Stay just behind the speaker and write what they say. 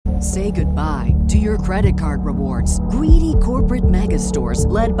Say goodbye to your credit card rewards. Greedy corporate mega stores,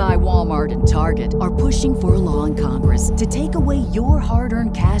 led by Walmart and Target, are pushing for a law in Congress to take away your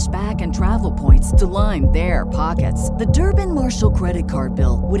hard-earned cash back and travel points to line their pockets. The Durbin-Marshall credit card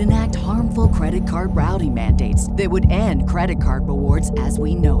bill would enact harmful credit card routing mandates that would end credit card rewards as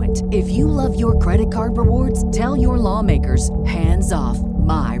we know it. If you love your credit card rewards, tell your lawmakers, hands off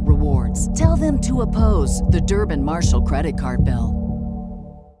my rewards. Tell them to oppose the Durbin-Marshall credit card bill.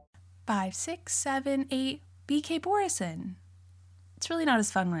 5, 6, 7, 8, BK Borison. It's really not as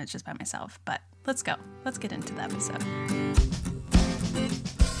fun when it's just by myself, but let's go. Let's get into the episode.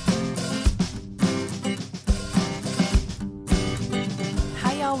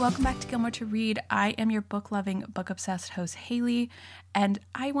 Hi y'all, welcome back to Gilmore to Read. I am your book-loving, book-obsessed host, Haley, and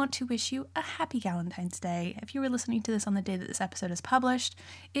I want to wish you a happy Galentine's Day. If you were listening to this on the day that this episode is published,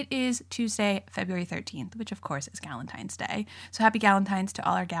 it is Tuesday, February 13th, which of course is Galentine's Day. So happy Galentine's to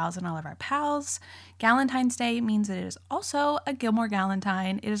all our gals and all of our pals. Galentine's Day means that it is also a Gilmore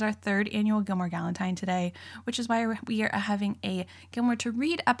Galentine. It is our third annual Gilmore Galentine today, which is why we are having a Gilmore to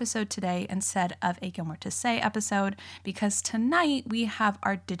Read episode today instead of a Gilmore to Say episode, because tonight we have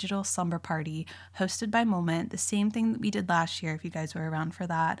our digital slumber party hosted by Moment, the same thing that we did last year if you guys were around for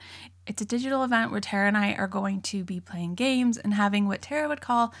that. It's a digital event where Tara and I are going to be playing games and having what Tara would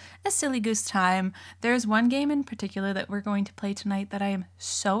call a silly goose time. There's one game in particular that we're going to play tonight that I am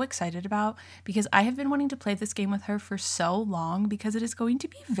so excited about because I have been wanting to play this game with her for so long because it is going to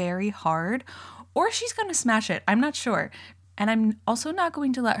be very hard, or she's going to smash it. I'm not sure. And I'm also not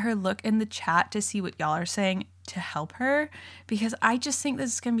going to let her look in the chat to see what y'all are saying to help her, because I just think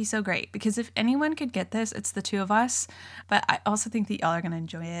this is going to be so great, because if anyone could get this, it's the two of us. But I also think that y'all are going to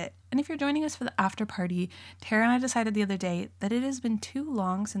enjoy it. And if you're joining us for the after party, Tara and I decided the other day that it has been too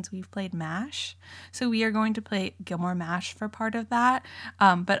long since we've played MASH. So we are going to play Gilmore MASH for part of that,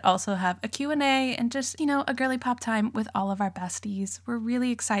 but also have a Q&A and just, a girly pop time with all of our besties. We're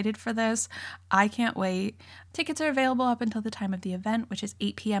really excited for this. I can't wait. Tickets are available up until the time of the event, which is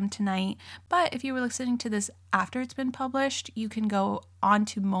 8 p.m. tonight. But if you were listening to this after it's been published, you can go on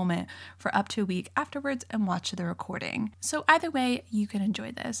to Moment for up to a week afterwards and watch the recording. So either way, you can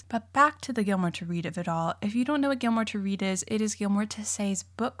enjoy this. But back to the Gilmore to Read of it all. If you don't know what Gilmore to Read is, it is Gilmore to Say's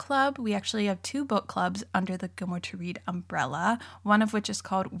book club. We actually have two book clubs under the Gilmore to Read umbrella, one of which is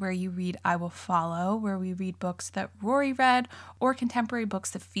called Where You Read, I Will Follow, where we read books that Rory read or contemporary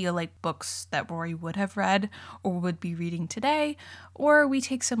books that feel like books that Rory would have read or would be reading today, or we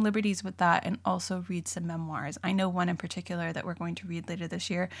take some liberties with that and also read some memoirs. I know one in particular that we're going to read later this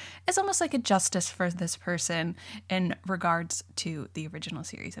year is almost like a justice for this person in regards to the original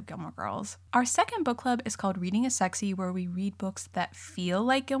series of Gilmore Girls. Our second book club is called Reading is Sexy, where we read books that feel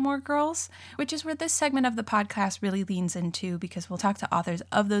like Gilmore Girls, which is where this segment of the podcast really leans into, because we'll talk to authors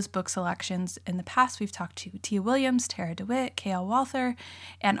of those book selections. In the past, we've talked to Tia Williams, Tara DeWitt, K.L. Walther,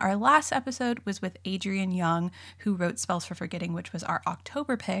 and our last episode was with Adrienne Young, who wrote Spells for Forgetting, which was our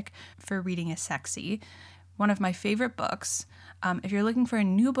October pick for Reading is Sexy. One of my favorite books. If you're looking for a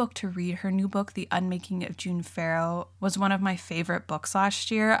new book to read, her new book, The Unmaking of June Farrow, was one of my favorite books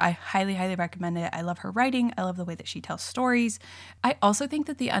last year. I highly, highly recommend it. I love her writing. I love the way that she tells stories. I also think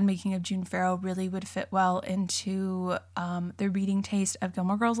that The Unmaking of June Farrow really would fit well into the reading taste of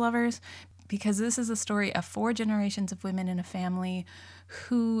Gilmore Girls lovers, because this is a story of 4 generations of women in a family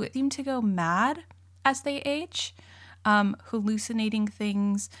who seem to go mad as they age, hallucinating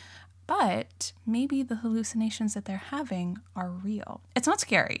things, but maybe the hallucinations that they're having are real. It's not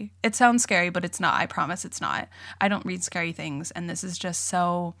scary. It sounds scary, but it's not. I promise it's not. I don't read scary things, and this is just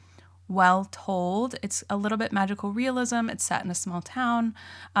so well told. It's a little bit magical realism. It's set in a small town,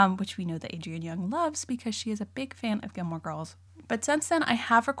 which we know that Adrienne Young loves because she is a big fan of Gilmore Girls. But since then, I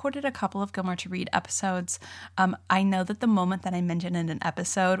have recorded a couple of Gilmore to Read episodes. I know that the moment that I mention in an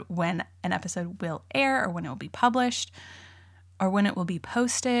episode when an episode will air or when it will be published, or when it will be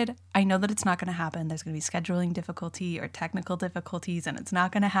posted, I know that it's not going to happen. There's going to be scheduling difficulty or technical difficulties, and it's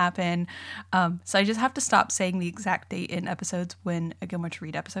not going to happen. So I just have to stop saying the exact date in episodes when a Gilmore to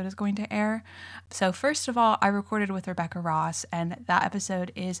Read episode is going to air. So first of all, I recorded with Rebecca Ross, and that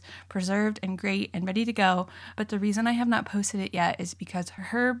episode is preserved and great and ready to go. But the reason I have not posted it yet is because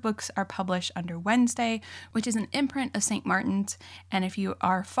her books are published under Wednesday, which is an imprint of St. Martin's. And if you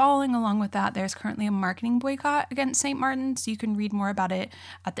are following along with that, there's currently a marketing boycott against St. Martin's. You can read more about it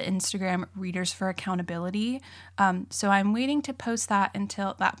at the Instagram Readers for Accountability. So I'm waiting to post that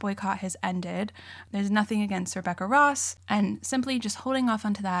until that boycott has ended. There's nothing against Rebecca Ross, and simply just holding off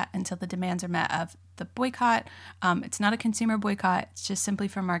onto that until the demands are met of the boycott. It's not a consumer boycott. It's just simply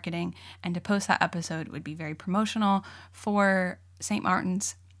for marketing. And to post that episode would be very promotional for St.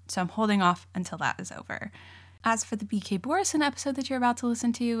 Martin's. So I'm holding off until that is over. As for the B.K. Borison episode that you're about to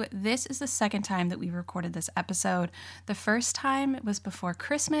listen to, this is the second time that we recorded this episode. The first time was before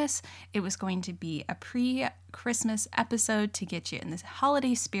Christmas. It was going to be a pre-Christmas episode to get you in this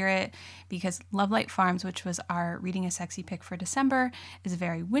holiday spirit because Love Light Farms, which was our Reading a Sexy pick for December, is a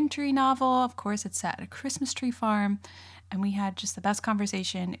very wintry novel. Of course, it's set at a Christmas tree farm. And we had just the best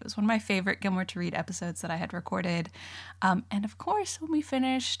conversation. It was one of my favorite Gilmore to Read episodes that I had recorded. And of course, when we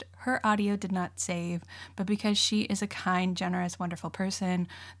finished, her audio did not save. But because she is a kind, generous, wonderful person,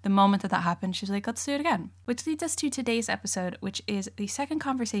 the moment that happened, she was like, let's do it again. Which leads us to today's episode, which is the second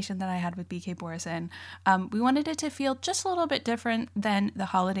conversation that I had with B.K. Borison. We wanted it to feel just a little bit different than the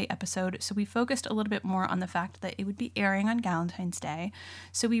holiday episode. So we focused a little bit more on the fact that it would be airing on Valentine's Day.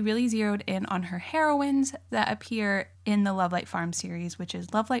 So we really zeroed in on her heroines that appear in the Love Light Farms series, which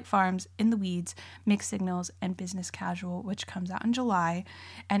is Love Light Farms, In the Weeds, Mixed Signals, and Business Casual, which comes out in July.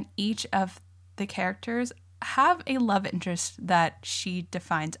 And each of the characters have a love interest that she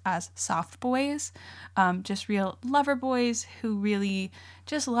defines as soft boys, just real lover boys who really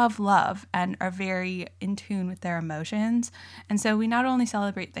just love and are very in tune with their emotions. And so we not only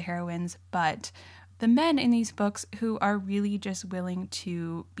celebrate the heroines, but the men in these books who are really just willing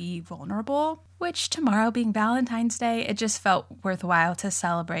to be vulnerable, which tomorrow being Valentine's Day, it just felt worthwhile to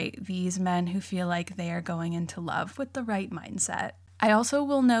celebrate these men who feel like they are going into love with the right mindset. I also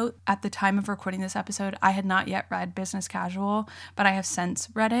will note at the time of recording this episode, I had not yet read Business Casual, but I have since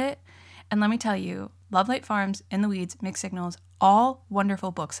read it. And let me tell you, Love Light Farms, In the Weeds, Mixed Signals, all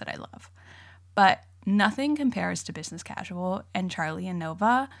wonderful books that I love. But nothing compares to Business Casual and Charlie and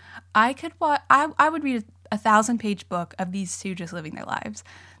Nova. I would read a 1,000-page book of these two just living their lives.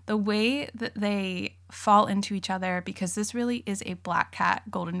 The way that they fall into each other, because this really is a black cat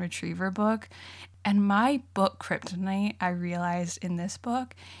golden retriever book. And my book kryptonite, I realized in this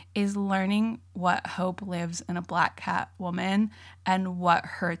book, is learning what hope lives in a black cat woman and what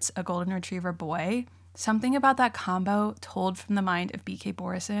hurts a golden retriever boy. Something about that combo told from the mind of B.K.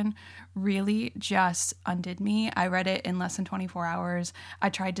 Borison really just undid me. I read it in less than 24 hours.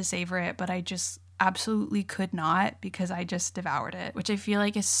 I tried to savor it, but I just absolutely could not because I just devoured it, which I feel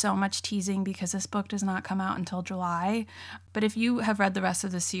like is so much teasing because this book does not come out until July. But if you have read the rest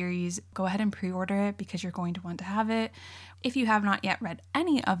of the series, go ahead and pre-order it because you're going to want to have it. If you have not yet read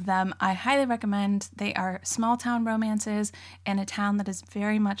any of them, I highly recommend. They are small town romances in a town that is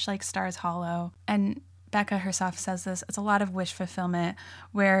very much like Stars Hollow. And Becca herself says this, it's a lot of wish fulfillment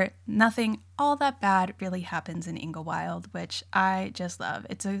where nothing all that bad really happens in Inglewild, which I just love.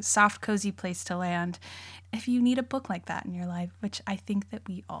 It's a soft, cozy place to land if you need a book like that in your life, which I think that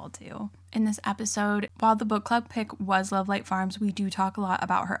we all do. In this episode, while the book club pick was Love Light Farms, we do talk a lot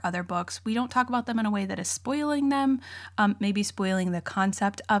about her other books. We don't talk about them in a way that is spoiling them, maybe spoiling the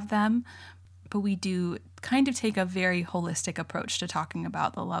concept of them, but we do kind of take a very holistic approach to talking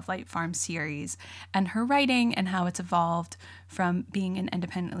about the Love Light Farm series and her writing and how it's evolved from being an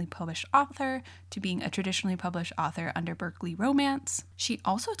independently published author to being a traditionally published author under Berkeley Romance. She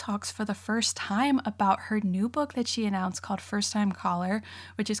also talks for the first time about her new book that she announced called First Time Caller,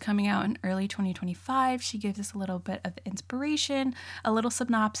 which is coming out in early 2025. She gives us a little bit of inspiration, a little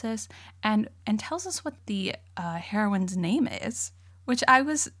synopsis, and tells us what the heroine's name is, which I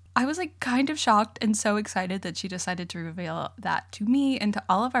was like kind of shocked and so excited that she decided to reveal that to me and to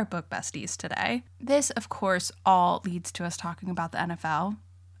all of our book besties today. This, of course, all leads to us talking about the NFL.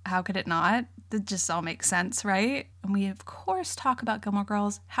 How could it not? That just all makes sense, right? And we, of course, talk about Gilmore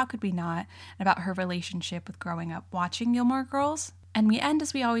Girls. How could we not? And about her relationship with growing up watching Gilmore Girls. And we end,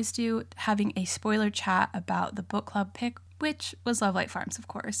 as we always do, having a spoiler chat about the book club pick, which was Love Light Farms, of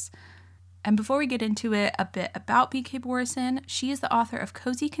course. And before we get into it, a bit about B.K. Borison. She is the author of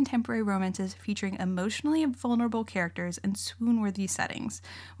cozy contemporary romances featuring emotionally vulnerable characters in swoon-worthy settings.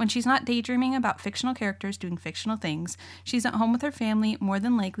 When she's not daydreaming about fictional characters doing fictional things, she's at home with her family, more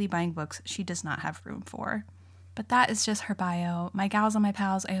than likely buying books she does not have room for. But that is just her bio. My gals and my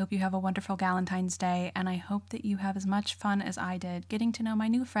pals, I hope you have a wonderful Valentine's Day, and I hope that you have as much fun as I did getting to know my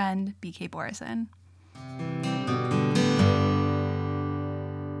new friend, B.K. Borison.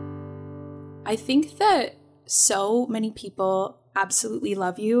 I think that so many people absolutely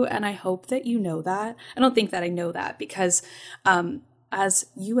love you, and I hope that you know that. I don't think that I know that because as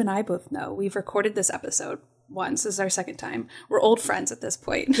you and I both know, we've recorded this episode once. This is our second time. We're old friends at this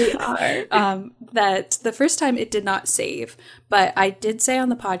point. We are. That the first time it did not save, but I did say on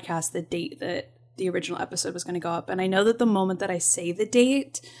the podcast the date that the original episode was going to go up, and I know that the moment that I say the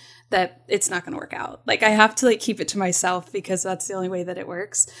date, that it's not going to work out. Like I have to keep it to myself because that's the only way that it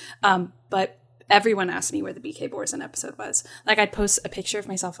works. But everyone asked me where the BK Borison episode was. Like, I'd post a picture of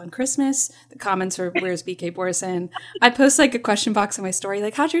myself on Christmas. The comments were, "Where's BK Borison?" I'd post like a question box in my story,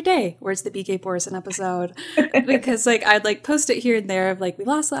 like, "How's your day? Where's the BK Borison episode?" Because like I'd like post it here and there of like, "We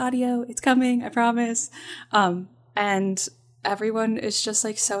lost the audio. It's coming. I promise." And everyone is just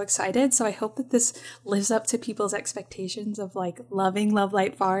like so excited. So I hope that this lives up to people's expectations of like loving Love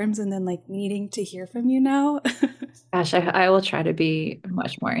Light Farms and then like needing to hear from you now. Gosh, I will try to be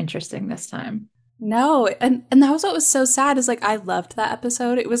much more interesting this time. No, and that was what was so sad is like I loved that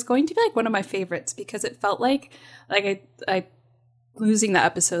episode. It was going to be like one of my favorites because it felt like I losing that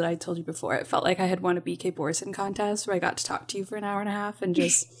episode I told you before, it felt like I had won a BK Borison contest where I got to talk to you for an hour and a half and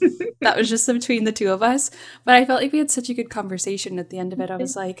just that was just between the two of us. But I felt like we had such a good conversation at the end of it. I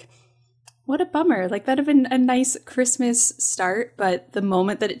was like, what a bummer. Like that'd have been a nice Christmas start, but the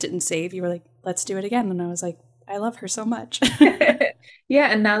moment that it didn't save, you were like, let's do it again. And I was like, I love her so much. Yeah,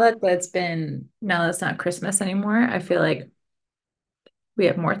 and now that now that it's not Christmas anymore, I feel like we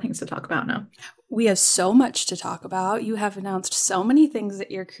have more things to talk about now. We have so much to talk about. You have announced so many things that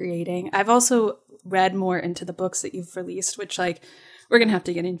you're creating. I've also read more into the books that you've released, which like we're going to have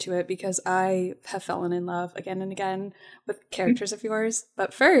to get into it because I have fallen in love again and again with characters of yours.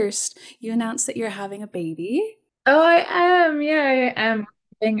 But first, you announced that you're having a baby. Oh, I am. Yeah, I am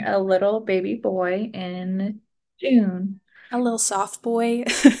having a little baby boy in June. A little soft boy.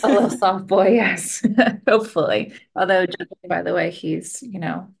 A little soft boy, yes. Hopefully. Although, judging by the way he's,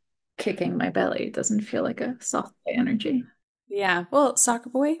 kicking my belly, it doesn't feel like a soft boy energy. Yeah. Well, soccer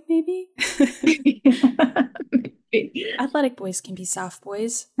boy, maybe. Maybe. Athletic boys can be soft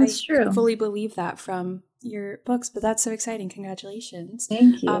boys. That's I true. fully believe that from your books, but that's so exciting. Congratulations.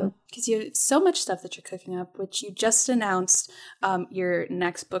 Thank you. Because you have so much stuff that you're cooking up, which you just announced your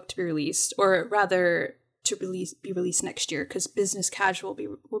next book to be released, or rather to be released next year, because Business Casual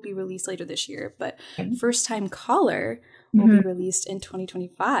will be released later this year, but First Time Caller will be released in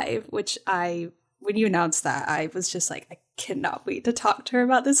 2025, which when you announced that, I was just like, I cannot wait to talk to her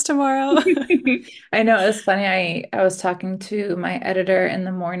about this tomorrow. I know, it's funny. I was talking to my editor in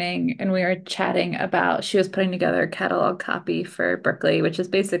the morning and we were chatting about, she was putting together a catalog copy for Berkeley, which is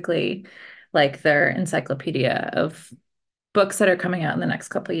basically like their encyclopedia of books that are coming out in the next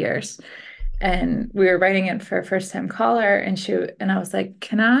couple of years. And we were writing it for First Time Caller, and I was like,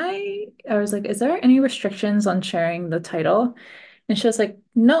 I was like, is there any restrictions on sharing the title? And she was like,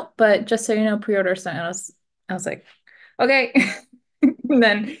 nope, but just so you know, pre-order soon. And I was like, okay. And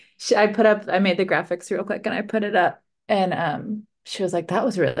then I made the graphics real quick and I put it up. And she was like, that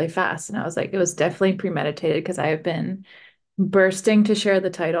was really fast. And I was like, it was definitely premeditated because I have been bursting to share the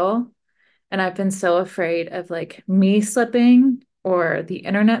title. And I've been so afraid of like me slipping or the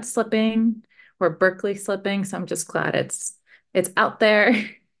internet slipping or Berkeley slipping. So I'm just glad it's out there.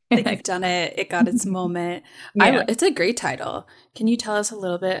 That you've done it. It got its moment. Yeah. It's a great title. Can you tell us a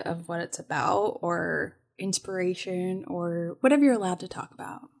little bit of what it's about or inspiration or whatever you're allowed to talk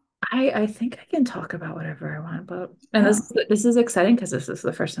about? I think I can talk about whatever I want about. And this is exciting because this is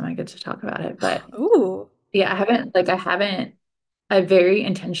the first time I get to talk about it. But Ooh. yeah, I very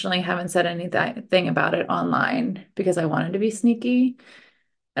intentionally haven't said anything about it online because I wanted to be sneaky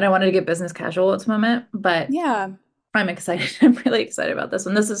and I wanted to get business casual at this moment. But Yeah. I'm excited. I'm really excited about this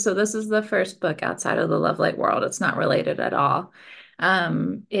one. This is the first book outside of the Love Light world. It's not related at all.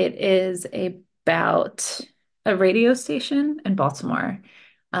 It is about a radio station in Baltimore.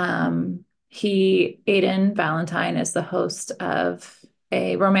 Aiden Valentine is the host of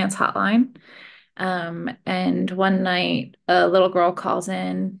a romance hotline. And one night a little girl calls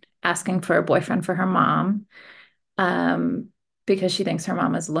in asking for a boyfriend for her mom. Because she thinks her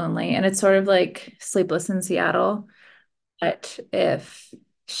mom is lonely. And it's sort of like Sleepless in Seattle. But if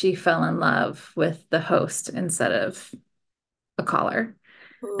she fell in love with the host instead of a caller.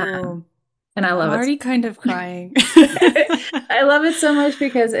 Ooh. And I love I'm it. already kind of crying. I love it so much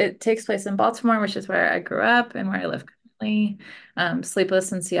because it takes place in Baltimore, which is where I grew up and where I live currently.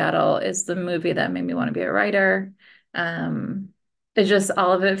 Sleepless in Seattle is the movie that made me want to be a writer. It just,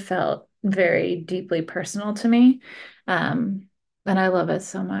 all of it felt very deeply personal to me. And I love it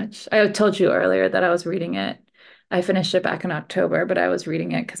so much. I told you earlier that I was reading it. I finished it back in October, but I was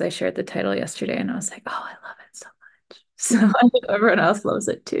reading it because I shared the title yesterday and I was like, oh, I love it so much. So I think everyone else loves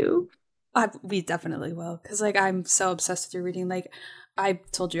it too. We definitely will, because like I'm so obsessed with your reading. Like I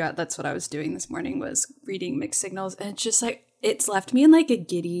told you that's what I was doing this morning was reading Mixed Signals, and it's just like it's left me in like a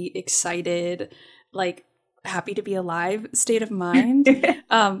giddy, excited, like happy to be alive state of mind.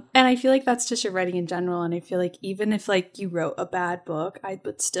 And I feel like that's just your writing in general. And I feel like even if like you wrote a bad book, I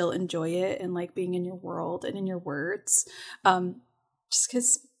would still enjoy it and like being in your world and in your words. Just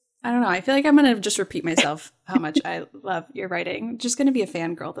because I don't know. I feel like I'm going to just repeat myself how much I love your writing. Just going to be a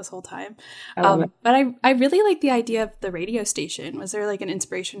fangirl this whole time. I love it. But I really like the idea of the radio station. Was there like an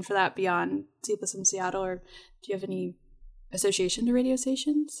inspiration for that beyond Sleepless in Seattle, or do you have any association to radio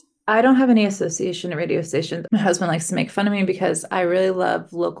stations? I don't have any association to radio stations. My husband likes to make fun of me because I really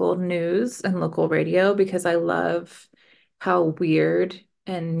love local news and local radio because I love how weird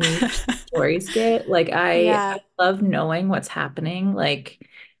and niche stories get. Like I Yeah. love knowing what's happening, like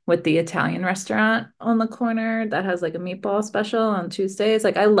with the Italian restaurant on the corner that has like a meatball special on Tuesdays.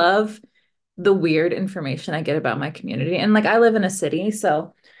 Like I love the weird information I get about my community. And like I live in a city,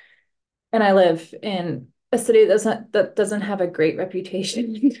 so and I live in a city that doesn't have a great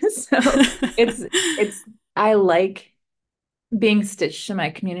reputation. So it's it's I like being stitched to my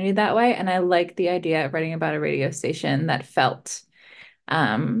community that way. And I like the idea of writing about a radio station that felt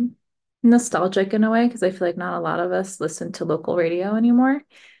um nostalgic in a way, because I feel like not a lot of us listen to local radio anymore. Uh,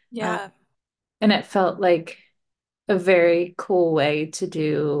 Yeah. and it felt like a very cool way to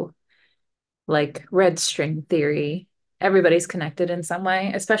do like red string theory. Everybody's connected in some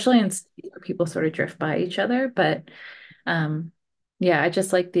way, especially in cities where people sort of drift by each other. But um, yeah, I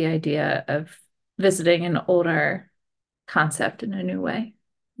just like the idea of visiting an older concept in a new way.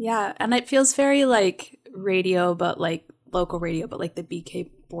 Yeah, and it feels very like radio, but like local radio, but like the BK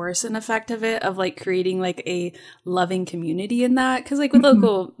Borison effect of it, of like creating like a loving community in that. Cause like with Mhm.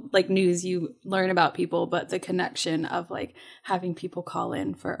 local like news, you learn about people, but the connection of like having people call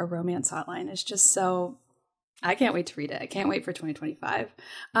in for a romance hotline is just so. I can't wait to read it. I can't wait for 2025.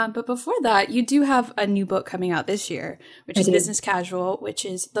 But before that, you do have a new book coming out this year, which I is do. Business Casual, which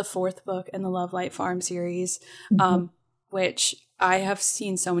is the fourth book in the Love Light Farm series. Mhm. Um, which I have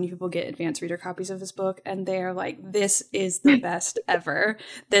seen so many people get advanced reader copies of this book, and they are like, this is the best ever.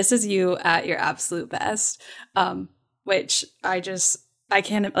 This is you at your absolute best. Which I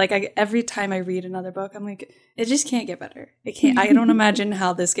can't, like, every time I read another book, I'm like, it just can't get better. It can't, I don't imagine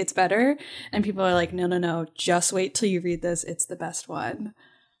how this gets better. And people are like, no, no, no, just wait till you read this. It's the best one.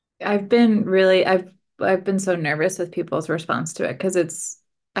 I've been so nervous with people's response to it because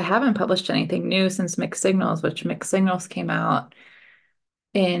I haven't published anything new since Mixed Signals, which Mixed Signals came out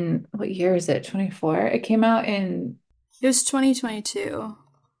in what year is it? 24. It came out in It was 2022.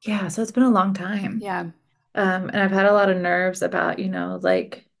 yeah, so it's been a long time. Yeah. And I've had a lot of nerves about,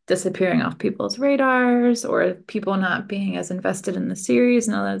 like disappearing off people's radars or people not being as invested in the series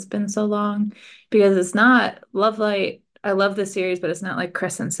now that it's been so long. Because it's not Love Light. I love the series, but it's not like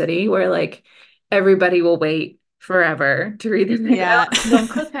Crescent City where like everybody will wait forever to read them. Like I Yeah. don't go on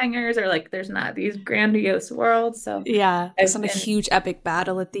cliffhangers or like there's not these grandiose worlds. So Yeah. There's I've not a been huge epic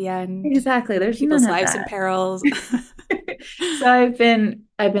battle at the end. exactly, there's none People's of lives in that. perils. So I've been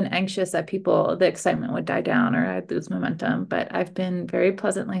anxious that the excitement would die down or I'd lose momentum, but I've been very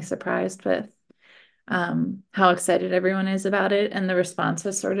pleasantly surprised with how excited everyone is about it, and the response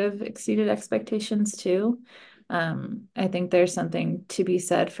has sort of exceeded expectations too. I think there's something to be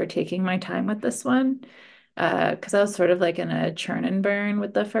said for taking my time with this one, because I was sort of like in a churn and burn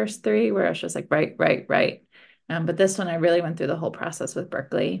with the first three, where I was just like, right, right, right. But this one, I really went through the whole process with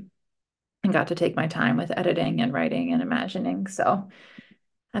Berkeley and got to take my time with editing and writing and imagining. So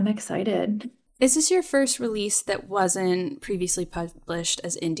I'm excited. Is this your first release that wasn't previously published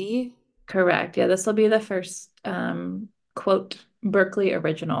as indie? Correct. Yeah, this will be the first quote Berkeley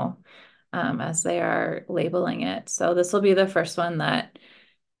original, as they are labeling it. So this will be the first one that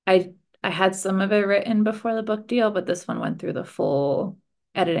I I had some of it written before the book deal, but this one went through the full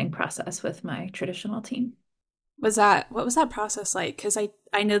editing process with my traditional team. What was that process like? Because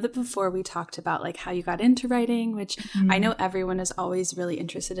I know that before we talked about like how you got into writing, which I Mhm. know everyone is always really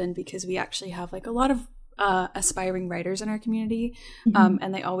interested in because we actually have like a lot of aspiring writers in our community, Mhm.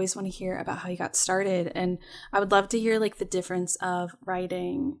 and they always want to hear about how you got started. And I would love to hear like the difference of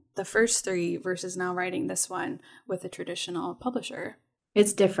writing the first three versus now writing this one with a traditional publisher.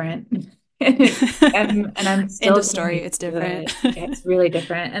 It's different. And I'm End still of getting story. used It's to different. it. It's really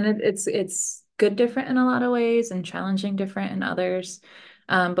different. And it's good different in a lot of ways and challenging different in others.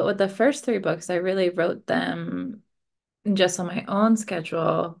 But with the first three books, I really wrote them just on my own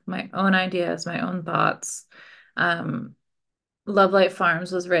schedule, my own ideas, my own thoughts. Um, Love Light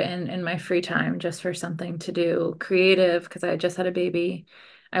Farms was written in my free time just for something to do creative because I just had a baby.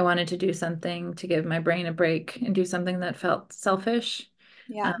 I wanted to do something to give my brain a break and do something that felt selfish.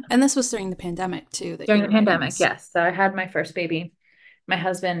 Yeah. And this was during the pandemic too that you During the were writing pandemic, this. yes. So I had my first baby. My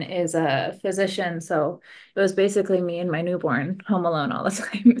husband is a physician, so it was basically me and my newborn home alone all the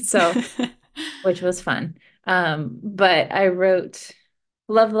time. So, which was fun. But I wrote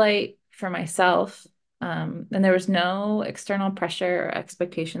Love Light for myself, And there was no external pressure or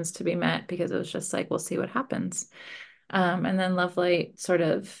expectations to be met because it was just like, we'll see what happens. And then Love Light sort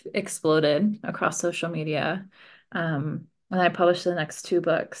of exploded across social media. And I published the next two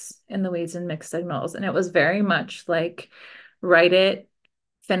books, In the Weeds and Mixed Signals. And it was very much like write it,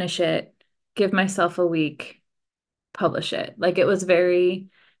 finish it, give myself a week, publish it. Like it was very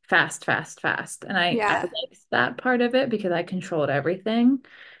fast, fast, fast. And I Yeah. liked that part of it because I controlled everything.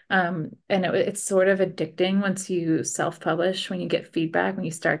 And it's sort of addicting once you self-publish, when you get feedback, when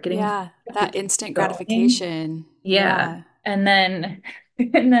you start getting Yeah. feedback, That it keeps instant going. gratification. Yeah. Yeah. And then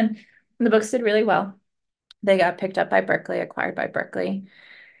and then the books did really well. They got picked up by Berkeley, acquired by Berkeley.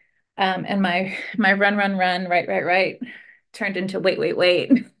 And my run, run, run, right, right, right turned into wait, wait,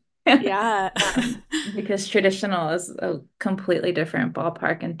 wait. Yeah. Because traditional is a completely different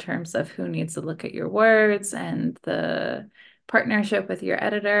ballpark in terms of who needs to look at your words and the partnership with your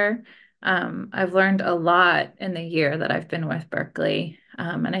editor. I've learned a lot in the year that I've been with Berkeley.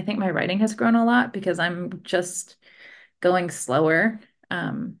 And I think my writing has grown a lot because I'm just going slower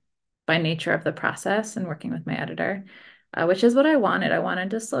by nature of the process and working with my editor, which is what I wanted. I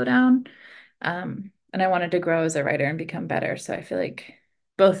wanted to slow down, and I wanted to grow as a writer and become better. So I feel like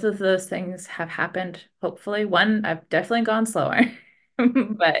both of those things have happened. Hopefully, one, I've definitely gone slower,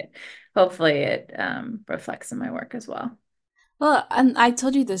 but hopefully it reflects in my work as well. Well, and I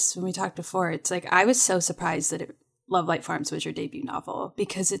told you this when we talked before. It's like I was so surprised that Love Light Farms was your debut novel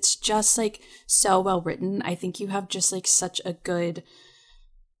because it's just like so well written. I think you have just like such a good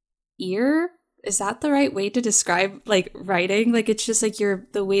ear. Is that the right way to describe like writing? Like it's just like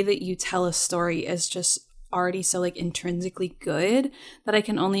the way that you tell a story is just already so like intrinsically good that I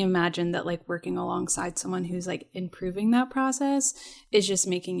can only imagine that like working alongside someone who's like improving that process is just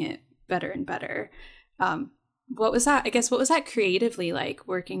making it better and better. What was that? I guess what was that creatively like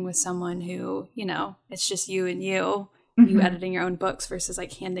working with someone who, it's just you and you Mhm. editing your own books versus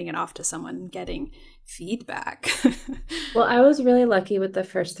like handing it off to someone and getting feedback. Well, I was really lucky with the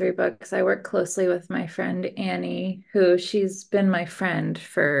first three books. I worked closely with my friend Annie, who she's been my friend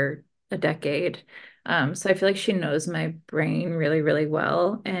for a decade. So I feel like she knows my brain really, really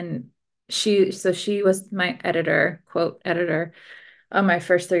well. And she was my editor, quote, editor on my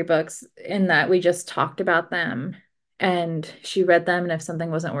first three books, in that we just talked about them and she read them. And if something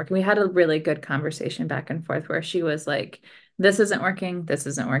wasn't working, we had a really good conversation back and forth where she was like, this isn't working, this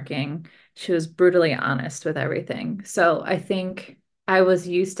isn't working. She was brutally honest with everything. So I think I was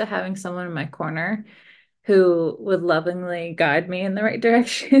used to having someone in my corner who would lovingly guide me in the right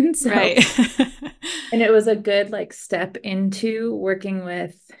direction. So, Right. and it was a good like step into working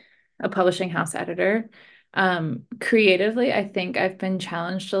with a publishing house editor. Creatively, I think I've been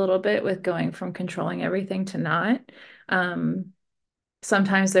challenged a little bit with going from controlling everything to not. Um,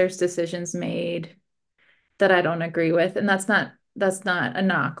 Sometimes there's decisions made that I don't agree with, and that's not a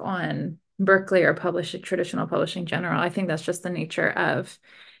knock on Berkeley or traditional publishing in general. I think that's just the nature of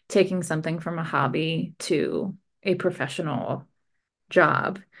taking something from a hobby to a professional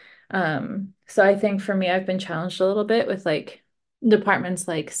job. So I think for me, I've been challenged a little bit with like departments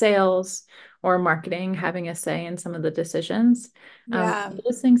like sales or marketing having a say in some of the decisions. Yeah.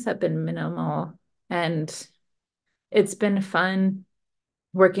 Those things have been minimal, and it's been fun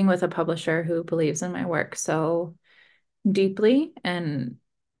working with a publisher who believes in my work so deeply, and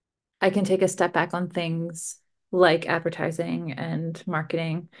I can take a step back on things like advertising and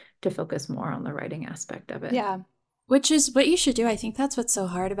marketing to focus more on the writing aspect of it. Yeah. Which is what you should do. I think that's what's so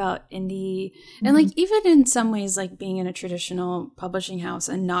hard about indie and like Mhm. even in some ways like being in a traditional publishing house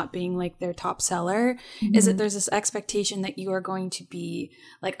and not being like their top seller is that Mhm. there's this expectation that you are going to be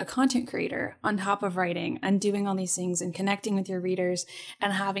like a content creator on top of writing and doing all these things and connecting with your readers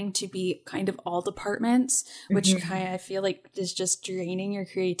and having to be kind of all departments, which kind Mhm. of I feel like is just draining your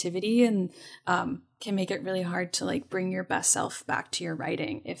creativity and can make it really hard to like bring your best self back to your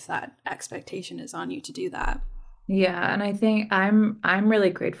writing if that expectation is on you to do that. Yeah, and I think I'm really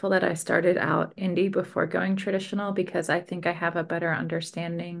grateful that I started out indie before going traditional because I think I have a better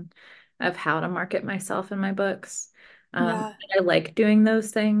understanding of how to market myself in my books. Yeah. I like doing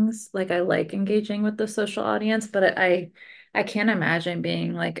those things. Like I like engaging with the social audience, but I can't imagine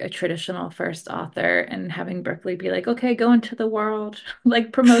being like a traditional first author and having Berkeley be like, okay, go into the world,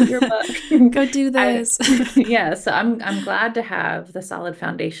 like promote your book. Go do I this. yeah, so I'm glad to have the solid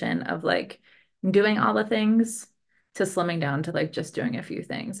foundation of like doing all the things to slimming down to like just doing a few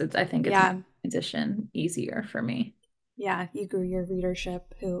things. I think it's made Yeah. the transition easier for me. Yeah, you grew your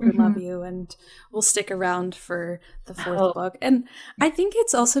readership who love Hmm. you and will stick around for the fourth Oh, book. And I think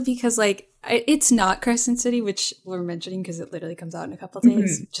it's also because, like, it's not Crescent City, which we're mentioning because it literally comes out in a couple of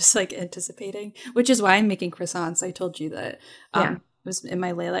days, mhm. just like anticipating, which is why I'm making croissants. I told you that Yeah. it was in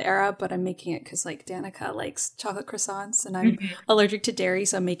my Layla era, but I'm making it because, like, Danica likes chocolate croissants and I'm Mhm. allergic to dairy,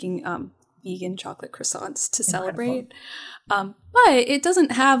 so I'm making vegan chocolate croissants to Incredible. celebrate. But it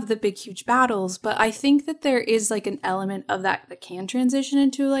doesn't have the big, huge battles. But I think that there is like an element of that that can transition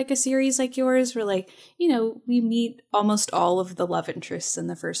into like a series like yours, where like, you know, we meet almost all of the love interests in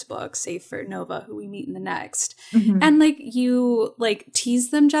the first book, save for Nova, who we meet in the next. Hmm. And like you like tease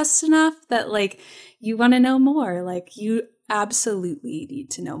them just enough that like you want to know more. Like you absolutely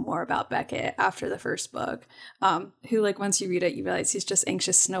need to know more about Beckett after the first book. Who like once you read it, you realize he's just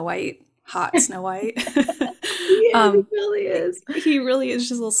anxious Snow White, hot Snow White. Yeah, it um, really is. he really is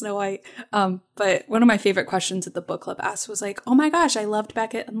just little Snow White. But one of my favorite questions that the book club asked was like, "Oh my gosh, I loved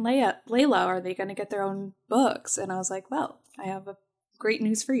Beckett and Layla. Are they going to get their own books?" And I was like, "Well, I have a great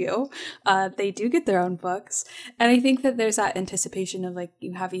news for you. They do get their own books." And I think that there's that anticipation of like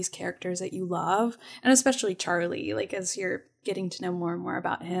you have these characters that you love, and especially Charlie. Like as you're getting to know more and more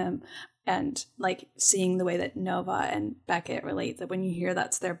about him, and like seeing the way that Nova and Beckett relate, that when you hear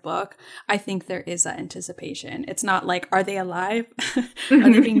that's their book, I think there is that anticipation. It's not like, are they alive?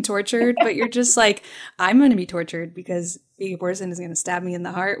 Are they being tortured? But you're just like, I'm going to be tortured because Baby Borison is going to stab me in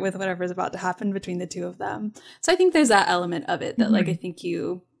the heart with whatever's about to happen between the two of them. So I think there's that element of it that, like, I Mhm.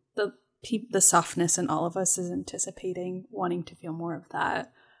 think the softness in all of us is anticipating wanting to feel more of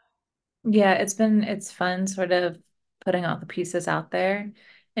that. Yeah, it's fun sort of putting all the pieces out there.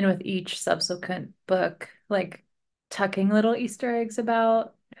 And with each subsequent book, like tucking little Easter eggs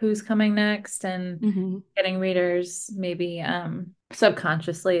about who's coming next and Mm-hmm. getting readers maybe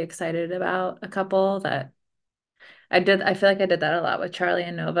subconsciously excited about a couple that I feel like I did that a lot with Charlie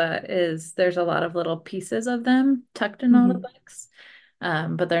and Nova is there's a lot of little pieces of them tucked in all the Mm-hmm. books.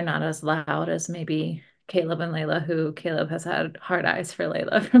 But they're not as loud as maybe Caleb and Layla, who Caleb has had hard eyes for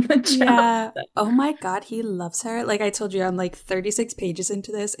Layla from the jump. Yeah. Oh my God, he loves her. Like I told you, I'm like 36 pages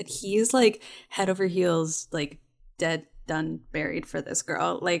into this, and he's like head over heels, like dead, done, buried for this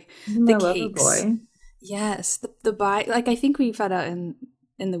girl. Like He's the my lover cakes. boy. Yes, the buy. Like I think we found out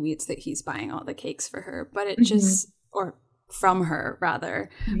in the weeds that he's buying all the cakes for her, but it Hmm. just or from her rather.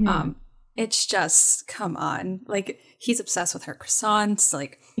 Hmm. Um, it's just come on. Like he's obsessed with her croissants.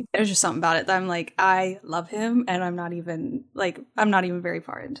 Like there's just something about it that I'm like, I love him, and I'm not even very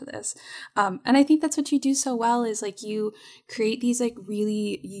far into this. And I think that's what you do so well is like you create these like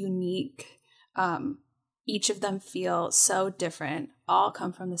really unique. Each of them feel so different. All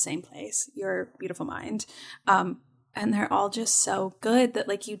come from the same place. Your beautiful mind. And they're all just so good that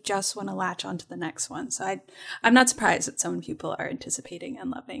like you just want to latch on to the next one. So I'm not surprised that so many people are anticipating and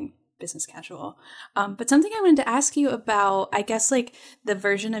loving business casual. But something I wanted to ask you about, I guess, like the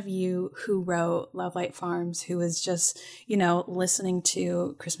version of you who wrote Love Light Farms, who was just, you know, listening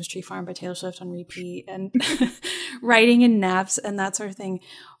to Christmas Tree Farm by Taylor Swift on repeat and writing in naps and that sort of thing.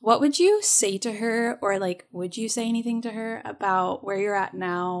 What would you say to her, or like, would you say anything to her about where you're at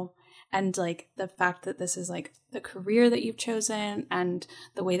now? And like the fact that this is like the career that you've chosen and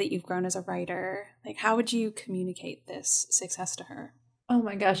the way that you've grown as a writer, like how would you communicate this success to her? Oh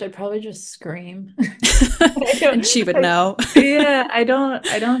my gosh, I'd probably just scream. I don't, And she would I, know. yeah, I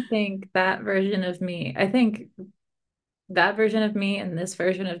don't think that version of me. I think that version of me and this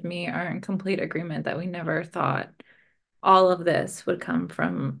version of me are in complete agreement that we never thought all of this would come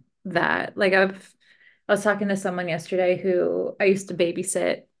from that. I was talking to someone yesterday who I used to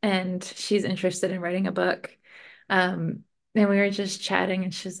babysit, and she's interested in writing a book. And we were just chatting,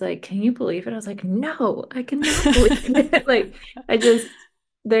 and she's like, "Can you believe it?" I was like, "No, I cannot believe it." Like, I just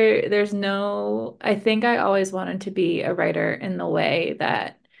there's no. I think I always wanted to be a writer in the way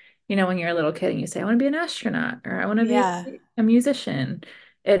that, when you're a little kid and you say, "I want to be an astronaut," or "I want to be Yeah. a musician."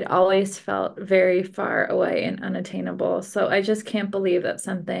 It always felt very far away and unattainable. So I just can't believe that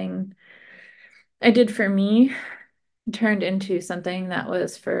something I did for me turned into something that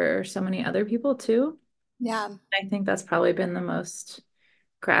was for so many other people too. Yeah. I think that's probably been the most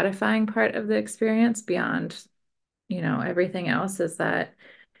gratifying part of the experience beyond, everything else is that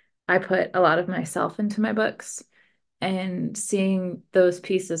I put a lot of myself into my books, and seeing those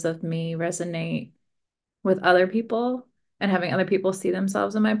pieces of me resonate with other people and having other people see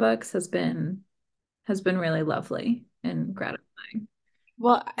themselves in my books has been really lovely and gratifying.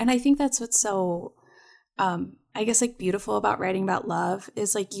 Well, and I think that's what's so I guess like beautiful about writing about love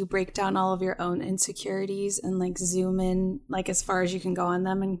is like you break down all of your own insecurities and like zoom in like as far as you can go on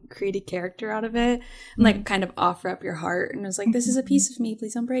them and create a character out of it and like kind of offer up your heart and it's like, this is a piece of me,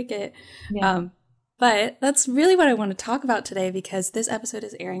 please don't break it. Yeah. But that's really what I want to talk about today because this episode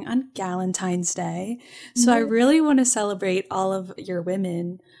is airing on Galentine's Day. So I really want to celebrate all of your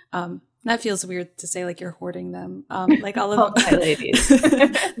women. That feels weird to say like you're hoarding them. Like all of my ladies.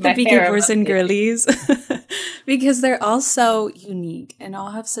 the BK Borison girlies. Because they're all so unique and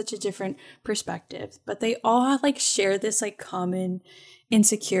all have such a different perspective. But they all like share this like common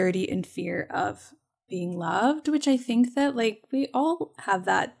insecurity and fear of being loved, which I think that like we all have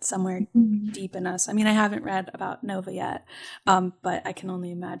that somewhere deep in us. I mean, I haven't read about Nova yet, but I can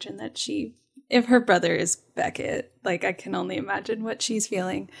only imagine that if her brother is Beckett, like I can only imagine what she's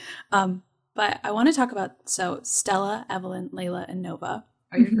feeling. But I want to talk about, so Stella, Evelyn, Layla, and Nova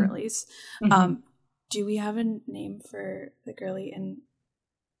are your girlies. Do we have a name for the girly? And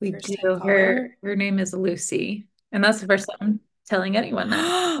we do. Her name is Lucy, and that's the first time I'm telling anyone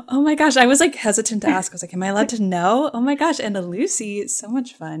that. Oh my gosh, I was like hesitant to ask. I was like, am I allowed to know? Oh my gosh, and a Lucy, so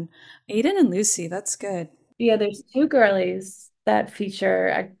much fun. Aiden and Lucy, that's good. Yeah, there's two girlies that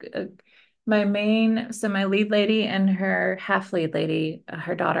feature my lead lady and her half lead lady,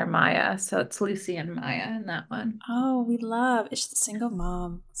 her daughter Maya. So it's Lucy and Maya in that one. Oh, we love it's the single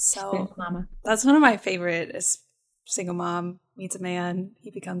mom. So Single mama. That's one of my favorite is single mom meets a man, he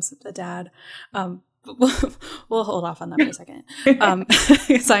becomes a dad. But we'll hold off on that for a second.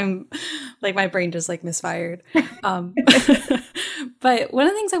 Because I'm like my brain just like misfired. But one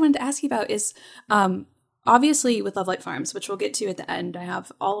of the things I wanted to ask you about is obviously with Love Light Farms, which we'll get to at the end, I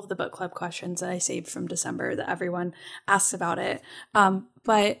have all of the book club questions that I saved from December that everyone asks about it.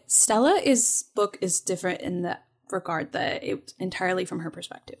 But Stella's book is different in the regard that it's entirely from her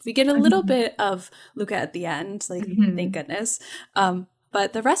perspective. We get a little bit of Luca at the end, like thank goodness.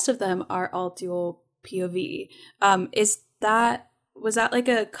 But the rest of them are all dual POV. Was that like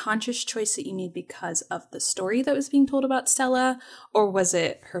a conscious choice that you made because of the story that was being told about Stella, or was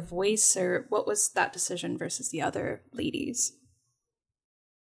it her voice, or what was that decision versus the other ladies?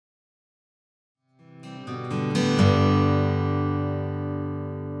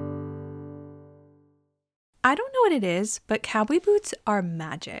 I don't know what it is, but cowboy boots are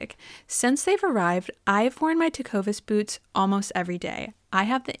magic. Since they've arrived, I've worn my Tecovas boots almost every day. I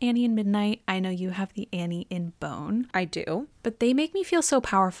have the Annie in Midnight. I know you have the Annie in Bone. I do. But they make me feel so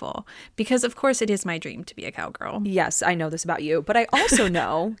powerful because, of course, it is my dream to be a cowgirl. Yes, I know this about you, but I also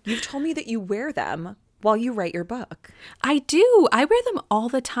know you've told me that you wear them while you write your book. I do. I wear them all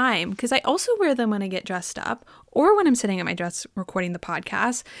the time because I also wear them when I get dressed up or when I'm sitting at my desk recording the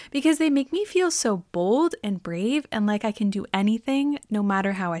podcast because they make me feel so bold and brave and like I can do anything no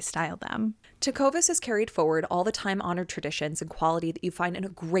matter how I style them. Tecovas has carried forward all the time-honored traditions and quality that you find in a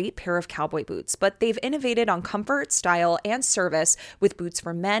great pair of cowboy boots, but they've innovated on comfort, style, and service with boots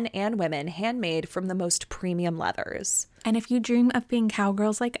for men and women handmade from the most premium leathers. And if you dream of being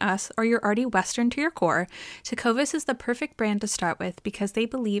cowgirls like us, or you're already Western to your core, Tecovas is the perfect brand to start with because they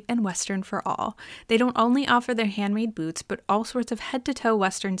believe in Western for all. They don't only offer their handmade boots, but all sorts of head-to-toe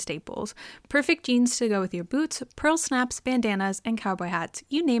Western staples. Perfect jeans to go with your boots, pearl snaps, bandanas, and cowboy hats.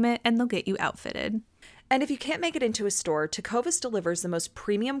 You name it, and they'll get you outfitted. And if you can't make it into a store, Tecovas delivers the most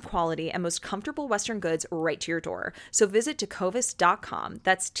premium quality and most comfortable Western goods right to your door. So visit tecovas.com.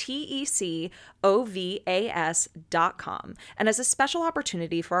 That's TECOVAS.com. And as a special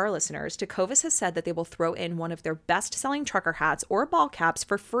opportunity for our listeners, Tecovas has said that they will throw in one of their best-selling trucker hats or ball caps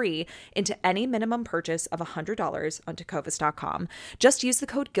for free into any minimum purchase of $100 on tecovas.com. Just use the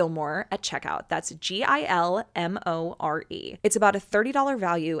code Gilmore at checkout. That's GILMORE. It's about a $30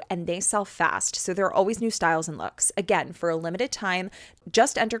 value and they sell fast, so there are always new styles and looks. Again, for a limited time,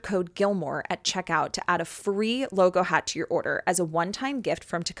 just enter code Gilmore at checkout to add a free logo hat to your order as a one-time gift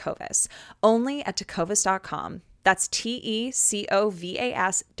from Tecovas. Only at tecovas.com. That's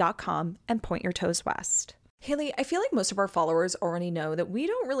TECOVAS.com and point your toes west. Haley, I feel like most of our followers already know that we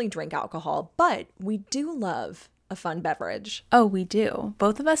don't really drink alcohol, but we do love a fun beverage. Oh, we do.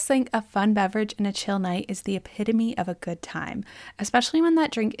 Both of us think a fun beverage and a chill night is the epitome of a good time, especially when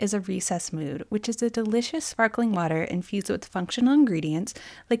that drink is a recess mood, which is a delicious sparkling water infused with functional ingredients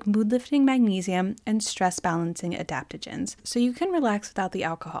like mood-lifting magnesium and stress-balancing adaptogens, so you can relax without the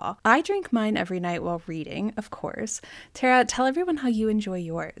alcohol. I drink mine every night while reading, of course. Tara, tell everyone how you enjoy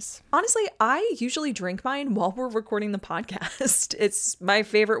yours. Honestly, I usually drink mine while we're recording the podcast. It's my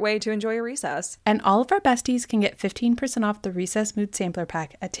favorite way to enjoy a recess. And all of our besties can get get 15% off the Recess Mood Sampler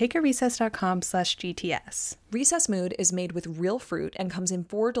Pack at takearecess.com/GTS. Recess Mood is made with real fruit and comes in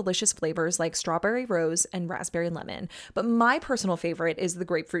 4 delicious flavors like strawberry rose and raspberry lemon. But my personal favorite is the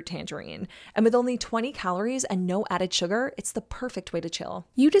grapefruit tangerine. And with only 20 calories and no added sugar, it's the perfect way to chill.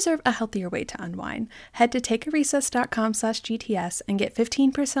 You deserve a healthier way to unwind. Head to takearecess.com/GTS and get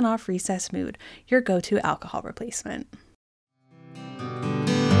 15% off Recess Mood, your go-to alcohol replacement.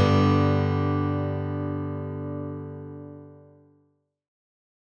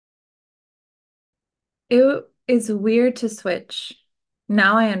 It is weird to switch.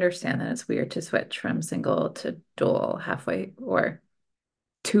 Now I understand that it's weird to switch from single to dual halfway or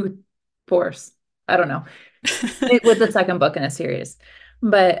two fourths. I don't know. With the second book in a series.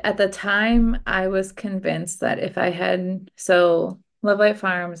 But at the time, I was convinced that if I had, so Love Light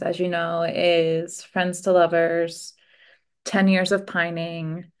Farms, as you know, is friends to lovers, 10 years of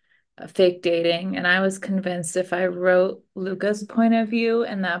pining, fake dating. And I was convinced if I wrote Luca's point of view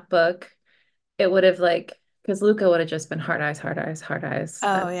in that book, it would have like, because Luca would have just been hard eyes, hard eyes, hard eyes.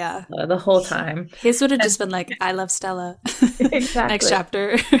 Oh, yeah. The whole time. His would have just been like, I love Stella. Exactly. Next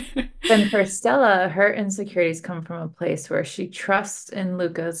chapter. And for Stella, her insecurities come from a place where she trusts in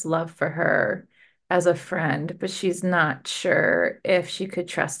Luca's love for her as a friend, but she's not sure if she could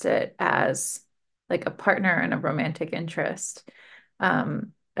trust it as like a partner and a romantic interest.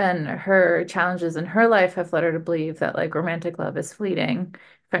 And her challenges in her life have led her to believe that like romantic love is fleeting,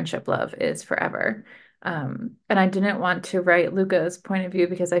 friendship love is forever. And I didn't want to write Luca's point of view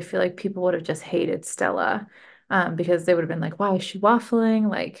because I feel like people would have just hated Stella. Because they would have been like, why is she waffling?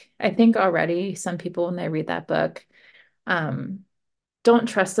 Like, I think already some people, when they read that book, don't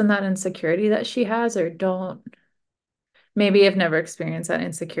trust in that insecurity that she has, or don't maybe have never experienced that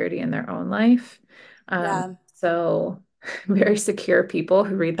insecurity in their own life. Yeah. So very secure people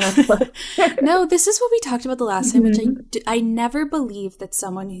who read that book. No, this is what we talked about the last time, which Mhm. I never believed that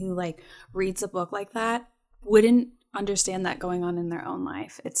someone who like reads a book like that wouldn't understand that going on in their own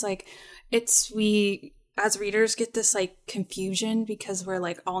life. It's like, we as readers get this like confusion because we're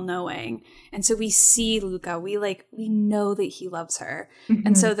like all knowing. And so we see Luca, we know that he loves her.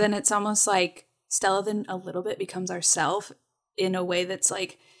 And so then it's almost like Stella then a little bit becomes ourself in a way that's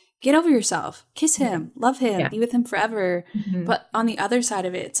like, get over yourself, kiss him, love him, Yeah. be with him forever. Mhm. But on the other side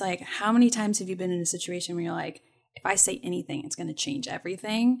of it, it's like, how many times have you been in a situation where you're like, if I say anything, it's going to change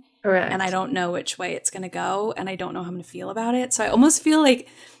everything. Correct. And I don't know which way it's going to go. And I don't know how I'm going to feel about it. So I almost feel like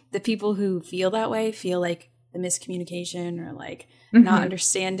the people who feel that way feel like the miscommunication or like not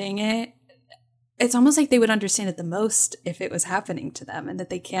understanding it. It's almost like they would understand it the most if it was happening to them, and that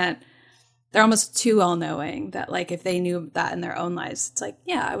they're almost too all-knowing that like if they knew that in their own lives, it's like,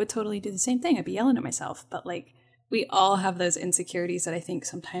 yeah, I would totally do the same thing. I'd be yelling at myself. But like we all have those insecurities that I think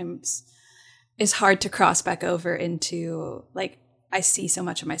sometimes is hard to cross back over into like, I see so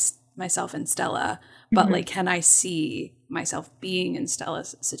much of myself in Stella, but like, can I see myself being in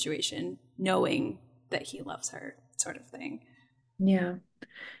Stella's situation, knowing that he loves her, sort of thing. Yeah.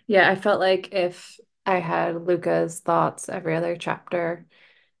 Yeah, I felt like if I had Luca's thoughts every other chapter,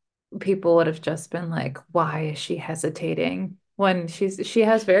 people would have just been like, why is she hesitating? When she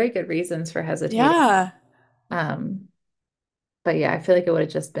has very good reasons for hesitating. Yeah. But yeah, I feel like it would have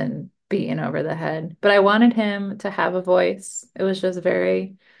just been beaten over the head. But I wanted him to have a voice. It was just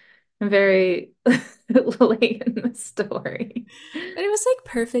very, very late in the story. But it was like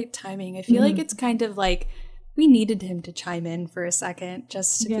perfect timing. I feel like it's kind of like we needed him to chime in for a second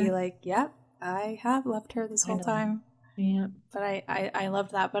just to be like, yep, I have loved her this whole time. Yeah. But I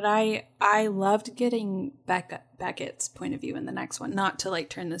loved that. But I loved getting Beckett's point of view in the next one. Not to like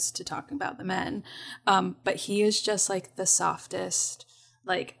turn this to talking about the men. But he is just like the softest,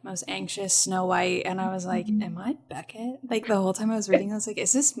 like most anxious Snow White. And I was like, am I Beckett? Like the whole time I was reading, I was like,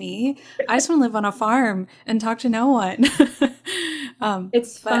 is this me? I just want to live on a farm and talk to no one.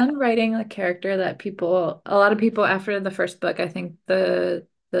 It's fun writing a character that a lot of people after the first book, I think the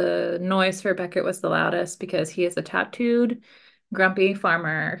noise for Beckett was the loudest because he is a tattooed, grumpy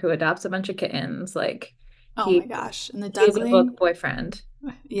farmer who adopts a bunch of kittens. Like oh my gosh. And the he's a Duckling. book boyfriend.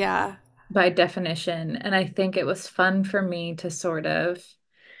 Yeah. By definition. And I think it was fun for me to sort of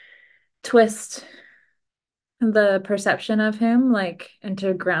twist the perception of him, like, and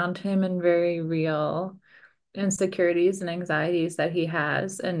to ground him in very real insecurities and anxieties that he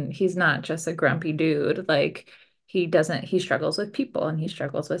has. And he's not just a grumpy dude. Like, he struggles with people and he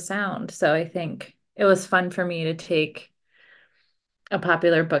struggles with sound. So I think it was fun for me to take a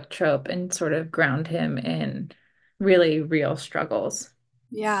popular book trope and sort of ground him in really real struggles.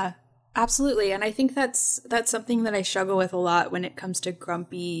 Yeah. Absolutely. And I think that's something that I struggle with a lot when it comes to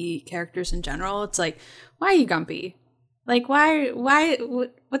grumpy characters in general. It's like, why are you grumpy? Like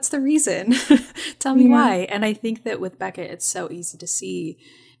what's the reason? Tell me Yeah. why. And I think that with Beckett it's so easy to see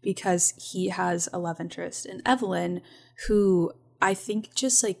because he has a love interest in Evelyn who I think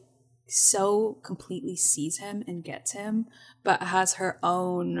just like so completely sees him and gets him, but has her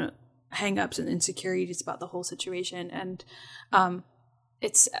own hangups and insecurities about the whole situation. And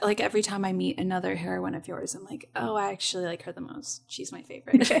it's like every time I meet another heroine of yours, I'm like, oh, I actually like her the most. She's my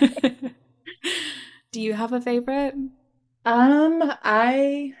favorite. Do you have a favorite?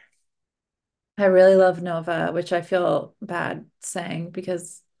 I really love Nova, which I feel bad saying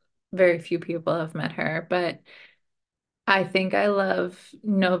because very few people have met her, but I think I love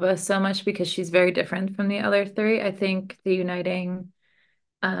Nova so much because she's very different from the other three. I think the uniting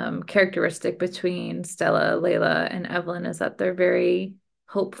characteristic between Stella, Layla, and Evelyn is that they're very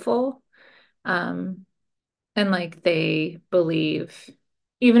hopeful. Um, and like they believe,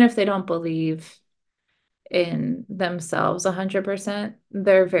 even if they don't believe in themselves 100%,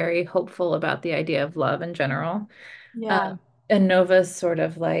 they're very hopeful about the idea of love in general. Yeah. And Nova's sort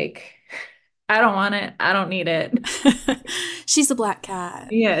of like, I don't want it, I don't need it. She's the black cat.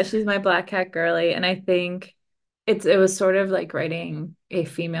 Yeah, she's my black cat girly, and I think it was sort of like writing a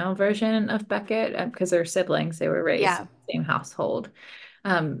female version of Beckett because they're siblings, they were raised in Yeah. the same household.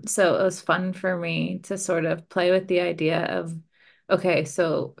 So it was fun for me to sort of play with the idea of, okay,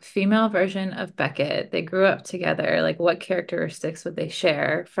 so female version of Beckett, they grew up together, like what characteristics would they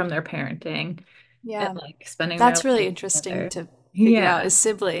share from their parenting and Yeah. like spending their That's really life interesting together. to figure out Yeah. as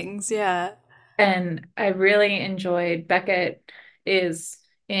siblings. Yeah. And I really enjoyed Beckett is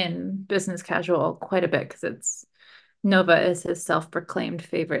in business casual quite a bit because it's Nova is his self-proclaimed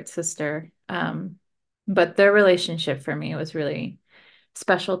favorite sister. But their relationship for me was really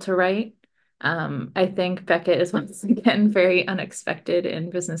special to write. I think Beckett is once again very unexpected in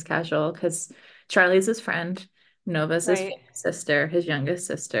business casual because Charlie's his friend, Nova's his Right. sister, his youngest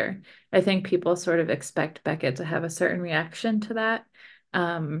sister. I think people sort of expect Beckett to have a certain reaction to that.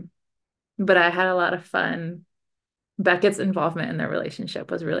 Um, but I had a lot of fun. Beckett's involvement in their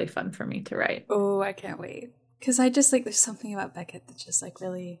relationship was really fun for me to write. Oh, I can't wait. Because I just like, there's something about Beckett that's just like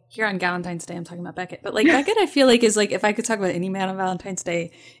really, here on Valentine's Day, I'm talking about Beckett. But like Beckett, I feel like is like, if I could talk about any man on Valentine's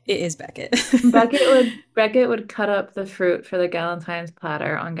Day, it is Beckett. Beckett would cut up the fruit for the Galentine's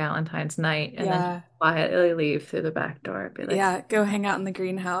platter on Galentine's night and then just Yeah. quietly leave through the back door. Be like, Yeah, go hang out in the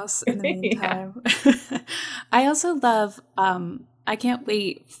greenhouse in the yeah. meantime. I also love I can't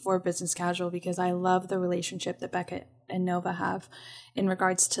wait for business casual because I love the relationship that Beckett and Nova have in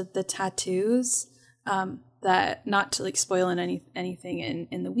regards to the tattoos. That not to like spoil anything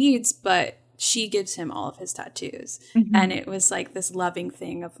in the weeds, but she gives him all of his tattoos. And Mhm. it was like this loving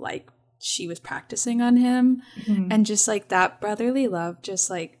thing of like she was practicing on him Mhm. and just like that brotherly love just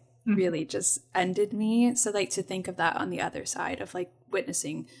like Mhm. really just ended me. So like to think of that on the other side of like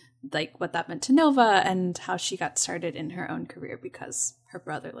witnessing like what that meant to Nova and how she got started in her own career because her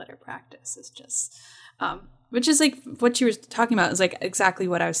brother let her practice is just which is like what you were talking about is like exactly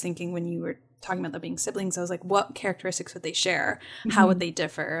what I was thinking when you were talking about them being siblings. I was like, what characteristics would they share? How would Mhm. they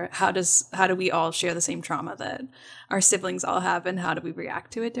differ? How do we all share the same trauma that our siblings all have and how do we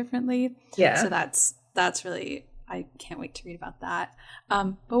react to it differently? So Yeah. that's really I can't wait to read about that.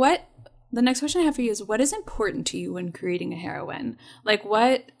 But what the next question I have for you is what is important to you when creating a heroine? Like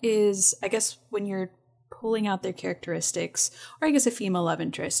what is I guess when you're pulling out their characteristics, or I guess a female love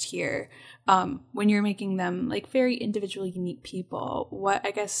interest here, when you're making them like very individual, unique people, what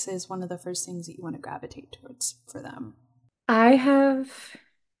I guess is one of the first things that you want to gravitate towards for them? I have,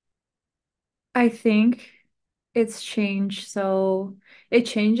 I think it's changed. So it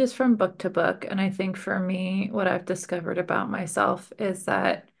changes from book to book. And I think for me, what I've discovered about myself is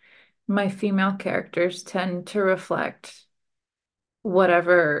that my female characters tend to reflect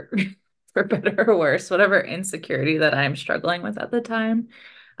whatever, for better or worse, whatever insecurity that I'm struggling with at the time.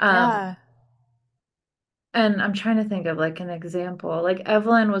 Um, Yeah, and I'm trying to think of like an example. Like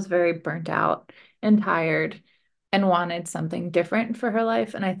Evelyn was very burnt out and tired and wanted something different for her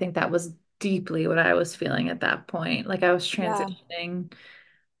life. And I think that was deeply what I was feeling at that point. Like I was yeah, transitioning.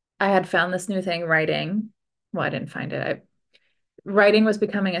 I had found this new thing, writing. Well, I didn't find it. Writing was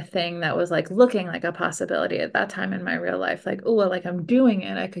becoming a thing that was like looking like a possibility at that time in my real life. Like, oh, well, like I'm doing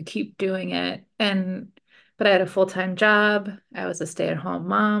it. I could keep doing it. But I had a full-time job. I was a stay-at-home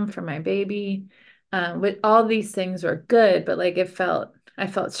mom for my baby. With all these things were good, but like I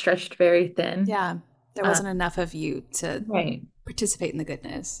felt stretched very thin. yeah. There Um, wasn't enough of you to right. participate in the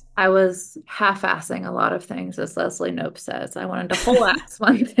goodness. I was half-assing a lot of things, as Leslie Knope says. I wanted to whole-ass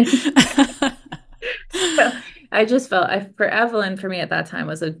one thing. So I just felt for Evelyn, for me at that time,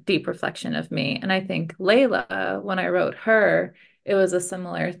 was a deep reflection of me. And I think Layla, when I wrote her, it was a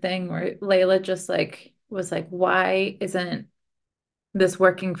similar thing where Layla just like was like, why isn't this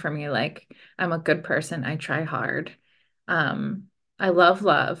working for me? Like, I'm a good person. I try hard. Um, I love,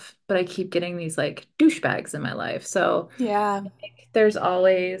 but I keep getting these like douchebags in my life. So Yeah. I think there's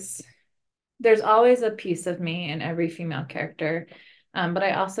always a piece of me in every female character. But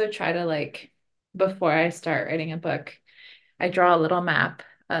I also try to like, before I start writing a book, I draw a little map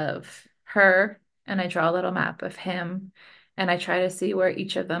of her and I draw a little map of him. And I try to see where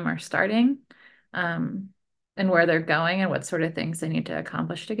each of them are starting, um, and where they're going and what sort of things they need to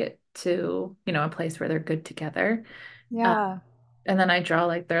accomplish to get to, a place where they're good together. Uh, Yeah. and then I draw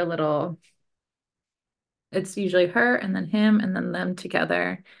like their little, it's usually her and then him and then them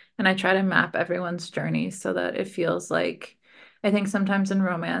together. And I try to map everyone's journey so that it feels like, I think sometimes in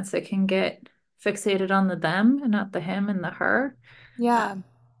romance, it can get fixated on the them and not the him and the her. Uh, Yeah.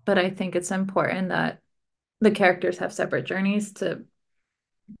 but I think it's important that the characters have separate journeys to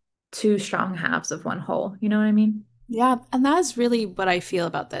two strong halves of one whole. You know what I mean? Yeah, and that's really what I feel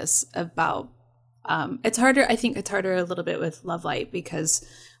about this. About it's harder. I think it's harder a little bit with Love Light because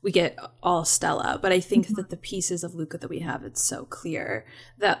we get all Stella, but I think that the pieces of Luca that we have, it's so clear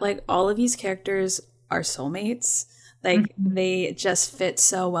that like all of these characters are soulmates. Like Mhm. they just fit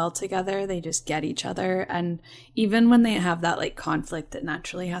so well together. They just get each other, and even when they have that like conflict that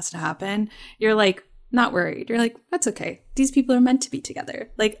naturally has to happen, you're like, not worried. You're like, that's okay. These people are meant to be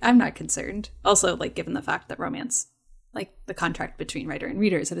together. Like, I'm not concerned. Also, like, given the fact that romance, like the contract between writer and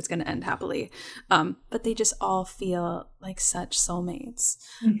reader is that it's going to end happily. But they just all feel like such soulmates.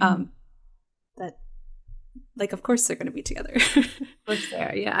 Mhm. That, like, of course they're going to be together. What's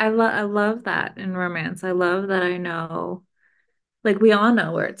there? Yeah, I love that in romance. I love that I know, like we all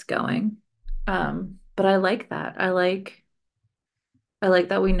know where it's going. But I like that. I like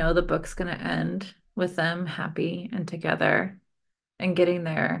that we know the book's gonna end with them happy and together, and getting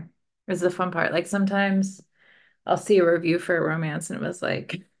there is the fun part. Like sometimes I'll see a review for a romance and it was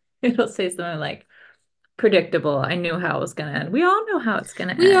like it'll say something like predictable. I knew how it was gonna end. We all know how it's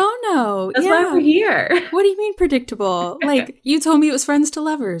gonna We end. all know. That's why Yeah. we're here. What do you mean predictable? Like, you told me it was friends to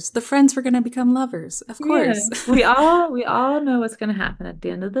lovers. The friends were going to become lovers. Of Yeah. course. We all know what's gonna happen at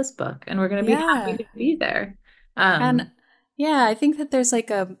the end of this book, and we're gonna be happy Yeah. to be there. And Um, yeah, I think that there's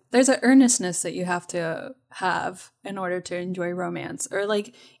a earnestness that you have to have in order to enjoy romance, or like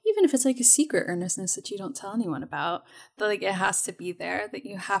even if it's like a secret earnestness that you don't tell anyone about, that like it has to be there, that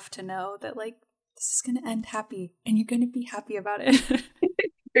you have to know that like this is going to end happy and you're going to be happy about it.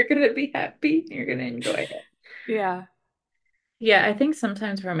 you're gonna be happy. You're gonna enjoy it. Yeah. Yeah, I think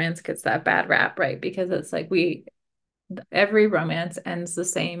sometimes romance gets that bad rap, right? Because it's like every romance ends the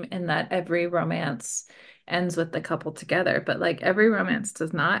same in that every romance ends with the couple together, but like every romance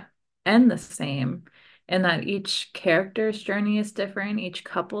does not end the same in that each character's journey is different, each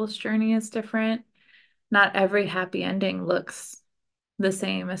couple's journey is different. Not every happy ending looks the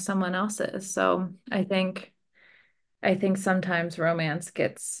same as someone else's. So I think sometimes romance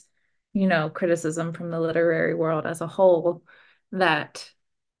gets, criticism from the literary world as a whole that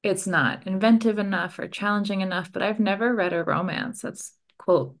it's not inventive enough or challenging enough, but I've never read a romance that's,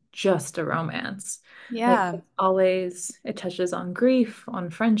 quote, just a romance. Like Yeah. it's always, it touches on grief,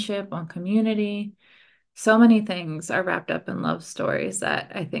 on friendship, on community. So many things are wrapped up in love stories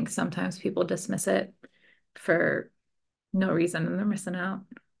that I think sometimes people dismiss it for no reason and they're missing out.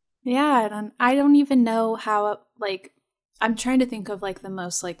 Yeah, and I don't even know how like I'm trying to think of like the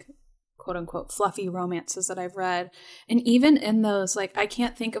most like quote unquote fluffy romances that I've read. And even in those, like I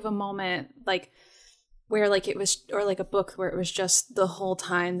can't think of a moment like where like it was, or like a book where it was just the whole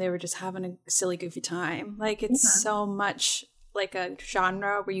time they were just having a silly goofy time. Like it's Yeah. so much like a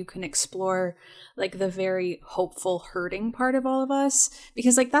genre where you can explore like the very hopeful hurting part of all of us,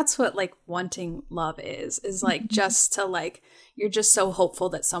 because like that's what like wanting love is like, just to like you're just so hopeful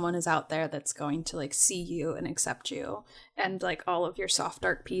that someone is out there that's going to like see you and accept you and like all of your soft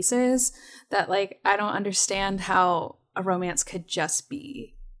dark pieces, that like I don't understand how a romance could just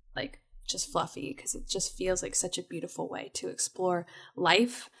be like just fluffy, because it just feels like such a beautiful way to explore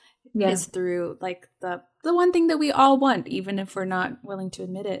life, Yeah. is through like the one thing that we all want, even if we're not willing to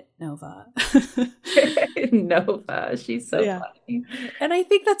admit it, Nova. Nova, she's so Yeah. funny. And I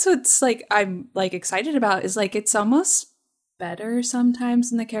think that's what's like I'm like excited about, is like it's almost better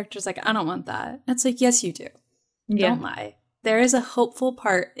sometimes when the character's like, I don't want that. It's like, yes, you do. Yeah. Don't lie. There is a hopeful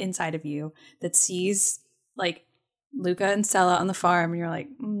part inside of you that sees like Luca and Stella on the farm, and you're like,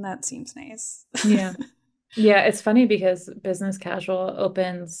 that seems nice. Yeah. Yeah, it's funny because business casual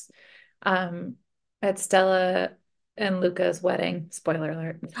opens um at Stella and Luca's wedding. Spoiler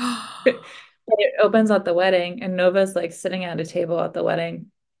alert. But it opens at the wedding and Nova's like sitting at a table at the wedding.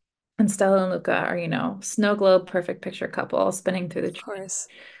 And Stella and Luca are, snow globe perfect picture couple spinning through the Of tree. course.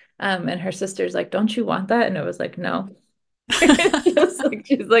 And her sister's like, "Don't you want that?" And Nova's like, "No." It's just like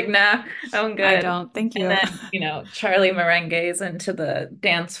she's like, "Nah, I'm I good." don't. Thank And you. then, Charlie merengues into the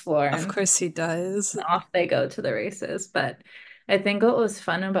dance floor Of and course he does. off they go to the races. But I think what was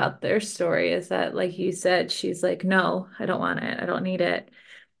fun about their story is that, like you said, she's like, "No, I don't want it. I don't need it."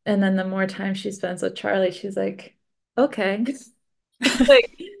 And then the more time she spends with Charlie, she's like, "Okay."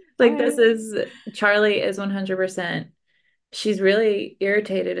 Like, All like this right. is Charlie is 100%. She's really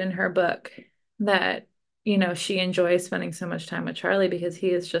irritated in her book that, she enjoys spending so much time with Charlie because he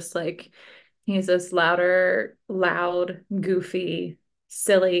is just like, he's this loud, goofy,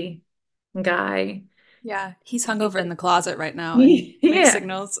 silly guy. Yeah, he's hung over in the closet right now and mixed Yeah.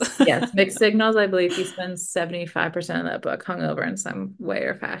 signals. Yes, mixed signals. I believe he spends 75% of that book hungover in some way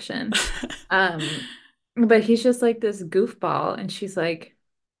or fashion. But he's just like this goofball, and she's like,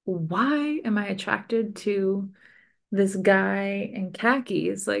 why am I attracted to this guy in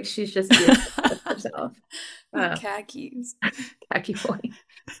khakis? Like she's just irritated with herself. The Uh, khakis. khaki boy.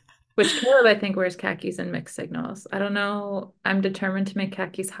 Which Caleb, I think, wears khakis and mixed signals. I don't know. I'm determined to make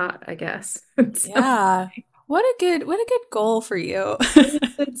khakis hot, I guess. So Yeah. What a good goal for you.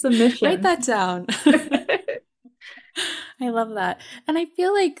 it's a Write mission. that down. I love that. And I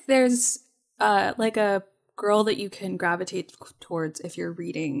feel like there's like a girl that you can gravitate towards if you're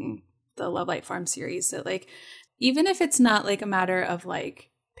reading the Love Light Farm series, that like even if it's not like a matter of like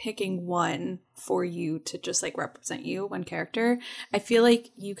picking one for you to just like represent you, one character, I feel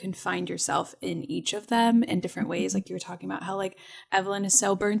like you can find yourself in each of them in different ways. Like you were talking about how like Evelyn is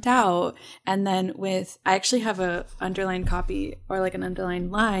so burnt out, and then with I actually have a underlined copy or like an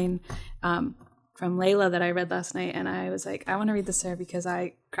underlined line from Layla that I read last night, and I was like, I want to read this to her because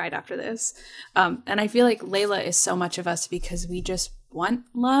I cried after this. And I feel like Layla is so much of us because we just want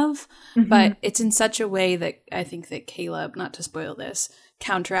love, but it's in such a way that I think that Caleb, not to spoil this,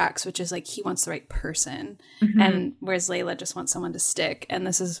 counteracts, which is like he wants the right person, and whereas Layla just wants someone to stick. And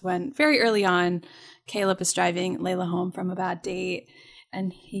this is when very early on, Caleb is driving Layla home from a bad date,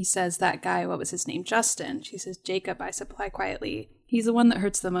 and he says, that guy, what was his name? Justin. She says, Jacob, I supply quietly. He's the one that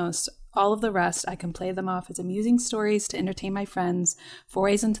hurts the most. All of the rest, I can play them off as amusing stories to entertain my friends,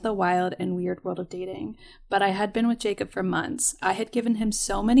 forays into the wild and weird world of dating. But I had been with Jacob for months. I had given him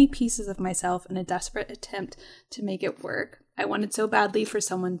so many pieces of myself in a desperate attempt to make it work. I wanted so badly for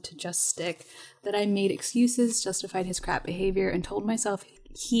someone to just stick that I made excuses, justified his crap behavior, and told myself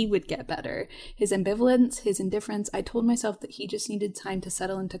he would get better. His ambivalence, his indifference, I told myself that he just needed time to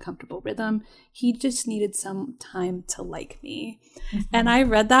settle into comfortable rhythm. He just needed some time to like me. And I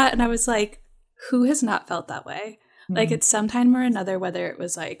read that and I was like, who has not felt that way? Like at some time or another, whether it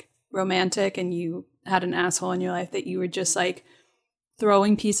was like romantic and you had an asshole in your life that you were just like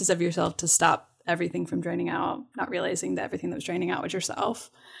throwing pieces of yourself to stop everything from draining out, not realizing that everything that was draining out was yourself,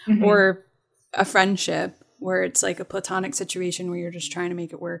 or a friendship where it's like a platonic situation where you're just trying to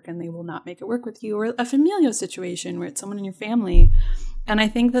make it work and they will not make it work with you, or a familial situation where it's someone in your family. And I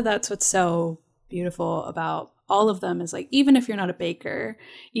think that that's what's so beautiful about all of them is like, even if you're not a baker,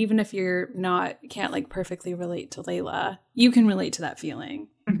 even if you're not, can't like perfectly relate to Layla, you can relate to that feeling.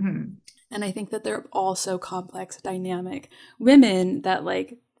 And I think that they're all so complex, dynamic women that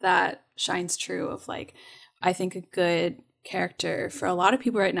like that shines true of like, I think a good character for a lot of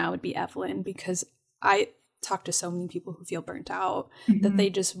people right now would be Evelyn, because I talk to so many people who feel burnt out that they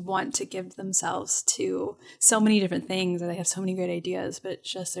just want to give themselves to so many different things, or they have so many great ideas, but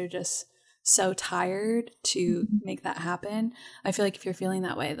just they're just so tired to make that happen. I feel like if you're feeling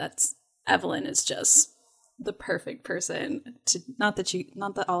that way, that's Evelyn is just the perfect person to not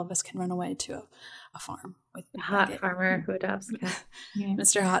that all of us can run away to a farm with Hot farmer who adopts cats. Yeah.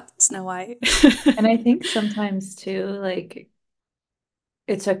 Mr. Hot Snow White. And I think sometimes too, like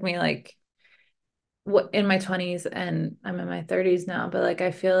it took me like what in my 20s and I'm in my 30s now, but like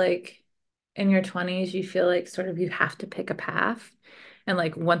I feel like in your 20s you feel like sort of you have to pick a path. And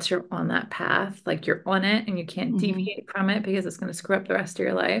like once you're on that path, like you're on it and you can't deviate from it because it's going to screw up the rest of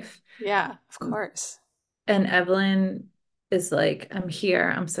your life. Yeah, of course. And Evelyn is like, I'm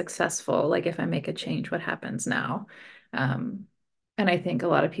here, I'm successful. Like if I make a change, what happens now? And I think a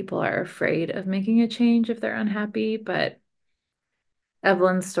lot of people are afraid of making a change if they're unhappy, but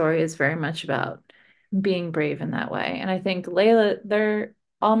Evelyn's story is very much about being brave in that way. And I think Layla, they're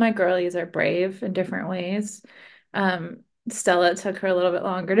all my girlies are brave in different ways. Stella took her a little bit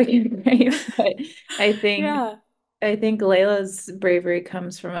longer to get brave, but I think Yeah. I think Layla's bravery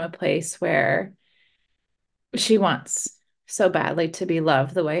comes from a place where she wants so badly to be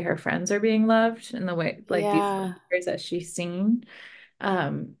loved the way her friends are being loved and the way like these Yeah. stories that she's seen.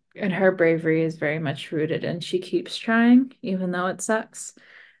 And her bravery is very much rooted and she keeps trying, even though it sucks.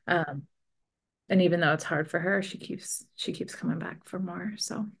 Um, and even though it's hard for her, she keeps coming back for more.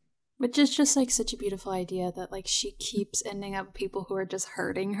 So Which is just like such a beautiful idea that like she keeps ending up with people who are just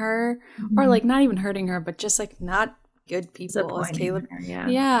hurting her, or mhm. like not even hurting her, but just like not good people, as Disappointing Caleb, her, yeah.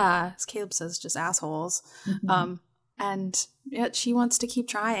 yeah, as Caleb says, just assholes. Mhm. Um, and yet she wants to keep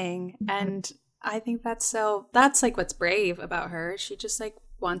trying. Mhm. And I think that's like what's brave about her. She just like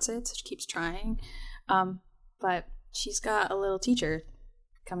wants it, so she keeps trying. But she's got a little teacher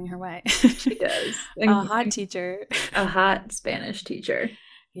coming her way. She does. A And hot teacher. a hot Spanish teacher.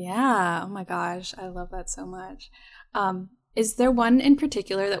 Yeah. Oh my gosh. I love that so much. Is there one in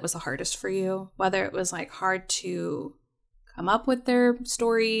particular that was the hardest for you? Whether it was like hard to come up with their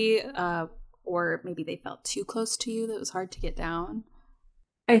story, or maybe they felt too close to you that was hard to get down?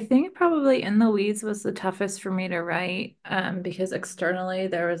 I think probably In the Weeds was the toughest for me to write, because externally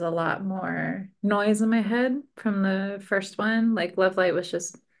there was a lot more noise in my head from the first one. Like Love Light was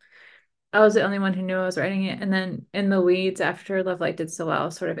just, I was the only one who knew I was writing it. And then In the Weeds, after Love Light did so well, I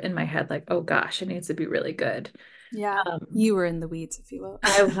was sort of in my head like, oh gosh, it needs to be really good. Yeah. Um, You were in the weeds, if you will.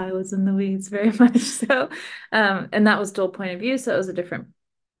 I was in the weeds very much so. And that was dual point of view. So it was a different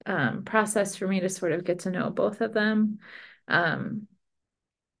process for me to sort of get to know both of them. Um,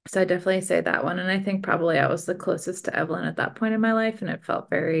 So I definitely say that one. And I think probably I was the closest to Evelyn at that point in my life. And it felt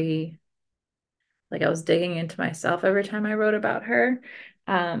very like I was digging into myself every time I wrote about her.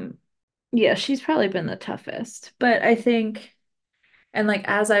 Um, yeah, she's probably been the toughest. But I think, and like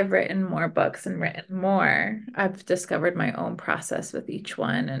as I've written more books and written more, I've discovered my own process with each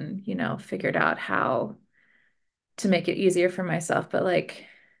one and, figured out how to make it easier for myself. But like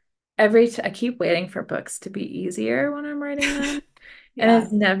I keep waiting for books to be easier when I'm writing them. And Yeah.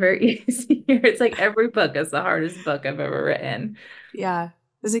 it's never easier. It's like every book is the hardest book I've ever written. Yeah.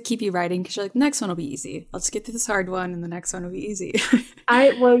 Does it keep you writing? Because you're like, next one will be easy. Let's get through this hard one, and the next one will be easy.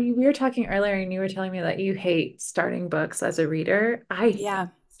 Well, we were talking earlier and you were telling me that you hate starting books as a reader. I hate Yeah.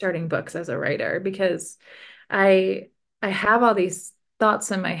 starting books as a writer because I I have all these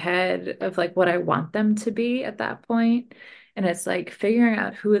thoughts in my head of like what I want them to be at that point. And it's like figuring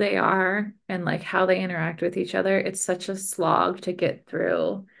out who they are and like how they interact with each other. It's such a slog to get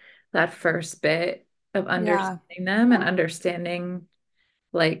through that first bit of Yeah. understanding them and understanding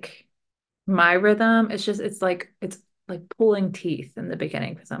like my rhythm. It's like pulling teeth in the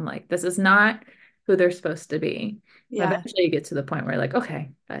beginning because I'm like, this is not who they're supposed to be. Yeah. Eventually you get to the point where you're like,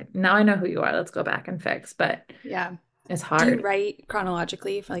 okay, now I know who you are. Let's go back and fix. But Yeah. it's Do you hard. write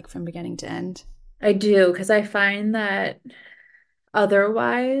chronologically, like from beginning to end? I do because I find that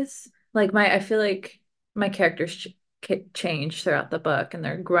otherwise, I feel like my characters change throughout the book and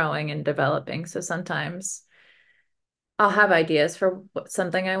they're growing and developing. So sometimes I'll have ideas for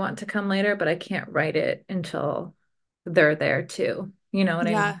something I want to come later, but I can't write it until they're there too. You know what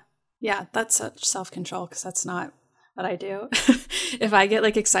I mean? Yeah. Yeah. That's such self control because that's not what I do. If I get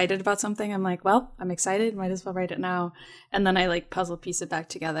like excited about something, I'm like, well, I'm excited. Might as well write it now. And then I like puzzle piece it back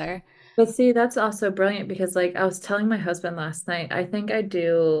together. But see, that's also brilliant because like I was telling my husband last night, I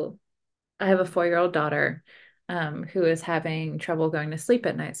have a 4-year-old daughter who is having trouble going to sleep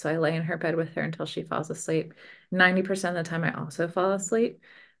at night. So I lay in her bed with her until she falls asleep. 90% of the time I also fall asleep,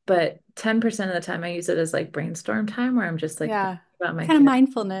 but 10% of the time I use it as like brainstorm time where I'm just like thinking Yeah. about my Kind of character.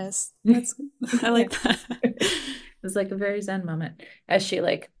 mindfulness. That's, I Yeah. like that. It's like a very zen moment as she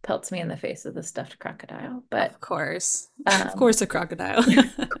like pelts me in the face with a stuffed crocodile. But Of course. Of um course, a crocodile.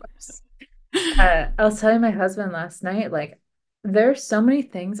 of course. I was telling my husband last night, like, there's so many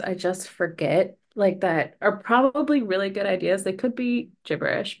things I just forget, like, that are probably really good ideas. They could be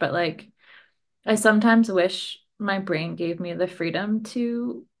gibberish, but like, I sometimes wish my brain gave me the freedom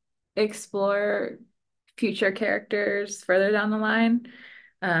to explore future characters further down the line.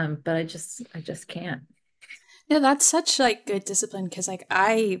 But I just can't. Yeah, that's such like good discipline because like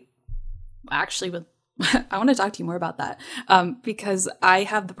I actually would I want to talk to you more about that because I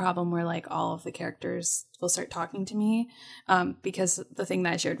have the problem where like all of the characters will start talking to me because the thing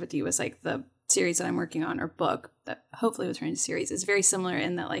that I shared with you was like the series that I'm working on or book that hopefully will turn into series is very similar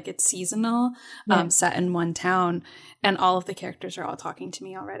in that like it's seasonal, Yeah. set in one town, and all of the characters are all talking to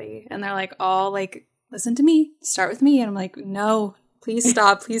me already, and they're like all like listen to me, start with me, and I'm like no, please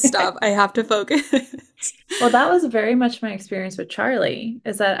stop, I have to focus. Well, that was very much my experience with Charlie,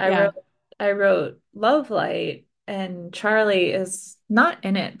 is that I Yeah, wrote Love Light and Charlie is not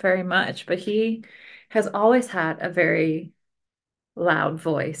in it very much, but he has always had a very loud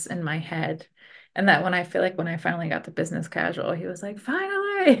voice in my head. And that when I feel like when I finally got to business casual, he was like,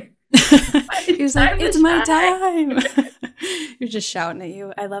 finally, He it's was like, time to it's my shine. time. You're just shouting at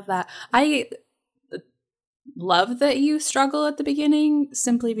you. I love that. I love that you struggle at the beginning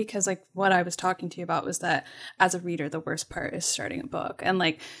simply because like what I was talking to you about was that as a reader the worst part is starting a book and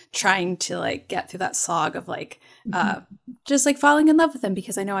like trying to like get through that slog of like just like falling in love with them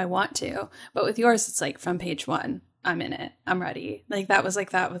because I know I want to. But with yours it's like from page 1 I'm in it. I'm ready. Like that was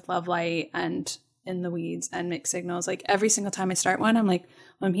like that with Love Light and In the Weeds and Mixed Signals. Like every single time I start one I'm like,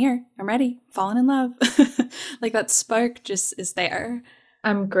 well, I'm here. I'm ready. Falling in love. Like that spark just is there.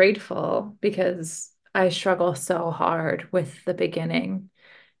 I'm grateful because I struggle so hard with the beginning.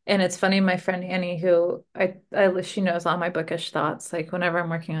 And it's funny, my friend Annie, who she knows all my bookish thoughts. Like whenever I'm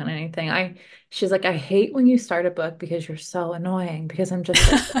working on anything, she's like, I hate when you start a book because you're so annoying. Because I'm just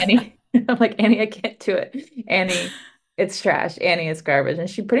like Annie, I'm like Annie, I can't do it. Annie, it's trash. Annie, it's garbage. And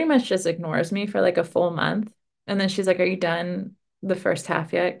she pretty much just ignores me for like a full month. And then she's like, are you done the first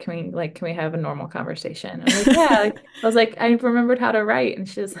half yet? Can we have a normal conversation? I'm like, yeah. Like, I was like, I remembered how to write. And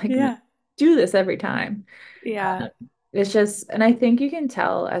she's like, Yeah. do this every time. Yeah. It's just, and I think you can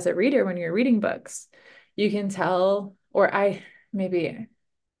tell as a reader when you're reading books, you can tell, or maybe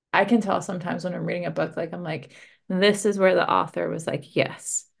I can tell sometimes when I'm reading a book, like I'm like, this is where the author was like,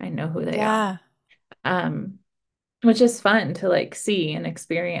 yes, I know who they are. Yeah. Um, which is fun to like see and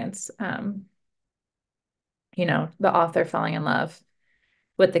experience, the author falling in love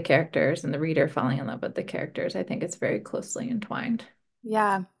with the characters and the reader falling in love with the characters. I think it's very closely entwined.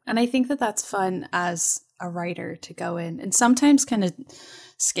 Yeah. And I think that that's fun as a writer to go in and sometimes kind of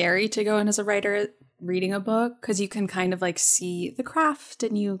scary to go in as a writer reading a book because you can kind of like see the craft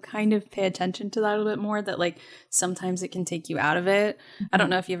and you kind of pay attention to that a little bit more that like sometimes it can take you out of it. I don't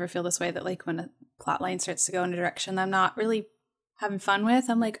know if you ever feel this way that like when a plot line starts to go in a direction that I'm not really having fun with,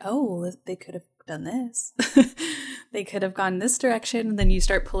 I'm like, oh, they could have done this. They could have gone this direction. And then you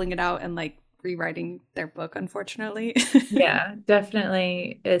start pulling it out and like rewriting their book, unfortunately. Yeah,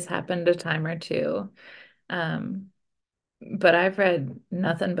 definitely has happened a time or two. Um, but I've read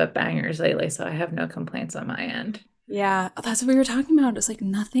nothing but bangers lately, so I have no complaints on my end. Yeah, that's what we were talking about. It's like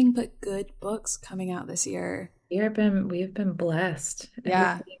nothing but good books coming out this year. We've been blessed and we've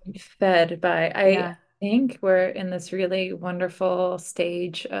Yeah, been fed by, I yeah, think we're in this really wonderful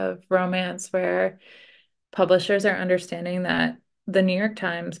stage of romance where publishers are understanding that the New York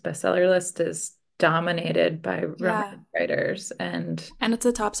Times bestseller list is dominated by yeah. romance writers. And And it's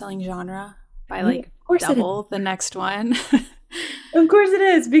a top selling genre by yeah, like of course it is. double the next one. Of course it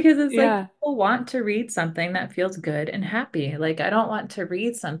is, because it's like Yeah, people want to read something that feels good and happy. Like I don't want to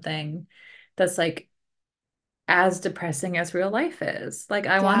read something that's like as depressing as real life is. Like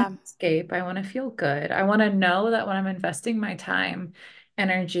I want yeah, to escape, I want to feel good. I want to know that when I'm investing my time,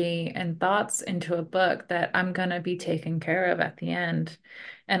 energy, and thoughts into a book that I'm going to be taken care of at the end.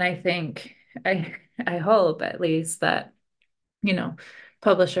 And I think I hope at least that, you know,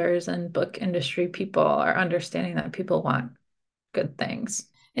 publishers and book industry people are understanding that people want good things.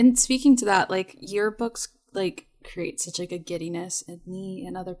 and speaking to that, like your books like create such like a giddiness in me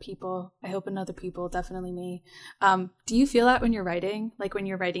and other people. I hope in other people, definitely me. Do you feel that when you're writing? Like when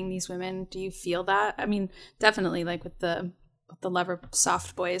you're writing these women, do you feel that? I mean, definitely like with the lover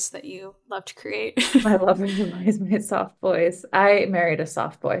soft boys that you love to create. My lover is my soft voice. I married a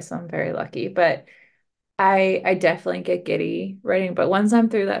soft boy, so I'm very lucky. But I definitely get giddy writing. But once I'm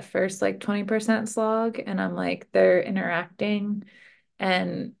through that first like 20% slog and I'm like they're interacting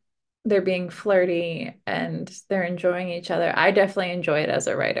and they're being flirty and they're enjoying each other, I definitely enjoy it as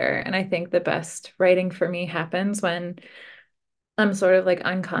a writer. And I think the best writing for me happens when I'm sort of like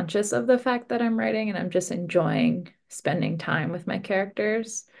unconscious of the fact that I'm writing and I'm just enjoying spending time with my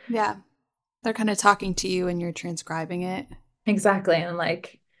characters. Yeah, they're kind of talking to you and you're transcribing it. Exactly. And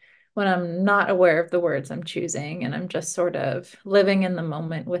like when I'm not aware of the words I'm choosing and I'm just sort of living in the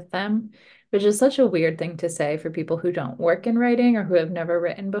moment with them, which is such a weird thing to say for people who don't work in writing or who have never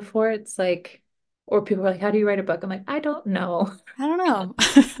written before. It's like, or people are like, how do you write a book? I'm like, I don't know. I don't know.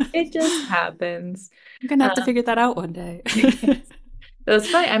 It just happens. I'm gonna have to Um, figure that out one day. It was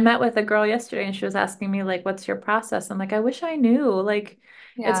funny. I met with a girl yesterday and she was asking me, like, what's your process? I'm like, I wish I knew. Like,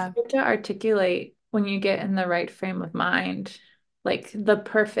 it's Yeah, hard to articulate when you get in the right frame of mind. Like, the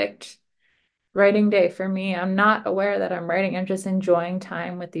perfect writing day for me, I'm not aware that I'm writing. I'm just enjoying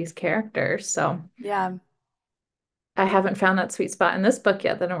time with these characters. So yeah. I haven't found that sweet spot in this book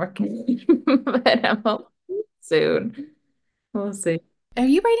yet that I'm working, but I'm hoping soon. We'll see. Are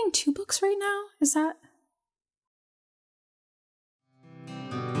you writing two books right now? Is that?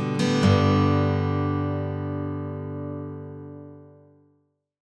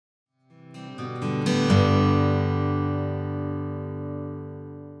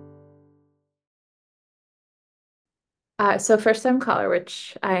 So First Time Caller,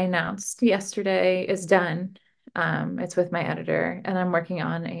 which I announced yesterday, is done. It's with my editor, and I'm working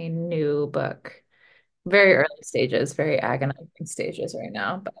on a new book. Very early stages, very agonizing stages right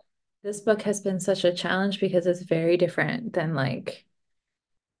now. But this book has been such a challenge because it's very different than like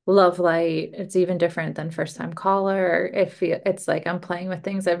Love Light. It's even different than First Time Caller. It's like I'm playing with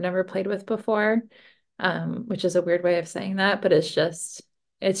things I've never played with before, which is a weird way of saying that, but it's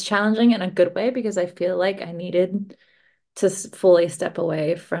challenging in a good way because I feel like I needed to fully step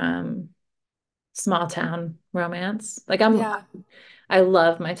away from small town romance. Yeah. I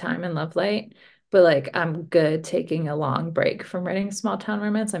love my time in Love Light, but like I'm good taking a long break from writing small town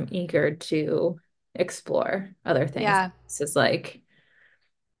romance. I'm eager to explore other things. Yeah. This is like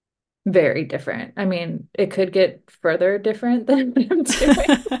very different. I mean, it could get further different than what I'm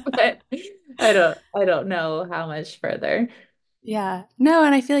doing, but I don't know how much further. Yeah. No,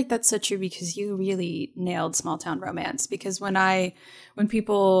 and I feel like that's so true because you really nailed small town romance because when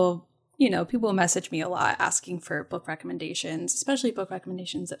people, people message me a lot asking for book recommendations, especially book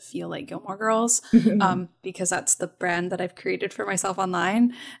recommendations that feel like Gilmore Girls, because that's the brand that I've created for myself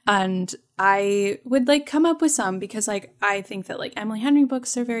online. And I would like come up with some because like I think that like Emily Henry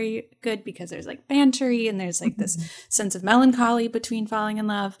books are very good because there's like bantery and there's like this sense of melancholy between falling in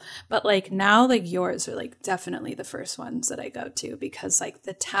love. But like now like yours are like definitely the first ones that I go to because like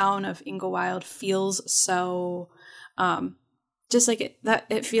the town of Inglewild feels so just like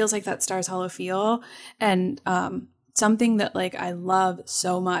it feels like that Stars Hollow feel. And something that like I love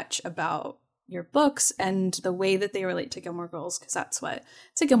so much about your books and the way that they relate to Gilmore Girls, because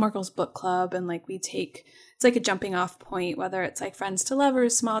it's a Gilmore Girls book club, and like it's like a jumping off point, whether it's like Friends to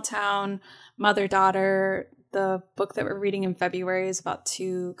Lovers, Small Town, Mother Daughter. The book that we're reading in February is about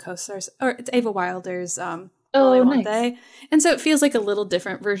two co-stars, or it's Ava Wilder's Will They Oh, Won't nice. They? And so it feels like a little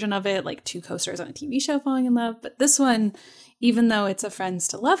different version of it, like two co-stars on a TV show falling in love. But this one, even though it's a Friends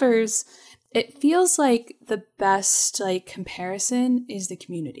to Lovers, it feels like the best like comparison is the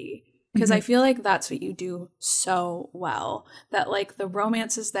Community, because I Mhm. feel like that's what you do so well, that like the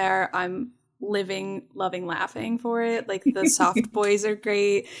romance is there. I'm living, loving, laughing for it. Like the soft boys are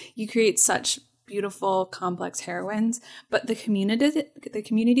great. You create such beautiful, complex heroines, but the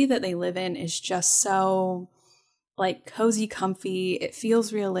community that they live in is just so like cozy, comfy. It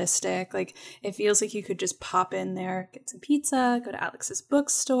feels realistic. Like it feels like you could just pop in there, get some pizza, go to Alex's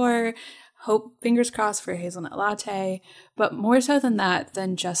bookstore, hope, fingers crossed for a hazelnut latte. But more so than that,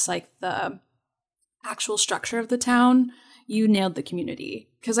 than just like the actual structure of the town, you nailed the Community.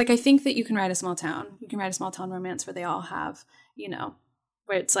 Because like I think that you can write a small town. You can write a small town romance where they all have,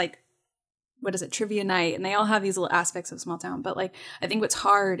 where it's like, what is it, trivia night, and they all have these little aspects of small town. But like I think what's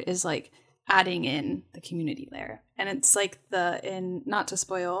hard is like adding in the Community there. And it's like not to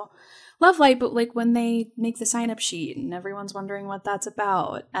spoil Love Light, but like when they make the sign up sheet and everyone's wondering what that's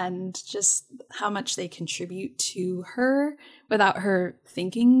about, and just how much they contribute to her without her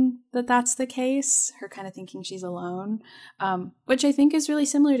thinking that that's the case, her kind of thinking she's alone, which I think is really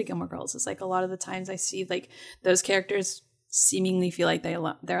similar to Gilmore Girls. It's like a lot of the times I see like those characters seemingly feel like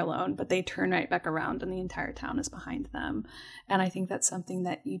they're alone, but they turn right back around and the entire town is behind them. And I think that's something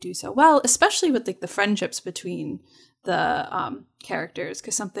that you do so well, especially with like the friendships between the characters.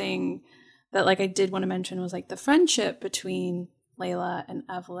 Because something that like I did want to mention was like the friendship between Layla and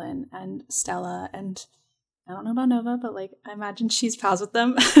Evelyn and Stella, and I don't know about Nova, but like I imagine she's pals with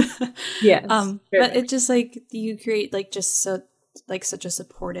them. Yes, very But much. it just like you create like just so like such a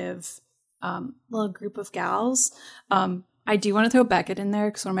supportive little group of gals. I do want to throw Beckett in there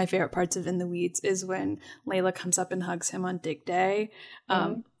because one of my favorite parts of In the Weeds is when Layla comes up and hugs him on dig day.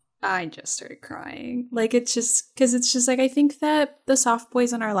 Oh. I just started crying. Like it's just because it's just like I think that the soft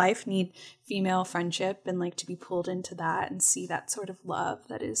boys in our life need female friendship and like to be pulled into that and see that sort of love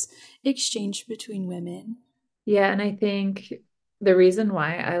that is exchanged between women. Yeah, and I think the reason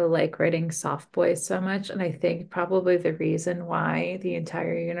why I like writing soft boys so much, and I think probably the reason why the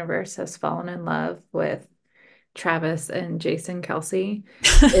entire universe has fallen in love with Travis and Jason Kelsey.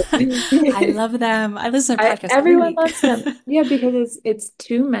 I love them. I listen to their podcast every Everyone week. loves them. Yeah, because it's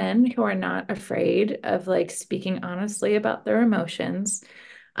two men who are not afraid of like speaking honestly about their emotions,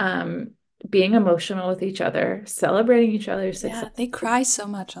 um, being emotional with each other, celebrating each other's Yeah, success. they cry so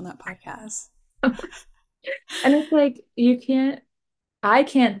much on that podcast. And it's like I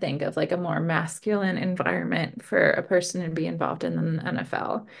can't think of like a more masculine environment for a person to be involved in than the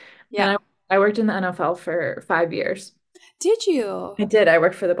NFL. And Yeah. I worked in the NFL for 5 years. Did you? I did. I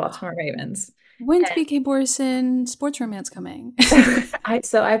worked for the Baltimore Ravens. When's BK Borison sports romance coming?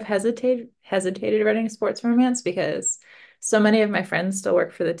 I've hesitated writing sports romance because so many of my friends still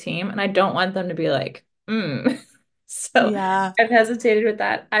work for the team, and I don't want them to be like, So Yeah. I've hesitated with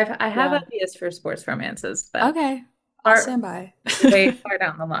that. I have Yeah. ideas for sports romances, but Okay. I'll are stand by. way far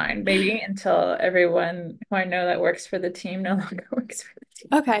down the line, maybe until everyone who I know that works for the team no longer works for the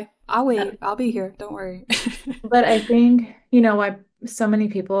team. Okay. I'll wait. I'll be here. Don't worry. But I think, why so many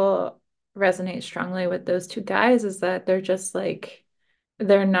people resonate strongly with those two guys is that they're just like,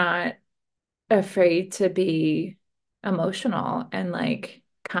 they're not afraid to be emotional and like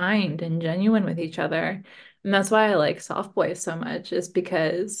kind and genuine with each other. And that's why I like soft boys so much, is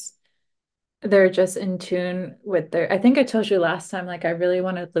because they're just in tune with their, I think I told you last time, like I really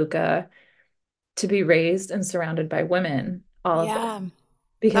wanted Luca to be raised and surrounded by women all of this Yeah.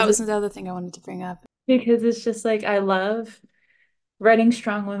 That because was the other thing I wanted to bring up. it's just like I love writing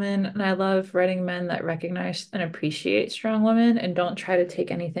strong women and I love writing men that recognize and appreciate strong women and don't try to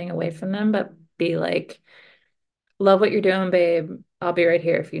take anything away from them, but be like, love what you're doing, babe. I'll be right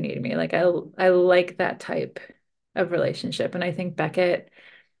here if you need me. Like I like that type of relationship. And I think Beckett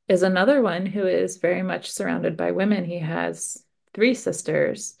is another one who is very much surrounded by women. He has three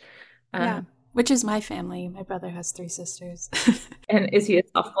sisters. Yeah. Um, Which is my family. My brother has three sisters. and is he a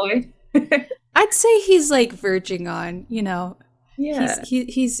soft boy? I'd say he's like verging on, you know, Yeah.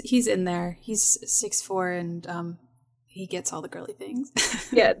 he's in there. He's 6'4" and he gets all the girly things.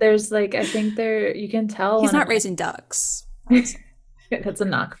 Yeah, there's like I think there you can tell He's one of not raising ducks, I would my say. that's a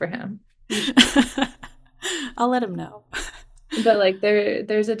knock for him. I'll let him know. But like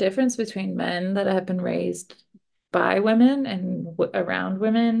there's a difference between men that have been raised by women and around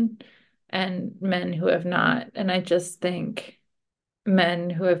women and men who have not. And I just think men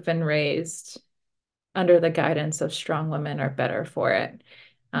who have been raised under the guidance of strong women are better for it.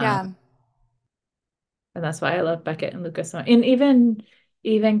 Um, Yeah. and that's why I love Beckett and Lucas so much. And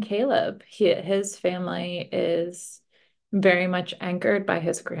even Caleb, his family is very much anchored by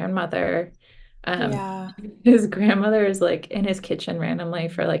his grandmother. Um, Yeah. his grandmother is like in his kitchen randomly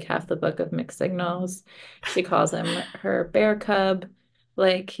for like half the book of Mixed Signals. She calls him her bear cub.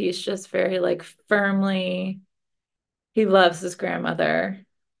 Like he's just very like firmly, he loves his grandmother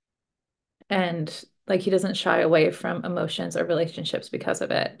and like he doesn't shy away from emotions or relationships because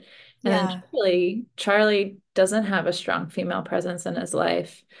of it. And then Yeah. Charlie doesn't have a strong female presence in his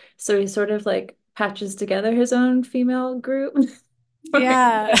life. So he sort of like patches together his own female group.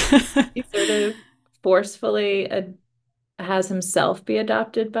 Yeah. He sort of forcefully has himself be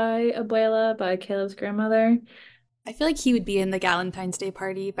adopted by Abuela, by Caleb's grandmother. I feel like he would be in the Galentine's Day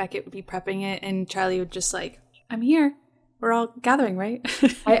party. Beckett would be prepping it, and Charlie would just like, I'm here. We're all gathering, right?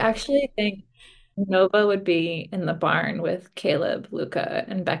 I actually think Nova would be in the barn with Caleb, Luca,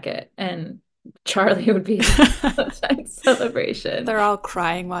 and Beckett, and Charlie would be at the Valentine's celebration. They're all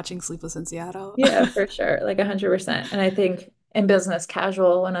crying watching Sleepless in Seattle. Yeah, for sure, like 100%. And I think in business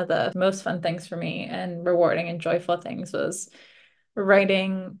casual, one of the most fun things for me and rewarding and joyful things was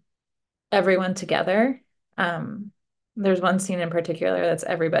writing everyone together. There's one scene in particular that's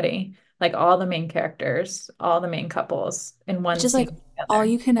everybody, like all the main characters, all the main couples in It's one just like scene all together.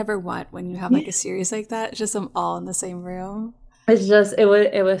 you can ever want when you have like a series like that. It's just them all in the same room. It's just it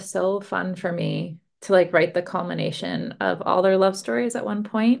was so fun for me to like write the culmination of all their love stories at one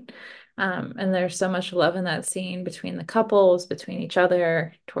point. And there's so much love in that scene between the couples, between each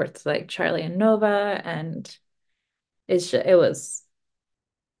other, towards like Charlie and Nova, and it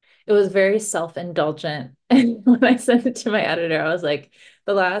was very self-indulgent. And when I sent it to my editor, I was like,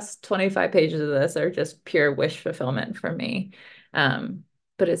 the last 25 pages of this are just pure wish fulfillment for me.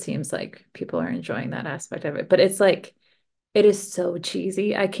 But it seems like people are enjoying that aspect of it. But it's like it is so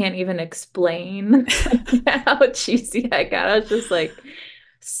cheesy. I can't even explain like, how cheesy I got. I was just like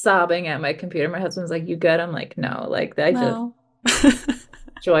sobbing at my computer. My husband's like, "You good?" I'm like, "No." Like I just No.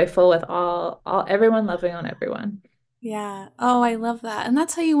 joyful with all everyone loving on everyone. Yeah. Oh, I love that. And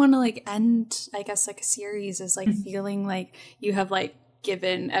that's how you want to like end, I guess, like a series is like feeling like you have like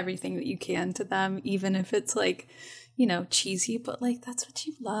given everything that you can to them, even if it's like, you know, cheesy, but like that's what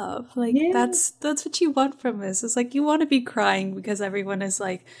you love. Like Yeah. that's what you want from this. It's like you want to be crying because everyone is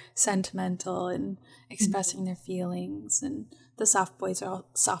like sentimental and expressing their feelings and the soft boys are all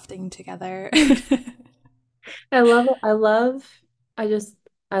softing together. I love it. I just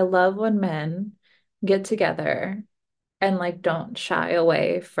I love when men get together and like don't shy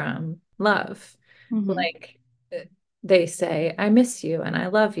away from love. Hmm. Like they say, I miss you and I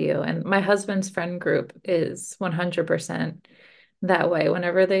love you. And my husband's friend group is 100% that way.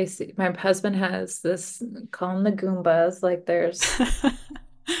 Whenever they see my husband has this, call them the Goombas, like there's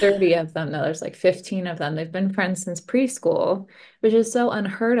 30 of them. No, there's like 15 of them. They've been friends since preschool, which is so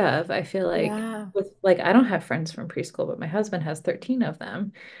unheard of. I feel like Yeah. with like I don't have friends from preschool, but my husband has 13 of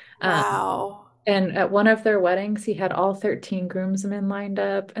them. Um, Wow. And at one of their weddings, he had all 13 groomsmen lined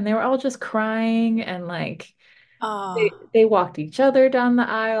up, and they were all just crying and like Oh, they walked each other down the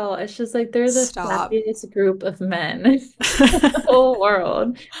aisle. It's just like they're the stop. happiest group of men in the whole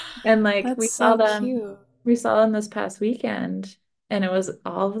world. And like That's so cute. we saw them this past weekend, and it was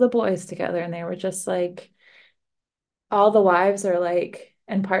all of the boys together, and they were just like all the wives are like,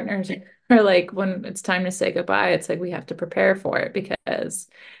 and partners are like, when it's time to say goodbye, it's like we have to prepare for it because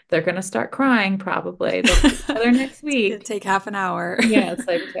they're going to start crying probably. They'll see each other next It's gonna week. take half an hour. Yeah, it's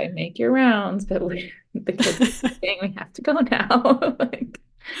like, okay, make your rounds, but the kids are saying we have to go now. Like,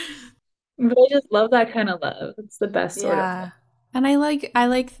 but I just love that kind of love. It's the best sort of Yeah. And I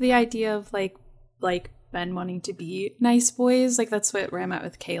like the idea of like men wanting to be nice boys. Like that's where I'm at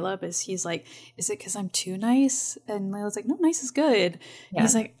with Caleb is he's like, is it because I'm too nice? And Layla's like, no, nice is good. yeah.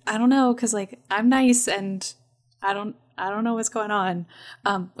 He's like, I don't know, because like I'm nice and I don't know what's going on.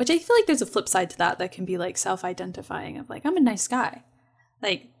 Which I feel like there's a flip side to that can be like self-identifying of like, I'm a nice guy.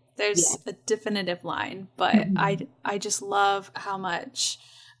 Like there's a definitive line, but Mhm. I just love how much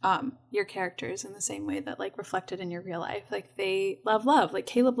your characters in the same way that like reflected in your real life. Like they love love. Like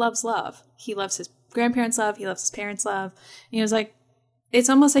Caleb loves love. He loves his grandparents' love. He loves his parents' love. And he was like, it's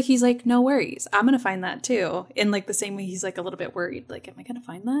almost like he's like, no worries. I'm gonna find that too. In like the same way he's like a little bit worried. Like, am I gonna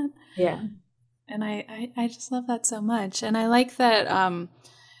find that? Yeah. And I just love that so much. And I like that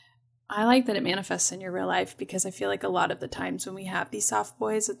it manifests in your real life because I feel like a lot of the times when we have these soft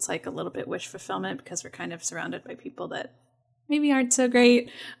boys, it's like a little bit wish fulfillment because we're kind of surrounded by people that maybe aren't so great.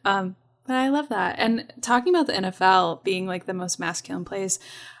 But I love that. And talking about the NFL being like the most masculine place,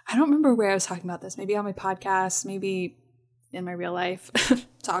 I don't remember where I was talking about this. Maybe on my podcast, maybe in my real life,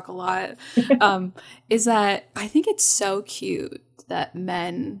 talk a lot. Is that I think it's so cute that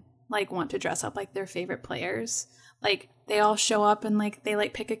men like want to dress up like their favorite players. Like they all show up and like they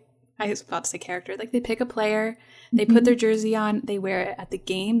like pick a I was about to say character. Like they pick a player, they put their Mhm. jersey on, they wear it at the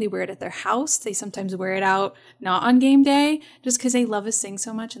game, they wear it at their house, they sometimes wear it out not on game day just because they love us sing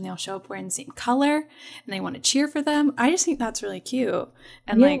so much and they all show up wearing the same color and they want to cheer for them. I just think that's really cute.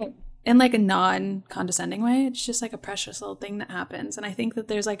 And Yeah. like in like a non-condescending way, it's just like a precious little thing that happens. And I think that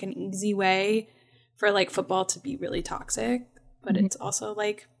there's like an easy way for like football to be really toxic, but Mhm. it's also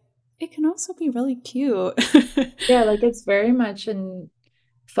like it can also be really cute. Yeah, like it's very much in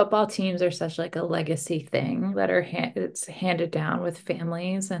football teams are such like a legacy thing that are it's handed down with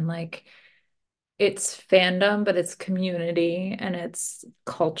families and like it's fandom, but it's community and it's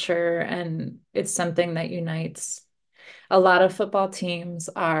culture and it's something that unites. A lot of football teams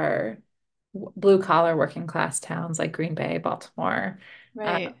are blue collar working class towns like Green Bay, Baltimore,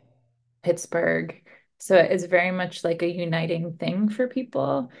 uh, Right. Pittsburgh. So it's very much like a uniting thing for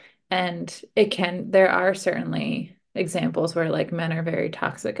people. And there are certainly examples where like men are very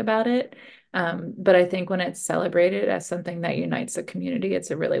toxic about it. But I think when it's celebrated as something that unites the community,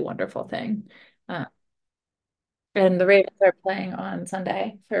 it's a really wonderful thing. Uh, and the Ravens are playing on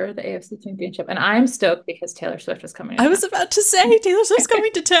Sunday for the AFC Championship. And I'm stoked because Taylor Swift is coming to I town. was about to say Taylor Swift's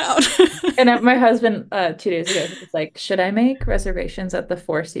coming to town. And my husband, 2 days ago, he was like, should I make reservations at the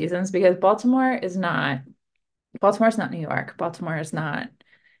Four Seasons? Because Baltimore's not New York. Baltimore is not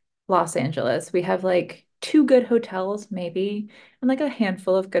Los Angeles. We have like two good hotels, maybe, and like a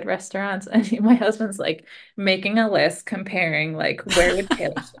handful of good restaurants. And my husband's like making a list comparing like where would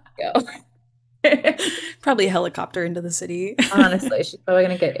Taylor Swift go? Probably a helicopter into the city. Honestly, she's probably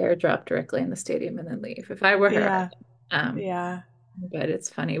gonna get airdropped directly in the stadium and then leave if I were her. Yeah. Um, Yeah. but it's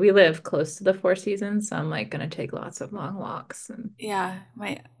funny. We live close to the Four Seasons, so I'm like gonna take lots of long walks and Yeah.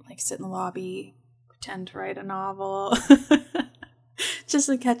 Might like sit in the lobby, pretend to write a novel. Just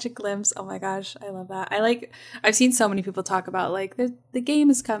to catch a glimpse. Oh my gosh, I love that. I've seen so many people talk about like the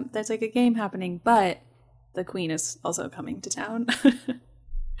game is there's like a game happening, but the queen is also coming to town.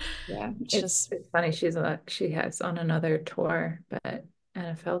 yeah, It's it's just it's funny. She has on another tour, but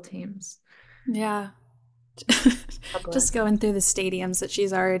NFL teams. yeah. God Just bless. going through the stadiums that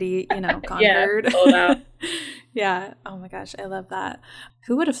she's already, Yeah, conquered. sold out. Yeah. Oh my gosh, I love that.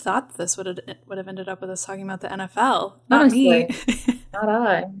 Who would have thought this would have ended up with us talking about the NFL? Not me. Honestly, not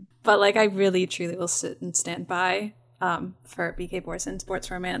I. But like I really truly will sit and stand by for BK Borson sports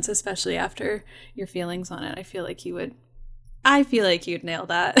romance, especially after your feelings on it. I feel like you'd nail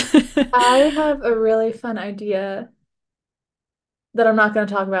that. I have a really fun idea that I'm not going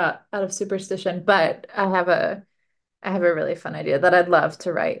to talk about out of superstition, but I have a really fun idea that I'd love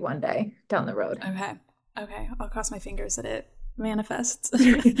to write one day down the road. Okay. Okay. I'll cross my fingers that it manifests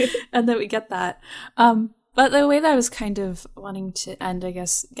and that we get that. But the way that I was kind of wanting to end, I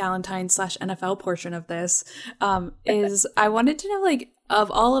guess, Galentine/NFL portion of this is I wanted to know, like,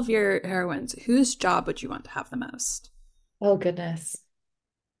 of all of your heroines, whose job would you want to have the most? Oh goodness.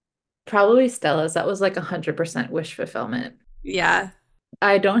 Probably Stella's. That was like 100% wish fulfillment. Yeah.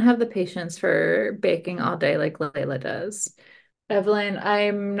 I don't have the patience for baking all day like Layla does. Evelyn,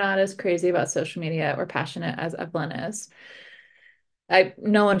 I'm not as crazy about social media or passionate as Evelyn is.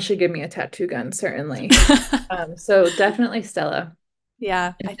 No one should give me a tattoo gun, certainly. So definitely Stella.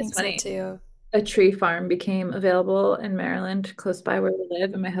 Yeah, And I it's think so funny. too. A tree farm became available in Maryland, close by where we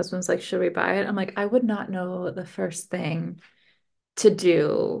live, and my husband's like, "Should we buy it?" I'm like, "I would not know the first thing to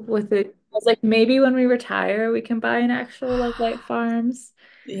do with it." I was like, "Maybe when we retire, we can buy an actual like Light Farms."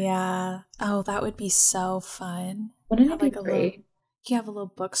 Yeah. Oh, that would be so fun. Wouldn't it Have be like a little, great? you have a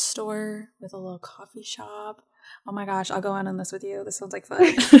little bookstore with a little coffee shop. Oh my gosh, I'll go in on this with you. This sounds like fun.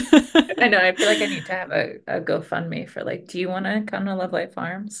 I know. I feel like I need to have a GoFundMe for like, do you want to come to Love Light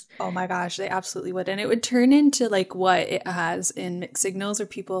Farms? Oh my gosh, they absolutely would. And it would turn into like what it has in mixed signals where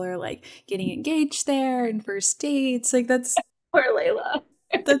people are like getting engaged there and first dates. Like Poor Layla.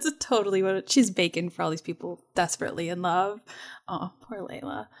 that's totally what she's baking for all these people desperately in love. Oh, poor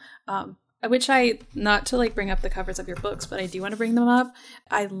Layla. Which I, not to like bring up the covers of your books, but I do want to bring them up.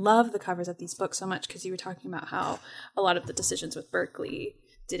 I love the covers of these books so much because you were talking about how a lot of the decisions with Berkeley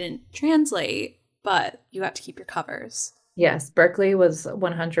didn't translate, but you got to keep your covers. Yes, Berkeley was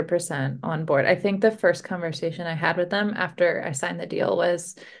 100% on board. I think the first conversation I had with them after I signed the deal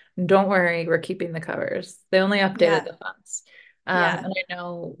was, don't worry, we're keeping the covers. They only updated Yeah. the fonts. Yeah. And I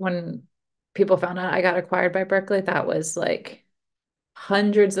know when people found out I got acquired by Berkeley, that was like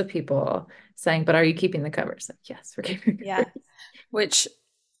hundreds of people saying, but are you keeping the covers? Like, yes, we're keeping the Yeah. covers. Which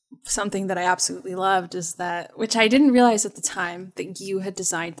something that I absolutely loved is that, which I didn't realize at the time, that you had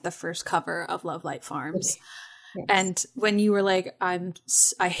designed the first cover of Love Light Farms. Yes. And when you were like,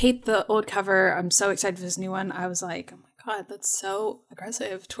 I hate the old cover, I'm so excited for this new one, I was like, oh my God, that's so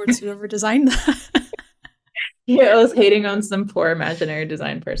aggressive towards whoever designed that. Yeah, I was hating on some poor imaginary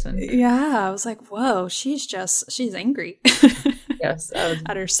design person. Yeah, I was like, whoa, she's angry Yes, I was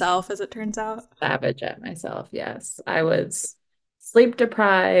at herself, as it turns out. savage at myself. Yes, I was sleep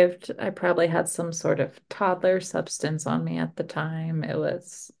deprived. I probably had some sort of toddler substance on me at the time.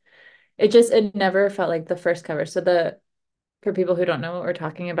 It never felt like the first cover. So for people who don't know what we're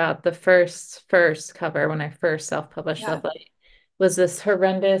talking about, the first cover when I first self-published Yeah. Love Light was this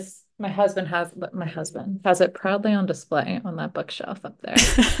horrendous. My husband has it proudly on display on that bookshelf up there.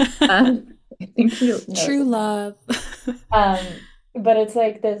 I think he knows. True love. But it's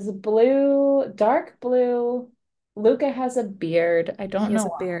like this blue, dark blue. Luca has a beard. I don't He has know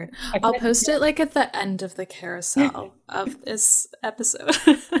a why. beard. I I'll couldn't post figure it like at the end of the carousel of this episode.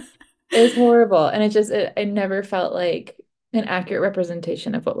 it was horrible. And it never felt like an accurate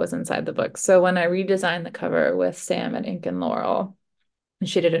representation of what was inside the book. So when I redesigned the cover with Sam at Ink and Laurel, and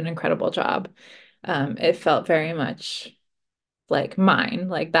she did an incredible job, it felt very much like mine.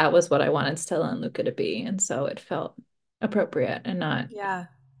 Like that was what I wanted Stella and Luca to be. And so it felt appropriate and not Yeah.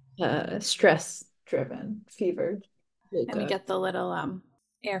 stress driven, fevered. And we Luca. get the little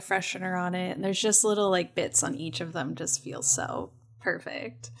air freshener on it. And there's just little like bits on each of them, just feel so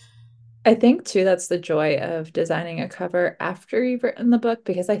perfect. I think too that's the joy of designing a cover after you've written the book,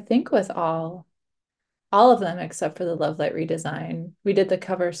 because I think with all of them except for the Love Light redesign, we did the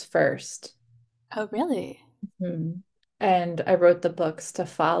covers first. Oh, really? Hmm. And I wrote the books to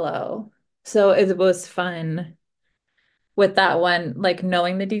follow. So it was fun with that one, like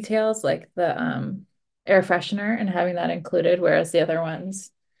knowing the details, like the air freshener and having that included, whereas the other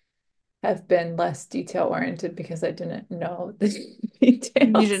ones have been less detail oriented because I didn't know the You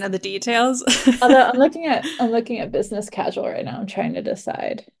details. didn't know the details? Although I'm looking at business casual right now. I'm trying to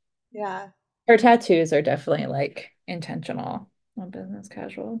decide. Yeah. Her tattoos are definitely like intentional on business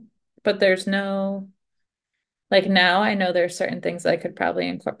casual. But there's no like now I know there's certain things I could probably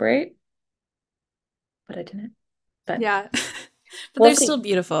incorporate, but I didn't. But Yeah. But we'll they're see. still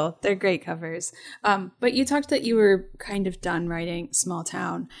beautiful. They're great covers. But you talked that you were kind of done writing Small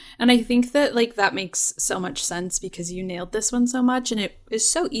Town. And I think that like that makes so much sense because you nailed this one so much. And it is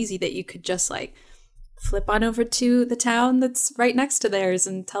so easy that you could just like flip on over to the town that's right next to theirs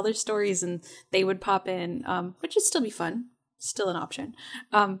and tell their stories and they would pop in, which would still be fun. Still an option.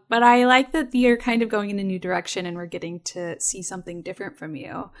 But I like that you're kind of going in a new direction and we're getting to see something different from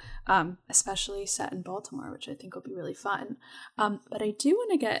you, especially set in Baltimore, which I think will be really fun. But I do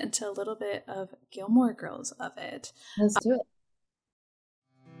want to get into a little bit of Gilmore Girls of it. Let's do it.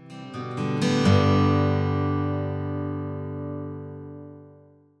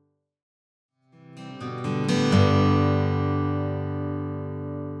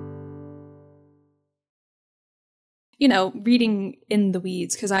 reading in the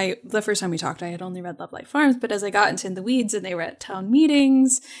weeds, because the first time we talked, I had only read Love Light Farms, but as I got into the weeds and they were at town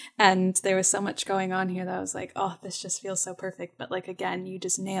meetings and there was so much going on here that I was like, oh, this just feels so perfect. But like, again, you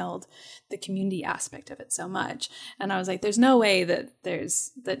just nailed the community aspect of it so much. And I was like, there's no way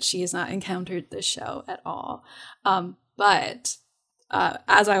that she has not encountered this show at all. But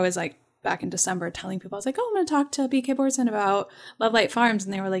as I was like back in December telling people, I was like, oh, I'm going to talk to BK Borison about Love Light Farms.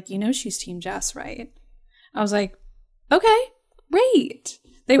 And they were like, she's Team Jess, right? I was like, okay, great.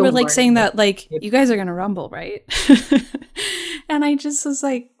 They were like saying that like, you guys are going to rumble, right? And I just was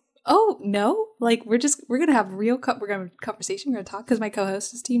like, oh no, like we're going to have we're going to have a conversation. We're going to talk, because my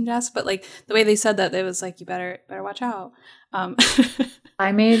co-host is Team Jess. But like the way they said that, it was like, you better watch out.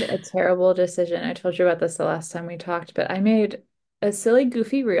 I made a terrible decision. I told you about this the last time we talked, but I made a silly,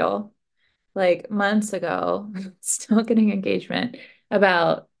 goofy reel like months ago, still getting engagement,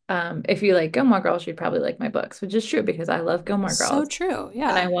 about if you like Gilmore Girls, you'd probably like my books, which is true because I love Gilmore Girls. So true. Yeah.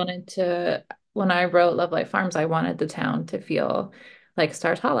 And I wanted to, when I wrote Love Light Farms, I wanted the town to feel like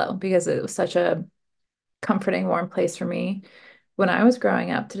Stars Hollow because it was such a comforting, warm place for me when I was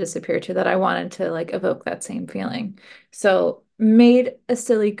growing up to disappear to, that I wanted to like evoke that same feeling. So made a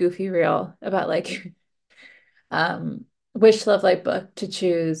silly, goofy reel about like which Love Light book to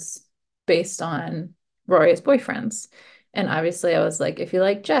choose based on Rory's boyfriends. And obviously I was like, if you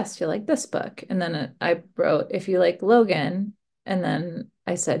like Jess, you like this book. And then I wrote, if you like Logan, and then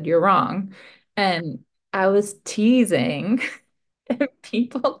I said, you're wrong. And I was teasing.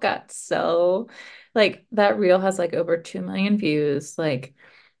 People got so like, that reel has like over 2 million views, like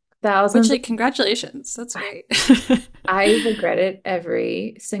thousands. Which, like, congratulations. That's great. I regret it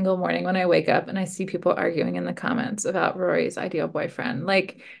every single morning when I wake up and I see people arguing in the comments about Rory's ideal boyfriend.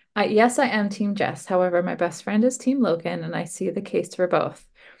 Like, yes, I am Team Jess. However, my best friend is Team Logan, and I see the case for both.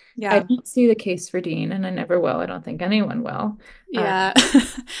 Yeah. I don't see the case for Dean, and I never will. I don't think anyone will. Yeah.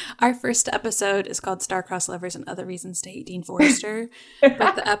 Our first episode is called Star-Crossed Lovers and Other Reasons to Hate Dean Forrester.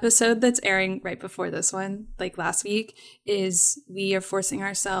 But the episode that's airing right before this one, like last week, is we are forcing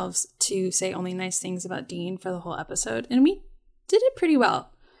ourselves to say only nice things about Dean for the whole episode. And we did it pretty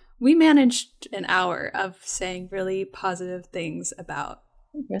well. We managed an hour of saying really positive things about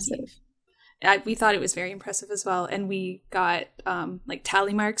Impressive. Dean. We thought it was very impressive as well. And we got like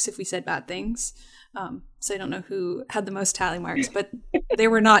tally marks if we said bad things. So I don't know who had the most tally marks, but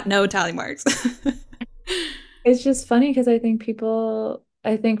there were no tally marks. It's just funny because I think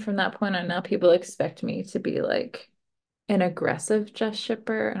from that point on now, people expect me to be like an aggressive Jess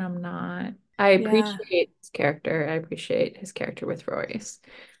shipper, and I'm not. I appreciate his character. I appreciate his character with Royce.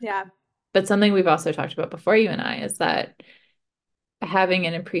 Yeah. But something we've also talked about before, you and I, is that having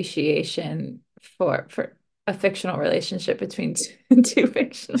an appreciation for a fictional relationship between two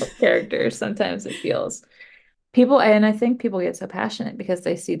fictional characters, sometimes it feels and I think people get so passionate because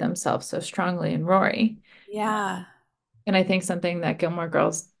they see themselves so strongly in Rory. Yeah. And I think something that Gilmore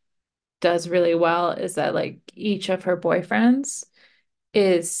Girls does really well is that like each of her boyfriends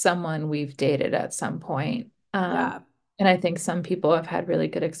is someone we've dated at some point. Yeah. And I think some people have had really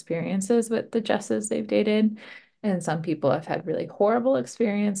good experiences with the Jesses they've dated, and some people have had really horrible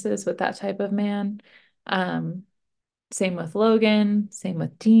experiences with that type of man. Same with Logan, same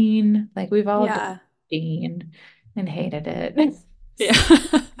with Dean. Like we've all done Dean and hated it. Yeah.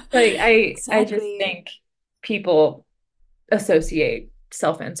 Like I just Exactly. think people associate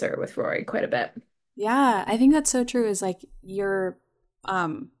self-insert with Rory quite a bit. Yeah, I think that's so true. Is like your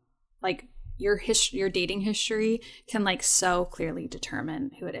dating history can like so clearly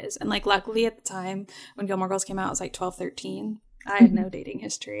determine who it is. And like luckily at the time when Gilmore Girls came out, I was like 12, 13. I had no dating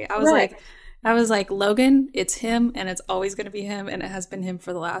history. I was like Logan, it's him, and it's always going to be him, and it has been him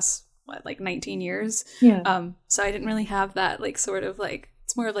for the last 19 years. Yeah. So I didn't really have that like sort of like,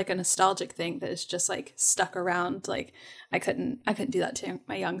 it's more of like a nostalgic thing that is just like stuck around. Like I couldn't do that to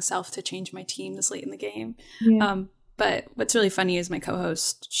my young self to change my team this late in the game. Yeah. But what's really funny is my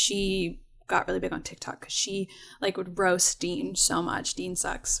co-host, she got really big on TikTok because she like would roast Dean so much. Dean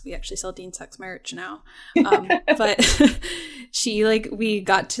sucks. We actually sell Dean sucks merch now. But she we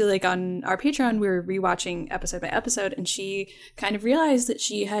got to like on our Patreon, we were rewatching episode by episode, and she kind of realized that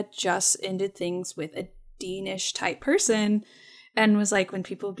she had just ended things with a Deanish type person, and was like, when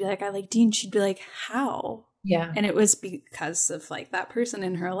people would be like, I like Dean, she'd be like, how? Yeah. And it was because of like that person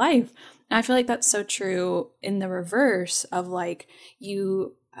in her life. And I feel like that's so true in the reverse of like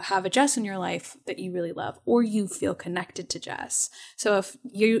you have a Jess in your life that you really love, or you feel connected to Jess. So if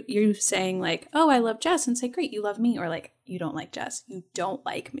you're saying like, oh, I love Jess, and say, great, you love me, or like, you don't like Jess, you don't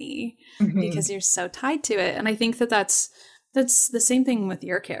like me, because you're so tied to it. And I think that that's That's the same thing with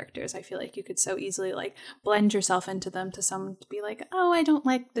your characters. I feel like you could so easily like blend yourself into them to someone to be like, oh, I don't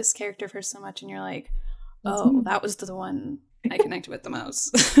like this character for so much. And you're like, That's oh, me. that was the one I connected with the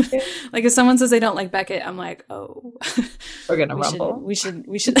most. Like if someone says they don't like Beckett, I'm like, oh, We're gonna we rumble. we should,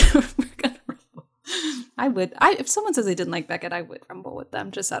 we're gonna rumble. If someone says they didn't like Beckett, I would rumble with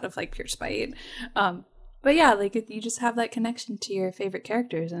them just out of like pure spite. But yeah, like you just have that connection to your favorite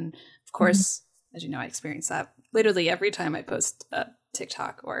characters. And of course, as you know, I experience that literally every time I post a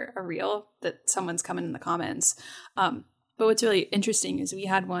TikTok or a reel that someone's coming in the comments. But what's really interesting is we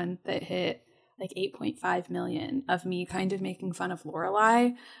had one that hit like 8.5 million of me kind of making fun of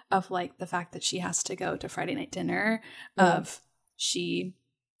Lorelai, of like the fact that she has to go to Friday night dinner, of she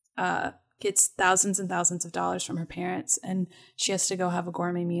gets thousands and thousands of dollars from her parents and she has to go have a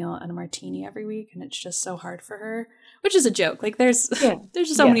gourmet meal and a martini every week, and it's just so hard for her, which is a joke. Like there's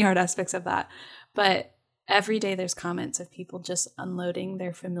just so many hard aspects of that, but every day there's comments of people just unloading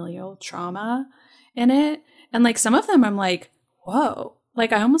their familial trauma in it, and like some of them I'm like, whoa,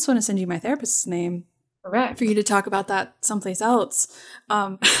 like I almost want to send you my therapist's name. Correct. For you to talk about that someplace else.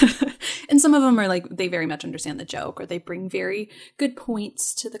 And some of them are like, they very much understand the joke, or they bring very good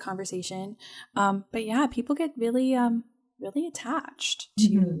points to the conversation. But yeah, people get really, really attached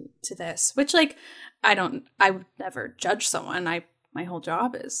to this, which like, I would never judge someone. My whole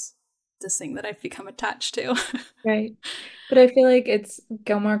job is this thing that I've become attached to. Right. But I feel like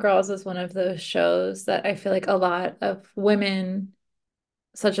Gilmore Girls is one of those shows that I feel like a lot of women,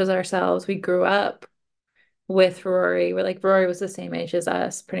 such as ourselves, we grew up with Rory. We're like, Rory was the same age as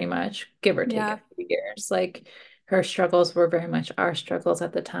us, pretty much, give or take a few years. Like her struggles were very much our struggles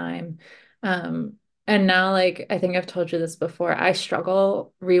at the time. And now, like, I think I've told you this before, I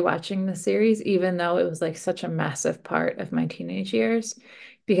struggle rewatching the series, even though it was like such a massive part of my teenage years,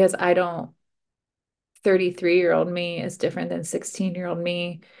 because 33-year-old me is different than 16-year-old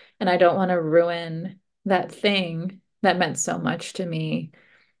me. And I don't want to ruin that thing that meant so much to me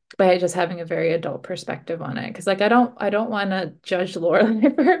by just having a very adult perspective on it. Because like I don't want to judge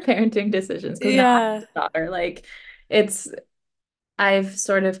Lorelai for her parenting decisions, because now I have a daughter. Like I've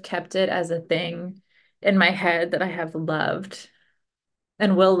sort of kept it as a thing in my head that I have loved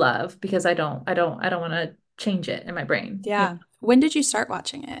and will love, because I don't want to change it in my brain. Yeah. When did you start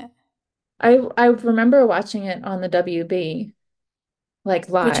watching it? I remember watching it on the WB, like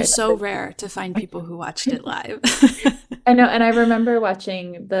live. Which is so rare to find people who watched it live. I know, and I remember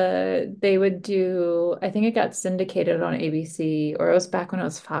watching they would do, I think it got syndicated on ABC, or it was back when it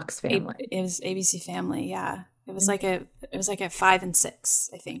was Fox Family. It was ABC Family, yeah. It was like at 5 and 6,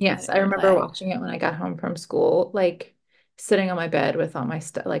 I think. Yes, I remember watching it when I got home from school, like sitting on my bed with all my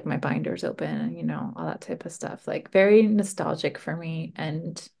stuff, like my binders open, and all that type of stuff. Like very nostalgic for me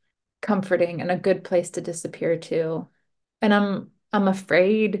and comforting, and a good place to disappear to. And I'm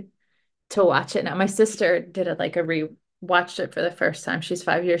afraid to watch it now. My sister did it like watched it for the first time. She's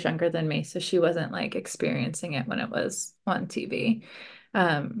 5 years younger than me, so she wasn't like experiencing it when it was on TV.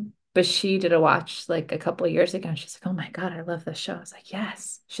 But she did a watch like a couple of years ago, and she's like, "Oh my God, I love this show." I was like,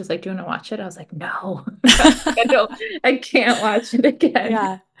 "Yes." She's like, "Do you want to watch it?" I was like, "No, I can't watch it again."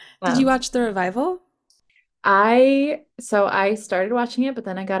 Yeah. Did you watch the revival? I started watching it, but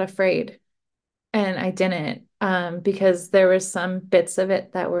then I got afraid and I didn't, because there were some bits of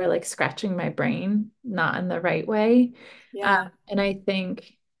it that were like scratching my brain, not in the right way. Yeah. And I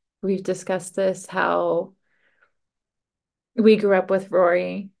think we've discussed this, how we grew up with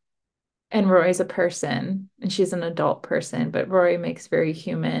Rory, and Rory's a person and she's an adult person, but Rory makes very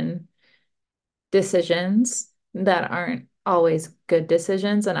human decisions that aren't always good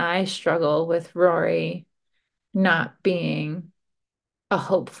decisions. And I struggle with Rory not being a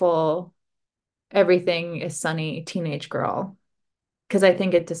hopeful, everything is sunny teenage girl, because I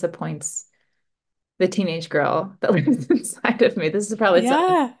think it disappoints the teenage girl that lives inside of me. This is probably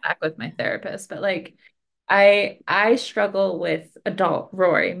something back with my therapist, but like I struggle with adult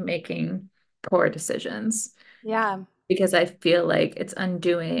Rory making poor decisions. Yeah. Because I feel like it's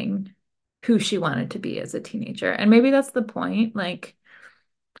undoing who she wanted to be as a teenager. And maybe that's the point. Like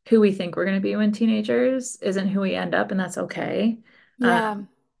who we think we're going to be when teenagers isn't who we end up, and that's okay. Yeah.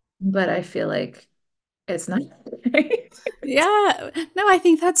 But I feel like it's not. Yeah. No, I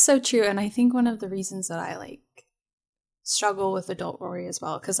think that's so true. And I think one of the reasons that I like struggle with adult Rory as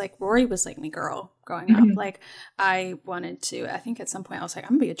well, because like Rory was like my girl growing up. Like I think at some point I was like,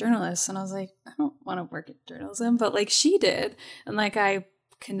 I'm gonna be a journalist, and I was like, I don't want to work at journalism, but like she did, and like I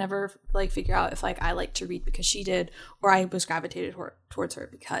can never like figure out if like I like to read because she did, or I was gravitated towards her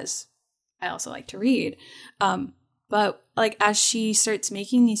because I also like to read. But like as she starts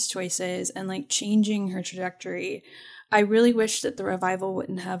making these choices and like changing her trajectory, I really wish that the revival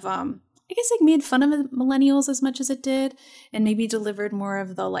wouldn't have I guess like made fun of millennials as much as it did, and maybe delivered more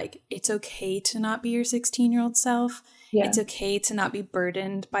of the like, it's okay to not be your 16-year-old self. Yeah. It's okay to not be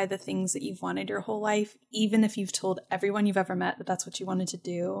burdened by the things that you've wanted your whole life, even if you've told everyone you've ever met that that's what you wanted to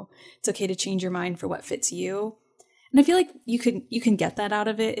do. It's okay to change your mind for what fits you. And I feel like you can get that out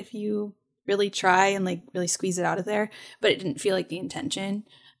of it if you really try and like really squeeze it out of there, but it didn't feel like the intention.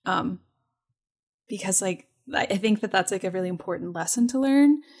 Because like I think that that's like a really important lesson to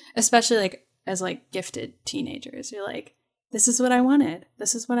learn, especially like as like gifted teenagers. You're like, this is what I wanted.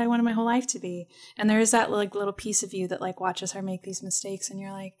 This is what I wanted my whole life to be. And there is that like little piece of you that like watches her make these mistakes, and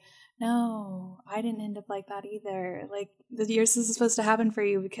you're like, no, I didn't end up like that either. Like yours is supposed to happen for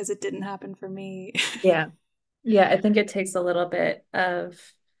you because it didn't happen for me. Yeah. Yeah, I think it takes a little bit of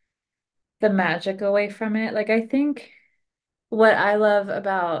the magic away from it. Like, I think what I love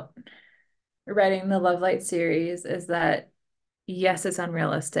about writing the Love Light series is that, yes, it's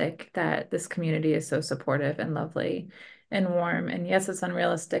unrealistic that this community is so supportive and lovely and warm. And yes, it's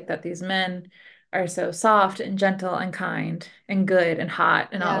unrealistic that these men are so soft and gentle and kind and good and hot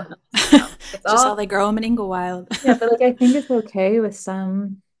and all Yeah. of that. It's Just all, how they grow them in Inglewild. yeah, but like I think it's okay with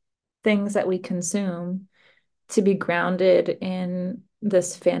some things that we consume to be grounded in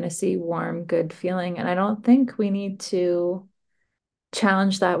this fantasy, warm, good feeling. And I don't think we need to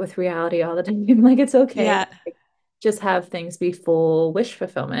challenge that with reality all the time. Like it's okay Yeah. to like, just have things be full wish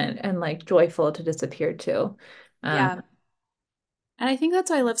fulfillment and like joyful to disappear too. Yeah. And I think that's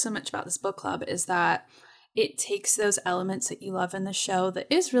what I love so much about this book club is that it takes those elements that you love in the show that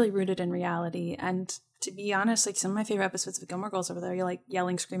is really rooted in reality. And to be honest, like some of my favorite episodes of Gilmore Girls over there, you're like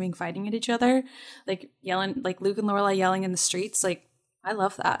yelling, screaming, fighting at each other, like yelling, like Luke and Lorelai yelling in the streets. Like I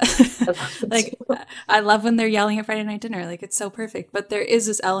love that. Like I love when they're yelling at Friday night dinner. Like it's so perfect. But there is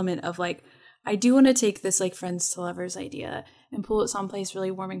this element of like, I do want to take this like friends to lovers idea and pull it someplace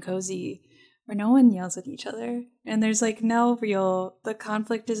really warm and cozy where no one yells at each other. And there's like no real, the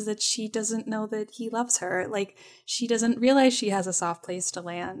conflict is that she doesn't know that he loves her. Like she doesn't realize she has a soft place to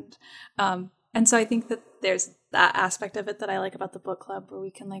land. And so I think that there's that aspect of it that I like about the book club where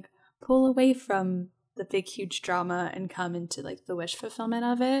we can like pull away from the big, huge drama and come into like the wish fulfillment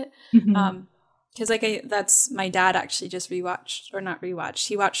of it. Mhm. Because like that's my dad actually just rewatched, or not rewatched,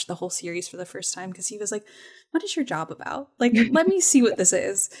 he watched the whole series for the first time because he was like, what is your job about? Like, let me see what this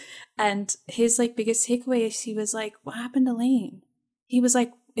is. And his like biggest takeaway is he was like, what happened to Lane? He was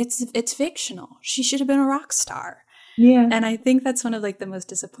like, it's fictional. She should have been a rock star. Yeah. And I think that's one of like the most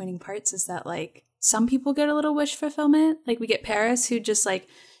disappointing parts is that like some people get a little wish fulfillment. Like we get Paris who just like,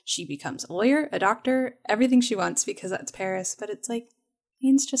 she becomes a lawyer, a doctor, everything she wants because that's Paris. But it's like,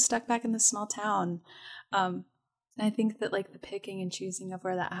 Lane's just stuck back in this small town. And I think that like the picking and choosing of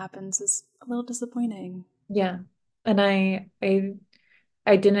where that happens is a little disappointing. Yeah. And I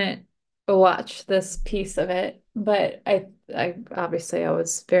didn't watch this piece of it, but I obviously I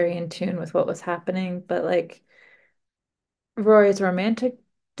was very in tune with what was happening, but like Rory's romantic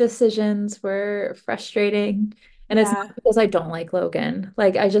decisions were frustrating. And it's Yeah. not because I don't like Logan.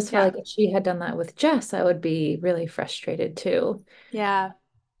 Like I just felt Yeah. like if she had done that with Jess, I would be really frustrated too. Yeah.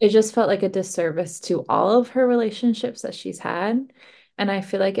 It just felt like a disservice to all of her relationships that she's had. And I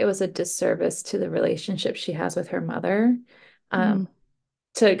feel like it was a disservice to the relationship she has with her mother. Mm.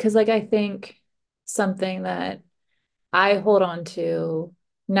 Because like I think something that I hold on to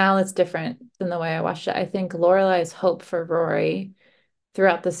now it's different than the way I watched it. I think Lorelai's hope for Rory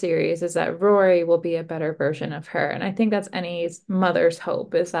throughout the series is that Rory will be a better version of her. And I think that's any mother's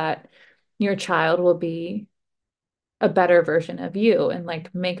hope is that your child will be a better version of you and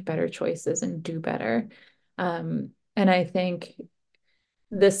like make better choices and do better. And I think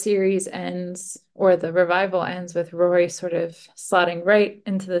the series ends or the revival ends with Rory sort of slotting right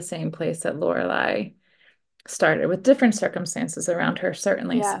into the same place that Lorelai started with different circumstances around her,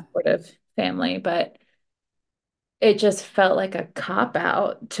 certainly Yeah. supportive family, but it just felt like a cop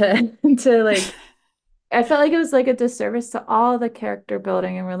out to to like I felt like it was like a disservice to all the character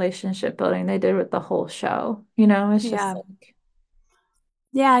building and relationship building they did with the whole show. You know, it's just Yeah. like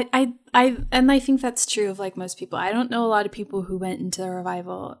Yeah, and I think that's true of like most people. I don't know a lot of people who went into the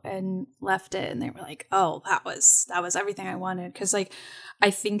revival and left it and they were like, "Oh, that was everything I wanted." Because like,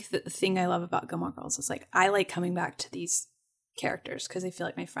 I think that the thing I love about Gilmore Girls is like I like coming back to these characters because they feel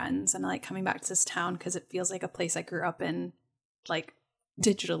like my friends, and I like coming back to this town because it feels like a place I grew up in, like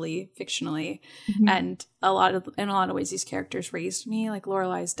digitally, fictionally, mhm, and in a lot of ways these characters raised me. Like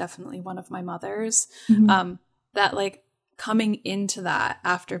Lorelai is definitely one of my mothers. mhm, That like coming into that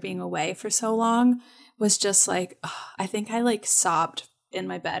after being away for so long was just like I think I like sobbed in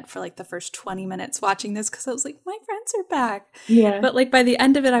my bed for like the first 20 minutes watching this because I was like, my friends are back. Yeah. But like by the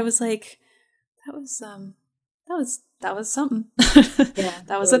end of it, I was like, that was something. Yeah.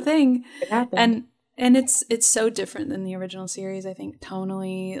 That was a thing. It happened. And it's so different than the original series. I think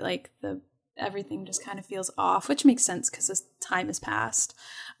tonally, like everything just kind of feels off, which makes sense because this time has passed.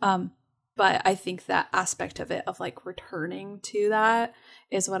 But I think that aspect of it, of like returning to that,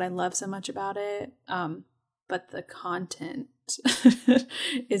 is what I love so much about it. But the content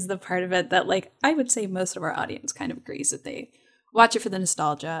is the part of it that, like, I would say most of our audience kind of agrees that they watch it for the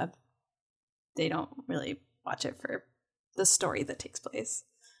nostalgia. They don't really watch it for the story that takes place.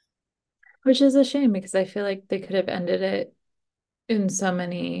 Which is a shame because I feel like they could have ended it in so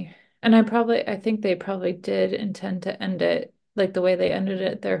many, and I think they probably did intend to end it like the way they ended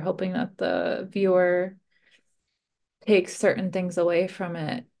it. They're hoping that the viewer takes certain things away from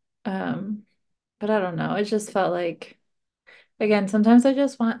it. Um, but I don't know. It just felt like, again, sometimes I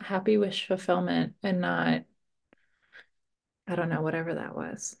just want happy wish fulfillment and not, I don't know, whatever that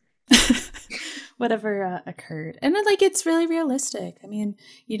was. Whatever occurred. And then, like, it's really realistic. I mean,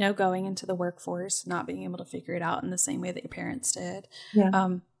 you know, going into the workforce, not being able to figure it out in the same way that your parents did.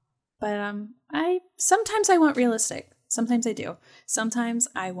 Yeah. I sometimes I want realistic. Sometimes I do. Sometimes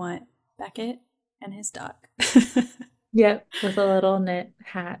I want Beckett and his duck. Yep, with a little knit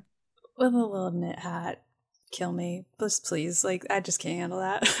hat. With a little knit hat. Kill me. Please. Like, I just can't handle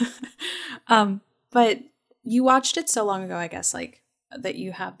that. But you watched it so long ago, I guess, like, that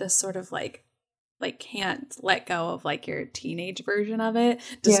you have this sort of like can't let go of like your teenage version of it,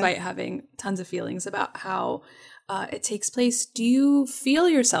 despite having tons of feelings about how it takes place. Do you feel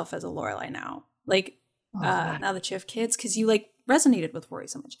yourself as a Lorelai now? Like, now that you have kids, because you like resonated with Rory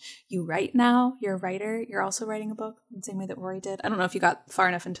so much. You write now, you're a writer, you're also writing a book in the same way that Rory did. I don't know if you got far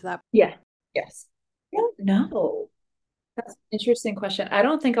enough into that. Yeah. Yes. I don't know. That's an interesting question. I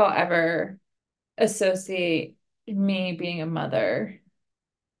don't think I'll ever associate me being a mother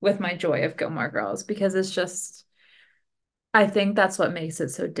with my joy of Gilmore Girls because it's just, I think that's what makes it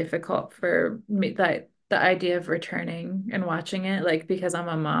so difficult for me, that the idea of returning and watching it, like, because I'm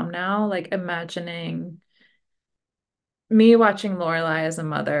a mom now, like imagining me watching Lorelai as a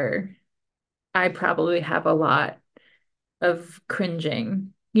mother, I probably have a lot of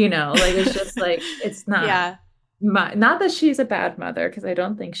cringing, like it's just like, it's not Yeah. not that she's a bad mother, because I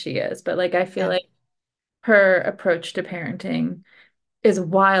don't think she is, but like I feel Yeah. like her approach to parenting is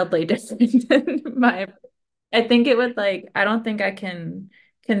wildly different than my. I think it would, like, I don't think I can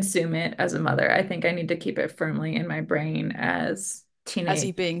consume it as a mother. I think I need to keep it firmly in my brain as As you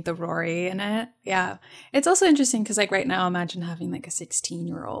teenage. being the Rory in it. Yeah. It's also interesting because, like, right now, imagine having like a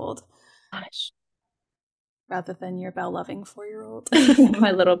 16-year-old Gosh. rather than your Belle loving 4-year-old.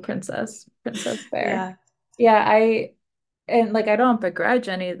 My little Princess Bear. Yeah. Yeah, and like I don't begrudge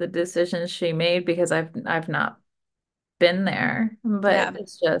any of the decisions she made because I've not been there, but Yeah.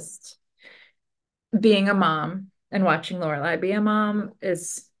 it's just being a mom and watching Lorelai be a mom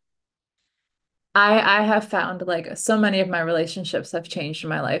is, I have found like so many of my relationships have changed in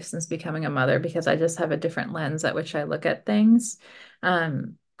my life since becoming a mother because I just have a different lens at which I look at things.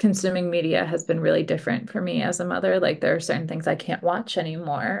 Consuming media has been really different for me as a mother. Like there are certain things I can't watch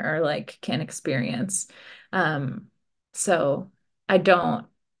anymore or like can't experience. Um, so I don't,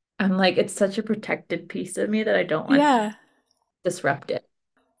 I'm like, it's such a protected piece of me that I don't want to Yeah. disrupt it.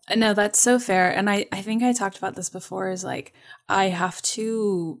 No, that's so fair. And I think I talked about this before is like, I have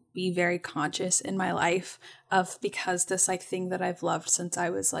to be very conscious in my life of, because this like thing that I've loved since I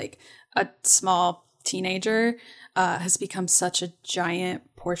was like a small teenager has become such a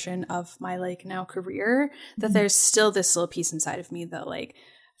giant portion of my like now career that there's still this little piece inside of me that like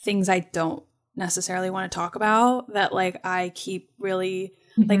things I don't necessarily want to talk about that like I keep really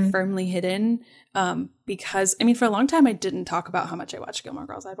like firmly hidden. Because I mean, for a long time, I didn't talk about how much I watched Gilmore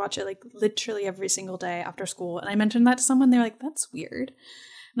Girls. I'd watch it like literally every single day after school. And I mentioned that to someone. They're like, that's weird.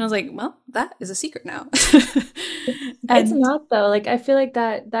 And I was like, well, that is a secret now. It's not though. Like I feel like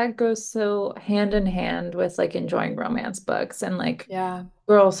that goes so hand in hand with like enjoying romance books and like yeah,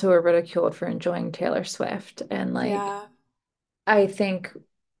 girls who are ridiculed for enjoying Taylor Swift. And like yeah, I think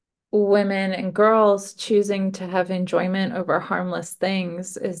women and girls choosing to have enjoyment over harmless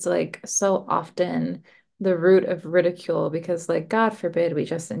things is like so often the root of ridicule because like God forbid we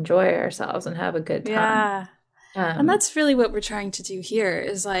just enjoy ourselves and have a good time. yeah. And that's really what we're trying to do here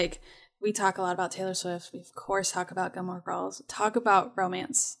is like, we talk a lot about Taylor Swift. We, of course, talk about Gilmore Girls, talk about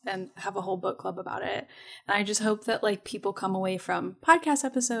romance, and have a whole book club about it. And I just hope that, like, people come away from podcast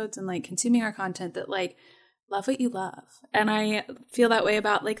episodes and, like, consuming our content that, like, love what you love. And I feel that way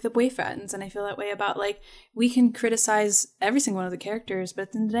about like the boyfriends, and I feel that way about like we can criticize every single one of the characters, but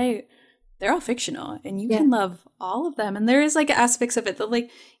at the end of the day, they're all fictional and you Yeah. can love all of them. And there is like aspects of it that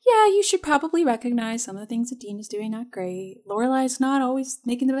like, yeah, you should probably recognize some of the things that Dean is doing not great. Lorelai's not always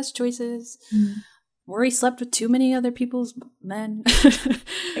making the best choices. Mm. Rory slept with too many other people's men.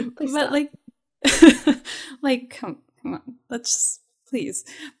 Like, please But stop. like like come on. Let's just please.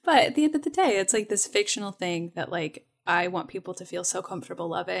 But at the end of the day, it's like this fictional thing that like I want people to feel so comfortable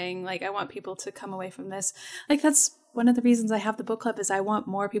loving. Like I want people to come away from this. Like that's one of the reasons I have the book club is I want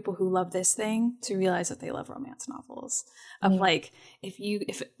more people who love this thing to realize that they love romance novels. Of like if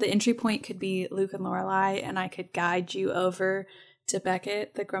the entry point could be Luke and Lorelai and I could guide you over to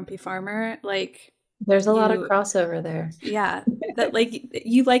Beckett, the grumpy farmer, like There's a lot of you crossover there. yeah, that like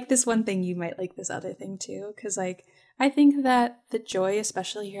you like this one thing, you might like this other thing too. Because like I think that the joy,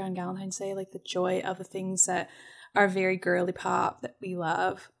 especially here on Valentine's Day, like the joy of the things that are very girly pop that we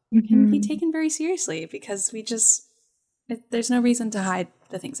love can be Mhm. taken very seriously because there's no reason to hide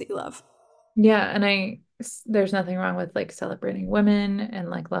the things that you love. Yeah, and there's nothing wrong with like celebrating women and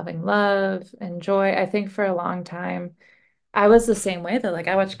like loving love and joy. I think for a long time I was the same way though. Like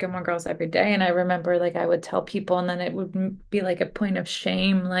I watched Gilmore Girls every day, and I remember like I would tell people, and then it would be like a point of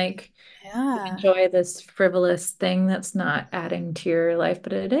shame, like you Yeah, enjoy this frivolous thing that's not adding to your life,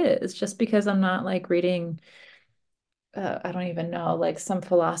 but it is just because I'm not like reading. I don't even know, like some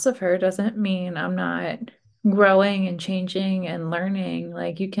philosopher doesn't mean I'm not growing and changing and learning.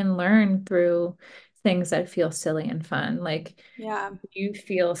 Like you can learn through things that feel silly and fun. Like yeah, you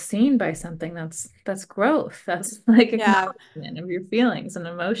feel seen by something that's growth. That's like yeah. acknowledgement of your feelings and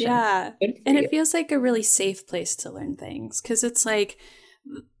emotions. Yeah. Good for And you. it feels like a really safe place to learn things because it's like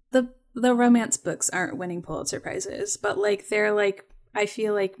the romance books aren't winning Pulitzer prizes, but like they're like I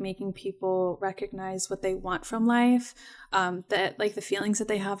feel like making people recognize what they want from life, that like the feelings that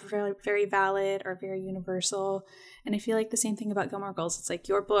they have are very, very valid or very universal. And I feel like the same thing about Gilmore Girls. It's like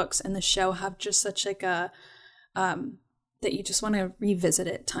your books and the show have just such like a that you just want to revisit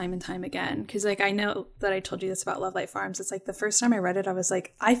it time and time again. Because like I know that I told you this about Love Light Farms. It's like the first time I read it, I was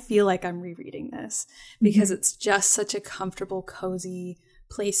like, I feel like I'm rereading this because it's just such a comfortable, cozy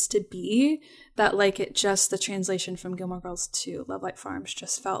place to be that like it just the translation from Gilmore Girls to Love Light Farms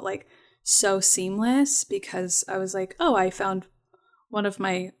just felt like so seamless because I was like, oh, I found one of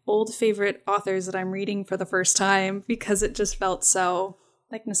my old favorite authors that I'm reading for the first time because it just felt so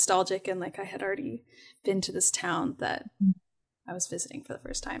like nostalgic and like I had already been to this town that I was visiting for the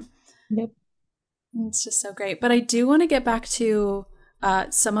first time. Yep. And it's just so great. But I do want to get back to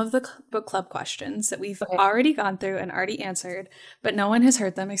some of the book club questions that we've Okay. already gone through and already answered, but no one has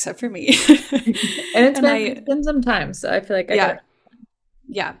heard them except for me. And And it's been some time, so I feel like I yeah, got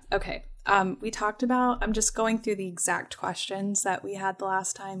yeah, okay. We talked about, I'm just going through the exact questions that we had the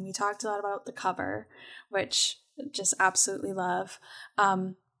last time. We talked a lot about the cover, which just absolutely love.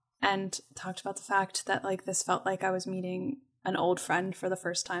 And talked about the fact that like this felt like I was meeting an old friend for the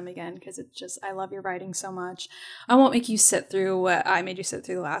first time again because it just I love your writing so much. I won't make you sit through what I made you sit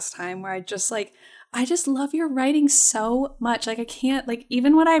through the last time where I just love your writing so much. Like I can't like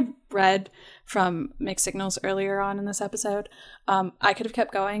even what I read from Mixed Signals earlier on in this episode, I could have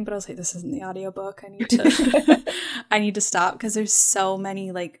kept going, but I was like, this isn't the audiobook. I need to I need to stop because there's so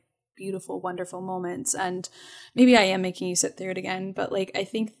many like beautiful, wonderful moments. And maybe I am making you sit through it again, but like I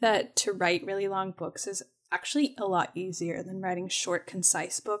think that to write really long books is actually a lot easier than writing short,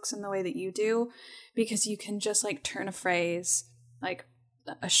 concise books in the way that you do, because you can just like turn a phrase, like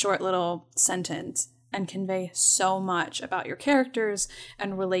a short little sentence, and convey so much about your characters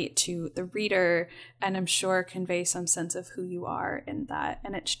and relate to the reader, and I'm sure convey some sense of who you are in that.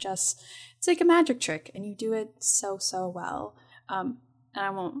 And it's like a magic trick, and you do it so, so well. And I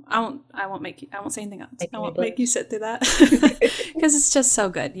won't say anything else. making I me won't blush. make you sit through that because it's just so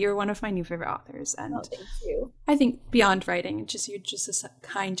good. You're one of my new favorite authors, and Oh, thank you. I think beyond writing, you're just a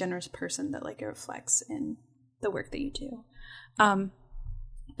kind, generous person that like it reflects in the work that you do.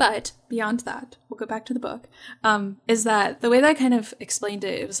 But beyond that, we'll go back to the book. Is that the way that I kind of explained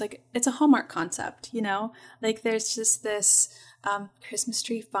it? It was like it's a Hallmark concept, you know. Like there's just this Christmas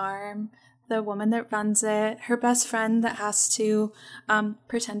tree farm. The woman that runs it, her best friend that has to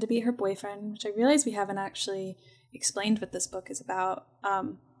pretend to be her boyfriend, which I realize we haven't actually explained what this book is about.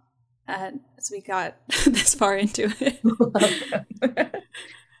 As we got this far into it.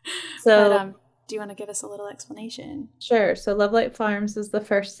 So But do you want to give us a little explanation? sure. So Love Light Farms is the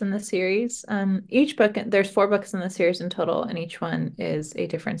first in the series. Each book, there's 4 books in the series in total, and each one is a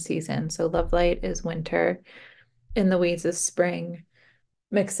different season. So Love Light is winter, In the Weeds is spring,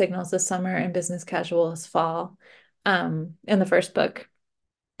 Mixed Signals is summer and Business Casual is fall. In the first book,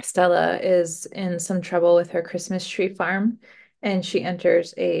 Stella is in some trouble with her Christmas tree farm, and she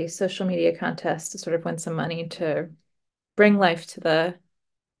enters a social media contest to sort of win some money to bring life to the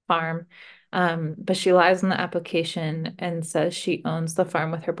farm. But she lies on the application and says she owns the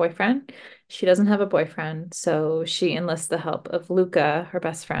farm with her boyfriend. She doesn't have a boyfriend, so she enlists the help of Luca, her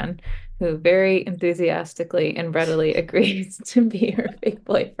best friend, who very enthusiastically and readily agrees to be her fake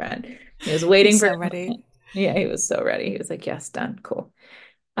boyfriend. He was waiting He's for so ready. Yeah, he was so ready. He was like, yes, done, cool.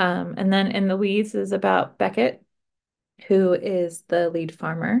 And then In the Weeds is about Beckett, who is the lead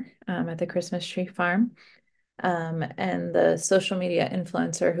farmer at the Christmas tree farm. And the social media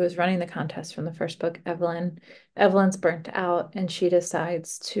influencer who is running the contest from the first book, Evelyn. Evelyn's burnt out and she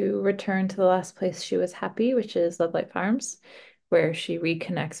decides to return to the last place she was happy, which is Love Light Farms, where she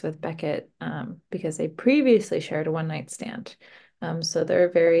reconnects with Beckett because they previously shared a one-night stand. So they're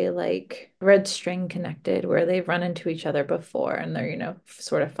very like red string connected, where they've run into each other before and they're,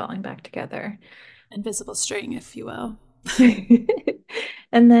 sort of falling back together. Invisible string, if you will.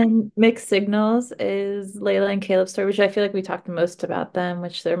 And then Mixed Signals is Layla and Caleb's story, which I feel like we talked most about them,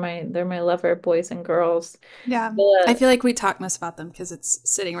 which they're my lover boys and girls. Yeah. I feel like we talked most about them because it's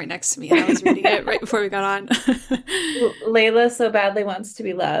sitting right next to me and I was reading it right before we got on. Layla so badly wants to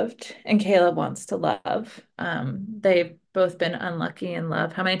be loved, and Caleb wants to love. They've both been unlucky in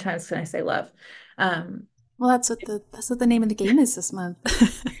love. How many times can I say love? Well, that's what the name of the game is this month.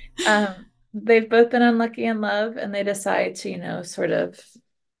 They've both been unlucky in love, and they decide to, sort of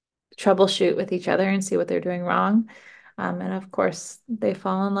troubleshoot with each other and see what they're doing wrong. And of course, they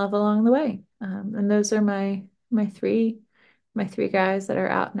fall in love along the way. And those are my three guys that are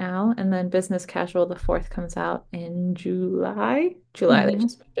out now. And then Business Casual, the fourth, comes out in July. They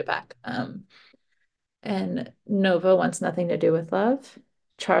just moved it back. And Nova wants nothing to do with love.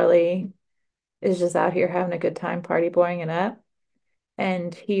 Charlie is just out here having a good time, party boying it up.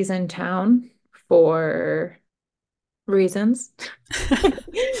 And he's in town for reasons.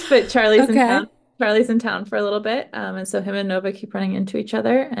 But Charlie's in town. Charlie's in town for a little bit. And so him and Nova keep running into each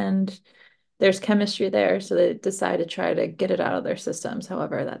other, and there's chemistry there. So they decide to try to get it out of their systems.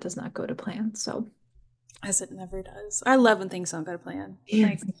 However, that does not go to plan. So as it never does. I love when things don't go to plan.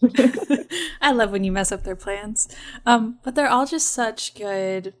 Like, I love when you mess up their plans. But they're all just such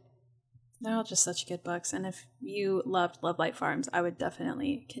good books. And if you loved Love Light Farms, I would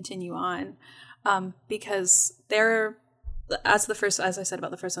definitely continue on. Because they're, as I said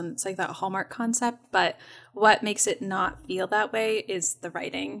about the first one, it's like that Hallmark concept, but what makes it not feel that way is the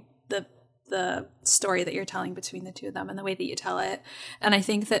writing, the story that you're telling between the two of them and the way that you tell it. And I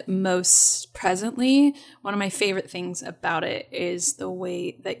think that most presently, one of my favorite things about it is the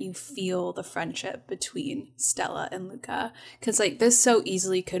way that you feel the friendship between Stella and Luca. Because like this so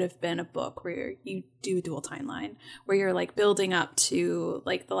easily could have been a book where you do a dual timeline, where you're like building up to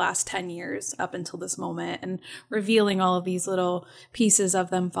like the last 10 years up until this moment and revealing all of these little pieces of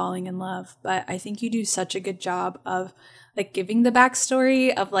them falling in love. But I think you do such a good job of like giving the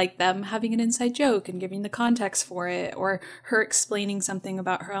backstory of like them having an inside joke and giving the context for it, or her explaining something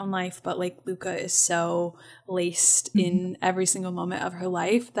about her own life. But like Luca is so laced in every single moment of her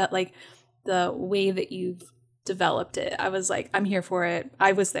life that like the way that you've developed it, I was like, I'm here for it.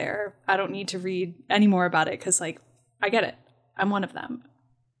 I was there. I don't need to read any more about it because like I get it. I'm one of them.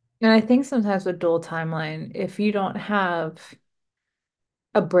 And I think sometimes with dual timeline, if you don't have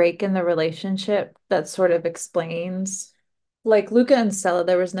a break in the relationship that sort of explains, like Luca and Stella,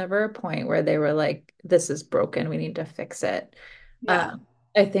 there was never a point where they were like, this is broken, we need to fix it. Yeah.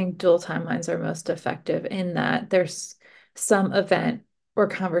 I think dual timelines are most effective in that there's some event or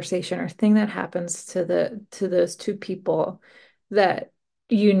conversation or thing that happens to those two people that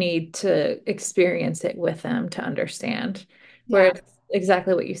you need to experience it with them to understand. Where Yeah. it's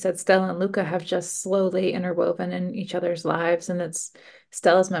exactly what you said, Stella and Luca have just slowly interwoven in each other's lives, and it's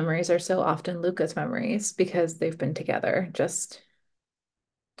Stella's memories are so often Luca's memories because they've been together, just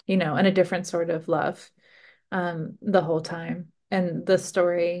in a different sort of love the whole time. And the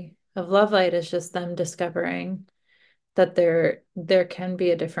story of Love Light is just them discovering that there can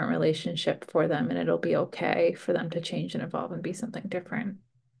be a different relationship for them, and it'll be okay for them to change and evolve and be something different.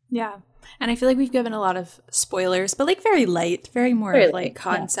 Yeah. And I feel like we've given a lot of spoilers, but like very light, very more Very of like light,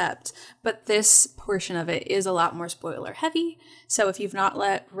 concept. Yeah. But this portion of it is a lot more spoiler heavy. So if you've not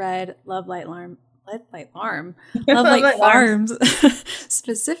read Love Light Farms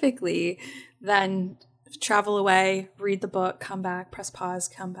specifically, then travel away, read the book, come back, press pause,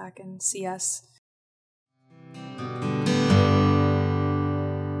 come back and see us.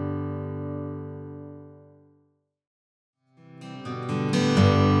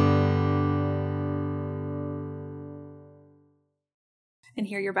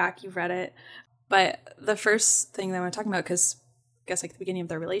 hear you're back. You've read it. But the first thing that I want to talk about, because I guess like the beginning of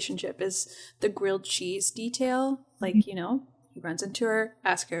their relationship, is the grilled cheese detail. Like, you know, he runs into her,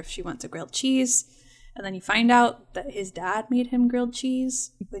 asks her if she wants a grilled cheese. And then you find out that his dad made him grilled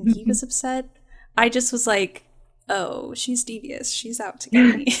cheese when he was upset. I just was like, oh, she's devious. She's out to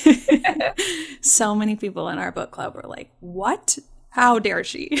get me. So many people in our book club were like, what? How dare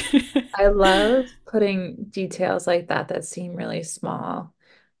she? I love putting details like that seem really small,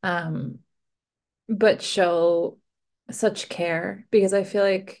 but show such care, because I feel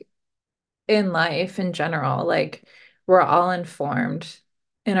like in life in general, like we're all informed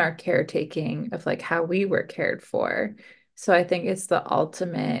in our caretaking of like how we were cared for. So I think it's the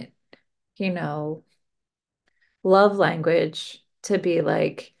ultimate, you know, love language to be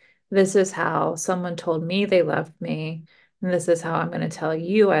like, this is how someone told me they loved me, and this is how I'm going to tell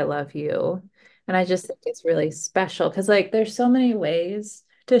you I love you. And I just think it's really special because, like, there's so many ways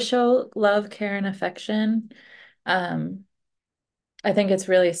to show love, care, and affection. Um, I think it's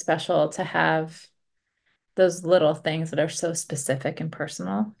really special to have those little things that are so specific and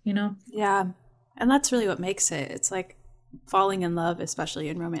personal, you know? Yeah. And that's really what makes it. It's like falling in love, especially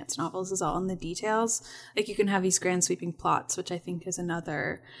in romance novels, is all in the details. Like you can have these grand sweeping plots, which I think is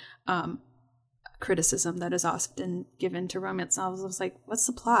another criticism that is often given to romance novels. It's like, what's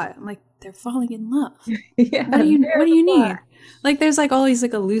the plot? I'm like, they're falling in love. Yeah. What do you need? Like there's like always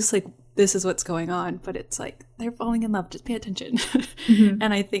like a loose like this is what's going on, but it's like they're falling in love, just pay attention.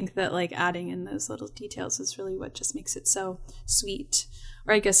 And I think that like adding in those little details is really what just makes it so sweet,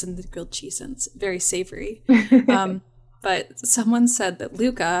 or I guess in the grilled cheese sense, very savory. But someone said that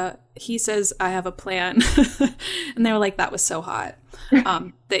Luca, he says, I have a plan. And they were like, that was so hot.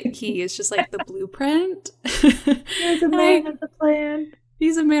 That he is just like the blueprint. He's a man with a plan.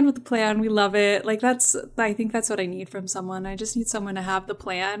 He's a man with a plan. We love it. Like I think that's what I need from someone. I just need someone to have the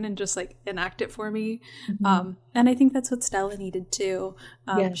plan and just like enact it for me. And I think that's what Stella needed too.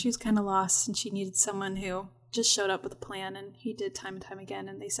 She was kind of lost and she needed someone who just showed up with a plan, and he did time and time again.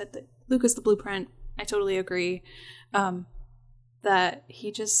 And they said that Luca's the blueprint. I totally agree. That he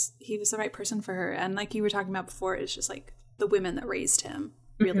was the right person for her. And like you were talking about before, it's just like the women that raised him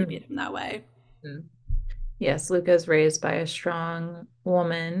really made him that way. Yes, Luca's raised by a strong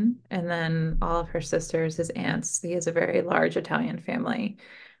woman, and then all of her sisters, his aunts. He has a very large Italian family.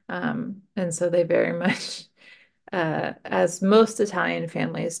 And so they very much, as most Italian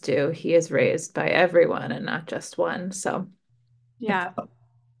families do, he is raised by everyone and not just one. So yeah.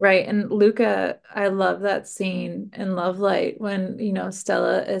 Right. And Luca, I love that scene in Love Light when, you know,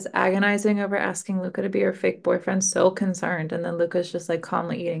 Stella is agonizing over asking Luca to be her fake boyfriend, so concerned. And then Luca's just like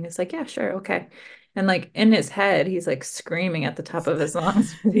calmly eating. It's like, yeah, sure. Okay. And like in his head, he's like screaming at the top of his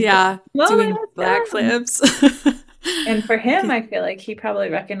lungs. Yeah. Like, doing backflips. And for him, I feel like he probably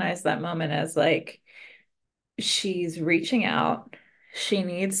recognized that moment as like, she's reaching out. She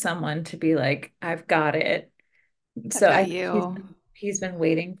needs someone to be like, I've got it. So got you. He's been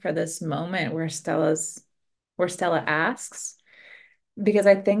waiting for this moment where Stella asks, because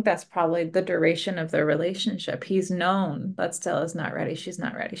I think that's probably the duration of their relationship. He's known that Stella's not ready. She's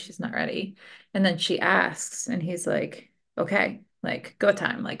not ready. She's not ready. And then she asks, and he's like, okay, like go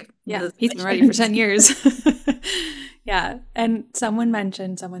time. Like, yeah, he's been ready for 10 years. Yeah. And someone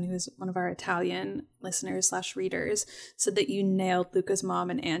who's one of our Italian listeners / readers said that you nailed Luca's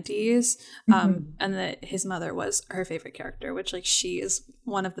mom and aunties, and that his mother was her favorite character, which like she is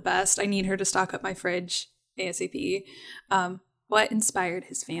one of the best. I need her to stock up my fridge ASAP. What inspired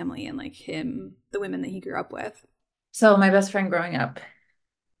his family and like him, the women that he grew up with? So my best friend growing up,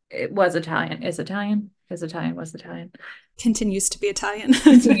 it was Italian, was Italian. Continues to be Italian.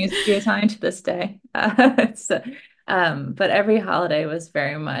 Continues to be Italian to this day. But every holiday was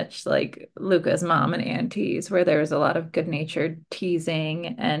very much like Luca's mom and aunties, where there was a lot of good-natured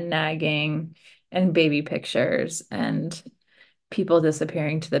teasing and nagging and baby pictures and people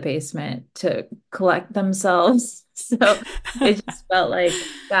disappearing to the basement to collect themselves. So it just felt like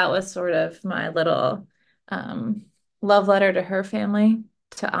that was sort of my little love letter to her family,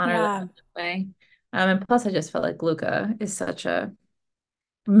 to honor them in that way. And plus, I just felt like Luca is such a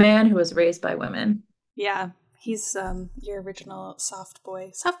man who was raised by women. Yeah. He's your original soft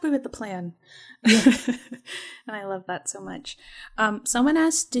boy with the plan. And I love that so much. Someone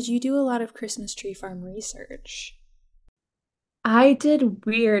asked, did you do a lot of Christmas tree farm research? I did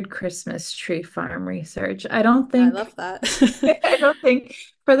weird Christmas tree farm research. I love that. I don't think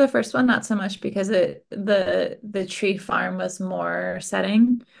for the first one, not so much, because the tree farm was more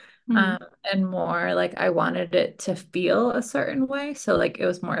setting, and more like I wanted it to feel a certain way. So like it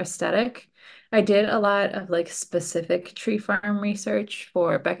was more aesthetic. I did a lot of like specific tree farm research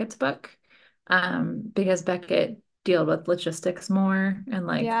for Beckett's book, because Beckett dealt with logistics more and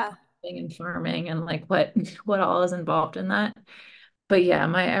like Yeah. planting and farming and like what all is involved in that. But yeah,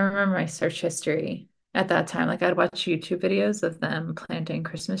 my I remember my search history at that time. Like I'd watch YouTube videos of them planting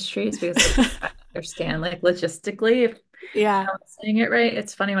Christmas trees because I was trying to understand like logistically if Yeah. I'm saying it right.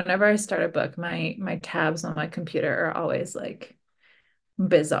 It's funny whenever I start a book, my tabs on my computer are always like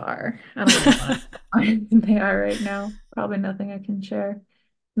bizarre. I don't even want to know what they are right now. Probably nothing I can share.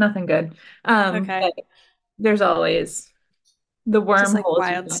 Nothing good. Okay. But there's always the Just like wormholes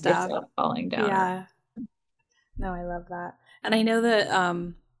you wild find stuff. yourself falling down. Yeah. No, I love that. And I know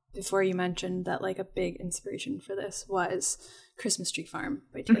that before you mentioned that like a big inspiration for this was Christmas Tree Farm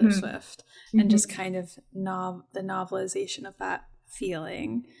by Taylor Mhm. Swift and just Mhm. kind of the novelization of that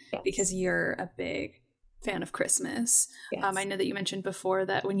feeling because Yes. you're a big fan of Christmas. I Yes. know that you mentioned before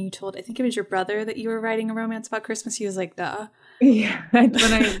that when you told, I think it was your brother that you were writing a romance about Christmas, he was like, duh. Yeah.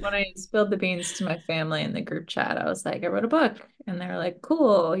 When I spilled the beans to my family in the group chat, I was like, I wrote a book. And they were like,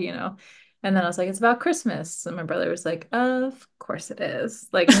 cool, you know. And then I was like, it's about Christmas. And my brother was like, of course it is.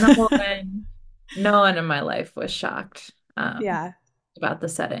 Like no one in my life was shocked Yeah. about the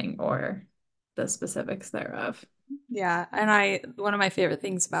setting or the specifics thereof. Yeah, and one of my favorite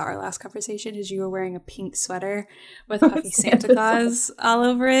things about our last conversation is you were wearing a pink sweater with puffy Santa Santa's like, Claus all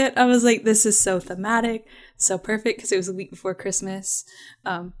over it. I was like, this is so thematic, so perfect because it was a week before Christmas,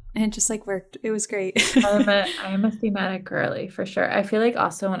 and it just like worked. It was great. I am a thematic girly for sure. I feel like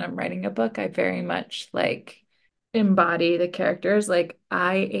also when I'm writing a book, I very much like embody the characters. Like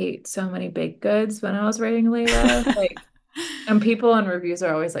I ate so many baked goods when I was writing Layla. Like, and people in reviews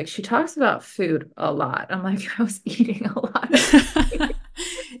are always like, she talks about food a lot. I'm like, I was eating a lot of food.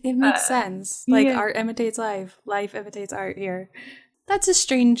 It makes sense. Like Yeah, art imitates life, life imitates art here. That's a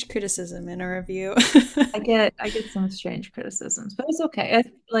strange criticism in a review. I get some strange criticisms, but it's okay.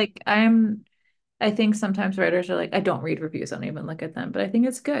 I think sometimes writers are like, I don't read reviews, I don't even look at them, but I think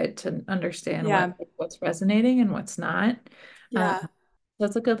it's good to understand Yeah, what's resonating and what's not. Um, yeah.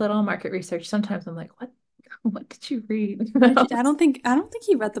 that's a good little market research. Sometimes I'm like, what did you read? What did you? I don't think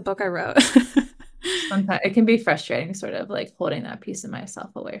he read the book I wrote. Sometimes it can be frustrating, sort of like holding that piece of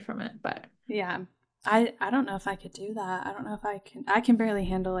myself away from it. But Yeah. I don't know if I could do that. I don't know if I can barely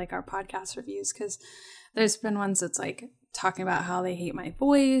handle like our podcast reviews because there's been ones that's like talking about how they hate my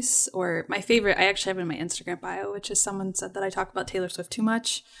voice or my favorite I actually have in my Instagram bio, which is someone said that I talk about Taylor Swift too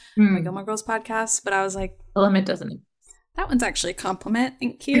much on my hmm, Gilmore Girls podcast. But I was like, the limit doesn't. that one's actually a compliment.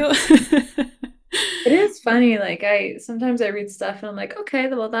 Thank you. It is funny. Like I sometimes I read stuff and I'm like, okay,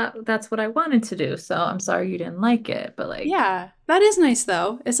 well that's what I wanted to do. So I'm sorry you didn't like it, but like, Yeah, that is nice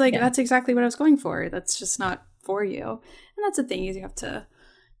though. It's like yeah, that's exactly what I was going for. That's just not for you. And that's the thing is you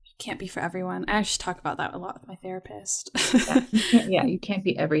can't be for everyone. I actually talk about that a lot with my therapist. yeah, you can't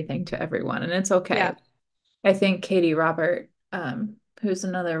be everything to everyone, and it's okay. Yeah. I think Katie Robert, who's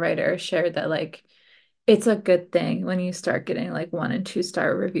another writer, shared that like it's a good thing when you start getting like 1 and 2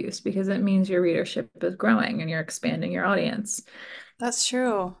 star reviews because it means your readership is growing and you're expanding your audience. That's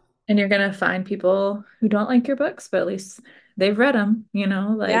true. And you're gonna find people who don't like your books, but at least they've read them,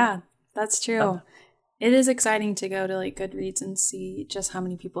 like Yeah, that's true. It is exciting to go to like Goodreads and see just how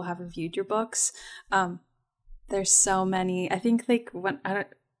many people have reviewed your books. Um, there's so many. I think like when I don't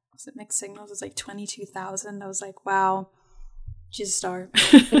was it Mixed Signals? It's like 22,000. I was like, wow, she's a star.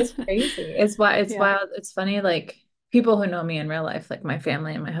 it's crazy. It's Yeah. wild. It's funny, like people who know me in real life, like my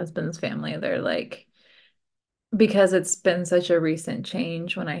family and my husband's family, they're like, because it's been such a recent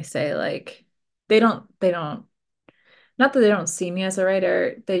change when I say like they don't not that they don't see me as a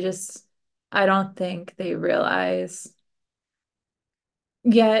writer, I don't think they realize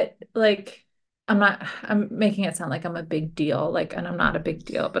yet, like I'm making it sound like I'm a big deal, like, and I'm not a big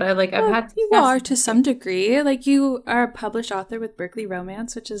deal, but I've Well, had you success. are to some degree. Like you are a published author with Berkeley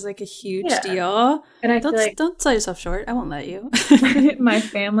Romance, which is like a huge Yeah. deal. And I feel Don't like don't sell yourself short. I won't let you. my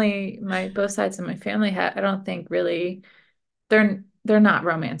family, my both sides of my family I don't think really they're not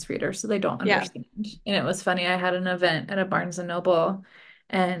romance readers, so they don't Yeah. understand. And it was funny, I had an event at a Barnes and Noble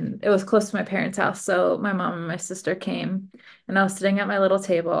and it was close to my parents' house. So my mom and my sister came and I was sitting at my little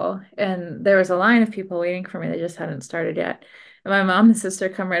table and there was a line of people waiting for me. They just hadn't started yet. And my mom and sister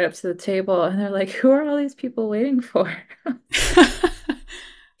come right up to the table and they're like, who are all these people waiting for?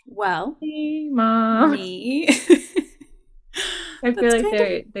 Well, Hey, mom. me. I feel That's like kind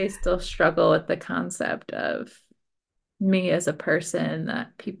of they still struggle with the concept of me as a person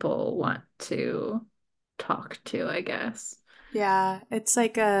that people want to talk to, I guess. yeah. It's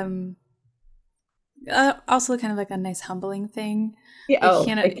like Also kind of like a nice humbling thing. Yeah. Like Oh,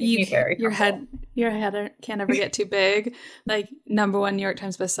 it made me very your humble. head can't ever get too big. Like #1 New York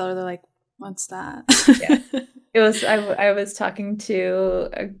Times bestseller. They're like, what's that? Yeah. It was, I was talking to,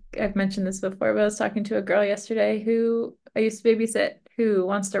 I've mentioned this before, but I was talking to a girl yesterday who I used to babysit who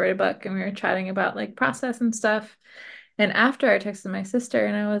wants to write a book, and we were chatting about like process and stuff. And after I texted my sister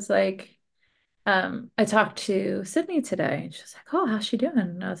and I was like, I talked to Sydney today, and she's like, "Oh, how's she doing?"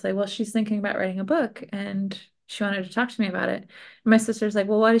 And I was like, "Well, she's thinking about writing a book and she wanted to talk to me about it." And my sister's like,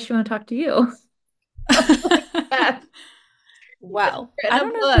 "Well, why does she want to talk to you?" Beth, Well, written I a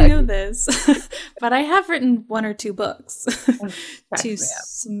don't know if you know book. this, but I have written 1 or 2 books to Cracks me up.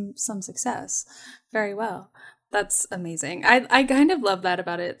 some success. Very well. That's amazing. I kind of love that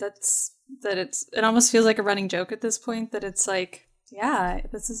about it. It almost feels like a running joke at this point that it's like, yeah,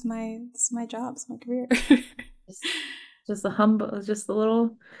 this is my job, it's my career. Just, just the humble, just the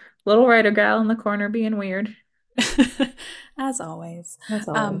little writer gal in the corner being weird. As always. That's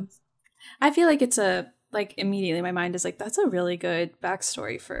Um, always. I feel like it's a like immediately my mind is like that's a really good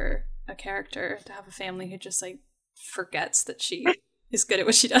backstory for a character to have a family who just like forgets that she is good at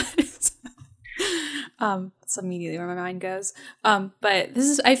what she does. That's immediately where my mind goes. But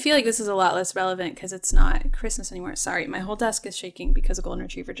I feel like this is a lot less relevant because it's not Christmas anymore. Sorry, my whole desk is shaking because a golden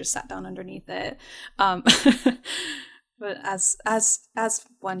retriever just sat down underneath it. Um, but as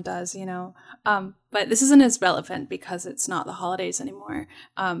one does, you know. But this isn't as relevant because it's not the holidays anymore.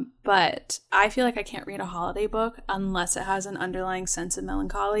 But I feel like I can't read a holiday book unless it has an underlying sense of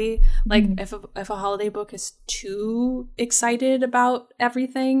melancholy. Like if a holiday book is too excited about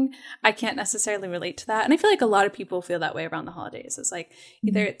everything, I can't necessarily relate to that. And I feel like a lot of people feel that way around the holidays. It's like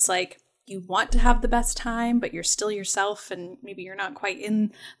either it's like you want to have the best time, but you're still yourself, and maybe you're not quite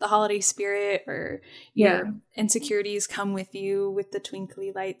in the holiday spirit, or your insecurities come with you with the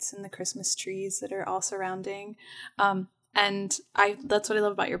twinkly lights and the Christmas trees that are all surrounding. And that's what I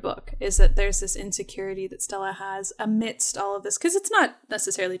love about your book, is that there's this insecurity that Stella has amidst all of this, because it's not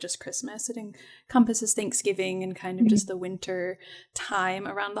necessarily just Christmas. It encompasses Thanksgiving and kind of just the winter time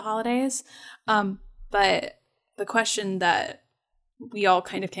around the holidays. But the question that we all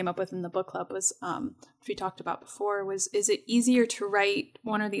kind of came up with in the book club was, which we talked about before, was, is it easier to write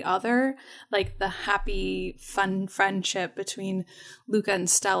one or the other, like the happy, fun friendship between Luca and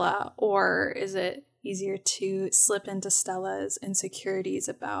Stella, or is it easier to slip into Stella's insecurities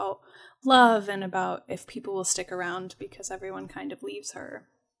about love and about if people will stick around because everyone kind of leaves her?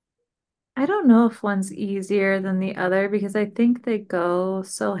 I don't know if one's easier than the other because I think they go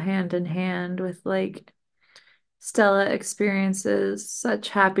so hand in hand with like Stella experiences such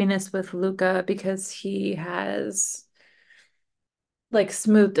happiness with Luca because he has like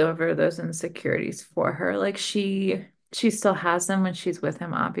smoothed over those insecurities for her. Like she still has them when she's with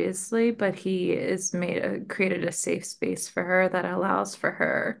him, obviously, but he is created a safe space for her that allows for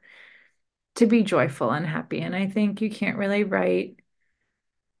her to be joyful and happy. And I think you can't really write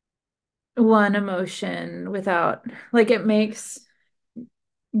one emotion without like it makes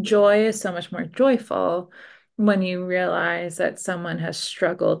joy is so much more joyful when you realize that someone has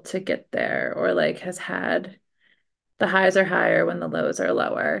struggled to get there or like has had the highs are higher when the lows are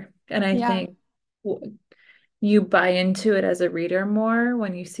lower. And I Yeah. think you buy into it as a reader more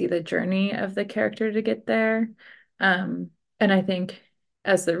when you see the journey of the character to get there. And I think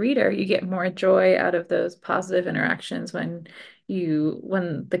as the reader, you get more joy out of those positive interactions when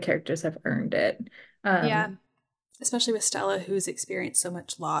the characters have earned it. Yeah. Um, Especially with Stella, who's experienced so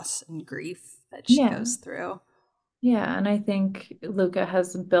much loss and grief that she yeah. goes through. Yeah, and I think Luca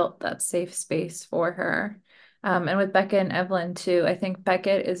has built that safe space for her. And with Beckett and Evelyn too, I think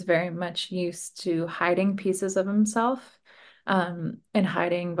Beckett is very much used to hiding pieces of himself, and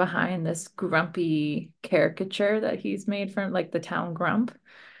hiding behind this grumpy caricature that he's made from like the town grump.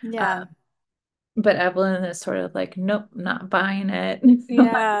 Yeah. But Evelyn is sort of like, nope, not buying it.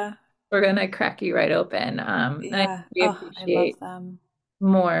 Yeah. We're gonna crack you right open. And I think Yeah. we Oh, I love appreciate them.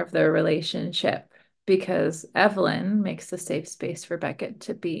 more of their relationship because Evelyn makes the safe space for Beckett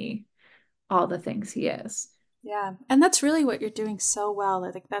to be all the things he is. Yeah. And that's really what you're doing so well.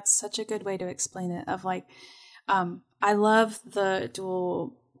 I think that's such a good way to explain it, of like, I love the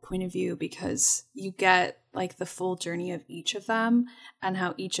dual point of view because you get like the full journey of each of them and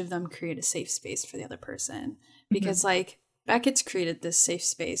how each of them create a safe space for the other person. Because like Beckett's created this safe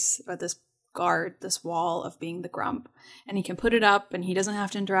space, or this guard, this wall of being the grump. And he can put it up and he doesn't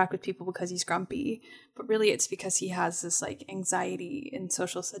have to interact with people because he's grumpy. But really it's because he has this like anxiety in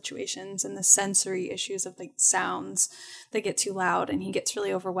social situations and the sensory issues of like sounds that get too loud, and he gets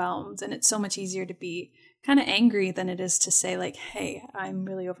really overwhelmed. And it's so much easier to be kind of angry than it is to say like, hey, I'm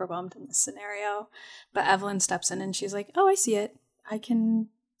really overwhelmed in this scenario. But Evelyn steps in and she's like, oh, I see it. I can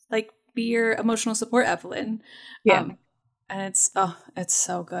like be your emotional support, Evelyn. Yeah. And it's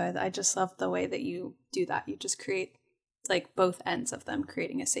so good. I just love the way that you do that. You just create like both ends of them,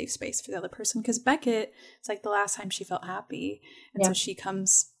 creating a safe space for the other person. Because Beckett, it's like the last time she felt happy. And so she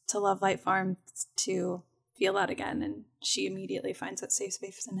comes to Love Light Farm to feel that again. And she immediately finds that safe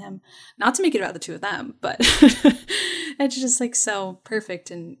space in him. Not to make it about the two of them, but it's just like so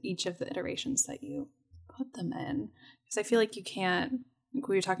perfect in each of the iterations that you put them in. Because I feel like you can't, like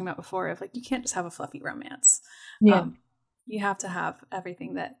we were talking about before, of like you can't just have a fluffy romance. Yeah. You have to have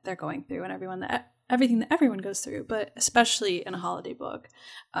everything that they're going through and everything that everyone goes through, but especially in a holiday book.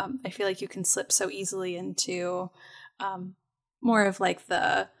 I feel like you can slip so easily into more of like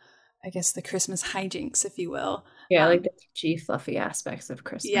the Christmas hijinks, if you will. Yeah, like the G fluffy aspects of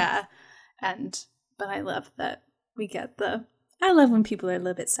Christmas. Yeah. But I love that we get I love when people are a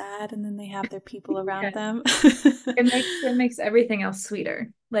little bit sad and then they have their people around them. It makes everything else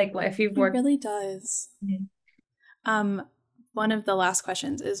sweeter. Like if you've worked. It really does. Mm-hmm. One of the last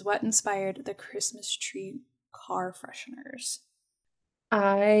questions is, what inspired the Christmas tree car fresheners?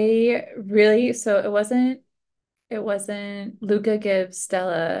 So it wasn't Luca gives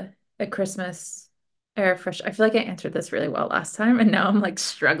Stella a Christmas air fresh. I feel like I answered this really well last time and now I'm like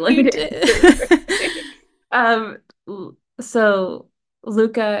struggling. You did. So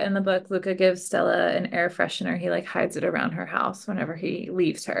Luca in the book, Luca gives Stella an air freshener. He like hides it around her house whenever he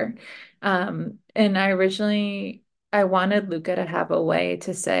leaves her. And I wanted Luca to have a way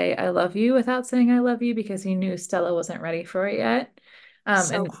to say I love you without saying I love you because he knew Stella wasn't ready for it yet.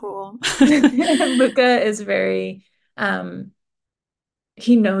 So cruel. Luca is very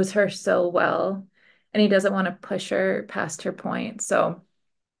he knows her so well and he doesn't want to push her past her point. So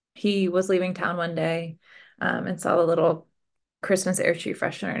he was leaving town one day and saw the little Christmas air tree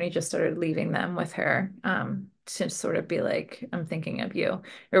freshener and he just started leaving them with her to sort of be like, I'm thinking of you.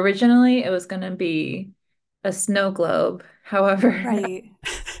 Originally, it was going to be a snow globe. However, right.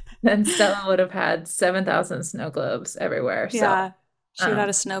 then Stella would have had 7,000 snow globes everywhere. Yeah, so she would have had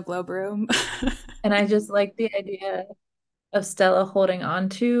a snow globe room. And I just like the idea of Stella holding on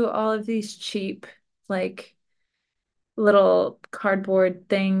to all of these cheap, like little cardboard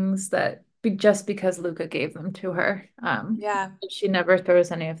things just because Luca gave them to her. Yeah. She never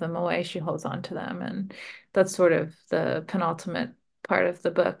throws any of them away. She holds on to them. And that's sort of the penultimate part of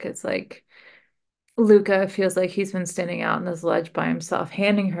the book. It's like Luca feels like he's been standing out on this ledge by himself,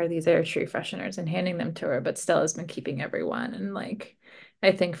 handing her these air tree fresheners and handing them to her, but Stella's been keeping everyone. And like,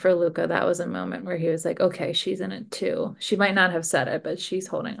 I think for Luca, that was a moment where he was like, okay, she's in it too. She might not have said it, but she's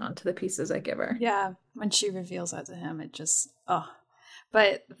holding on to the pieces I give her. Yeah. When she reveals that to him, it just,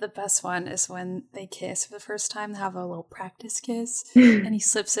 But the best one is when they kiss for the first time. They have a little practice kiss and he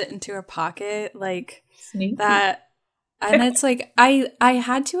slips it into her pocket. Like Sneaky. that. And it's like, I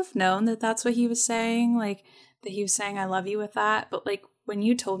had to have known that that's what he was saying. Like that he was saying, I love you with that. But like when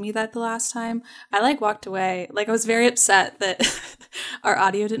you told me that the last time, I like walked away. Like I was very upset that our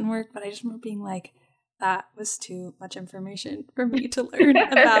audio didn't work, but I just remember being like, that was too much information for me to learn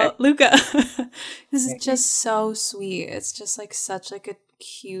about Luca. This is just so sweet. It's just like such like a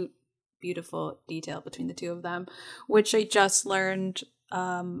cute, beautiful detail between the two of them, which I just learned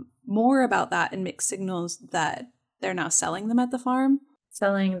more about that in Mixed Signals, that they're now selling them at the farm.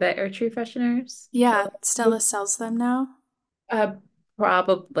 Selling the air tree fresheners? Yeah, Stella sells them now.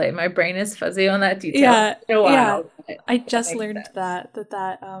 Probably. My brain is fuzzy on that detail. Yeah, yeah. I just learned that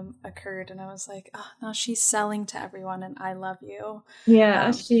occurred, and I was like, oh, now she's selling to everyone, and I love you.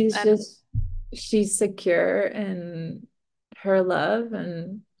 Yeah, she's secure in her love,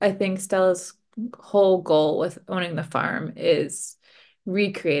 and I think Stella's whole goal with owning the farm is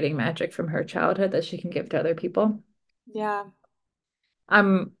recreating magic from her childhood that she can give to other people. Yeah.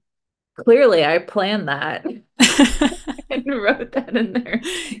 Clearly I planned that and wrote that in there.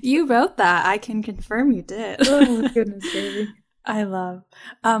 You wrote that. I can confirm you did. Oh, goodness, baby. I love.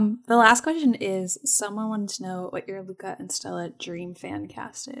 The last question is, someone wanted to know what your Luca and Stella dream fan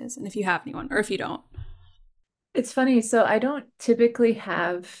cast is, and if you have anyone, or if you don't. It's funny. So I don't typically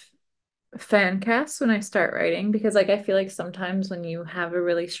have fan casts when I start writing because like I feel like sometimes when you have a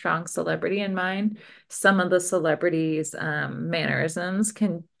really strong celebrity in mind, some of the celebrities' mannerisms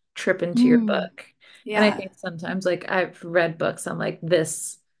can trip into your book. Yeah. And I think sometimes like I've read books, I'm like,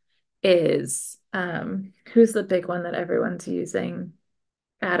 this is who's the big one that everyone's using?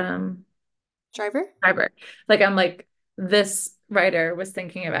 Adam Driver? Driver. Like I'm like, this writer was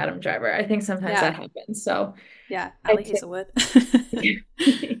thinking of Adam Driver. I think sometimes that Yeah. happens. So Yeah. I Allie Hazelwood.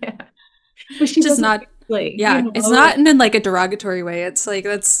 yeah. But she Just doesn't not, play, yeah, it's not in like a derogatory way. It's like,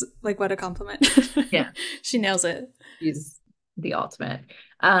 that's like, what a compliment. yeah, She nails it. she's the ultimate.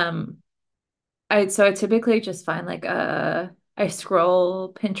 Um, I typically just find like I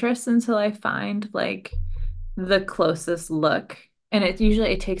scroll Pinterest until I find like the closest look. And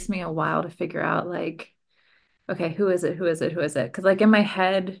it takes me a while to figure out like, okay, who is it? Who is it? Who is it? Because like in my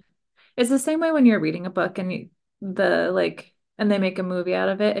head, it's the same way when you're reading a book and and they make a movie out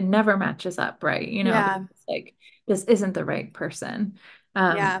of it. It never matches up, right? Yeah. Because it's like this isn't the right person.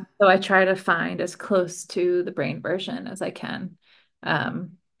 Yeah. So I try to find as close to the brain version as I can,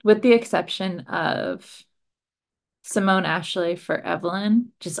 with the exception of Simone Ashley for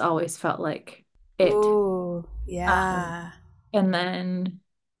Evelyn. Just always felt like it. Ooh, Um, yeah. and then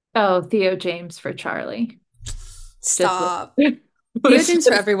Theo James for Charlie. Just Stop. Theo was James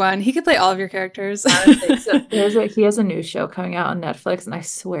for everyone. He could play all of your characters. honestly, so he has a new show coming out on Netflix, and I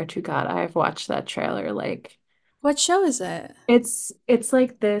swear to God, I've watched that trailer. Like What show is it? it's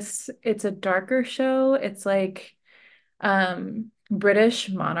like this, it's a darker show. It's like British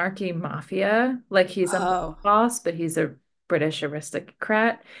monarchy mafia. Like he's a Oh, boss, but he's a British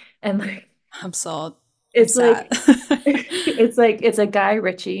aristocrat. And like I'm sold. I'm it's sad. like it's a Guy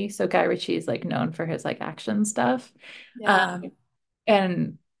Ritchie. So Guy Ritchie is like known for his like action stuff. Yeah. Um,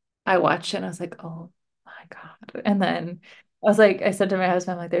 And I watched it and I was like, oh my God. And then I said to my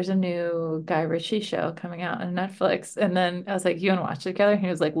husband, I'm like, there's a new Guy Ritchie show coming out on Netflix. And then I was like, you want to watch it together? And he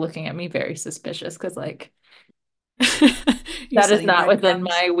was like looking at me very suspicious because like You're that is setting not within breadcrumbs,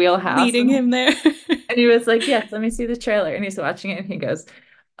 my wheelhouse. leading him there. And he was like, yes, let me see the trailer. And he's watching it and he goes,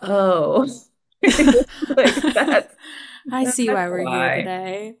 oh, like I see that's why we're here why.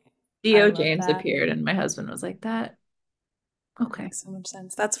 today. I Theo love James that. appeared and my husband was like, that, That okay. makes so much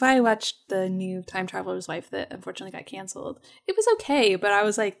sense. That's why I watched the new Time Traveler's Wife that unfortunately got canceled. It was okay, but I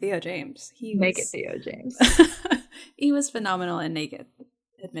was like, Theo James. Make it Theo James. He was phenomenal and naked,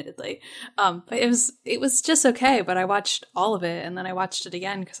 admittedly. But it was just okay. But I watched all of it and then I watched it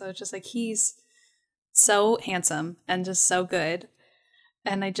again because I was just like, he's so handsome and just so good.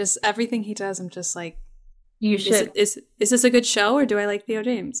 And I just everything he does, I'm just like, You should. is this a good show or do I like Theo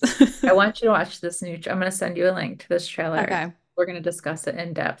James? I want you to watch this new. I'm going to send you a link to this trailer. Okay. We're going to discuss it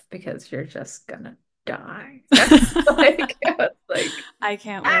in depth because you're just gonna die. I was like, I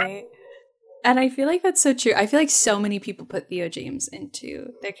can't wait. And I feel like that's so true. I feel like so many people put Theo James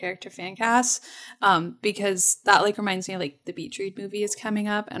into their character fan casts, because that like reminds me of like the Beach Read movie is coming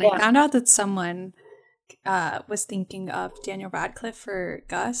up, and I yeah, found out that someone was thinking of Daniel Radcliffe for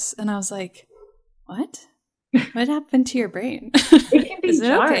Gus, and I was like, "What? What happened to your brain? it can be Is it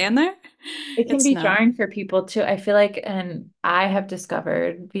jarring. okay in there?" It can It's be no. jarring for people too. I feel like, and I have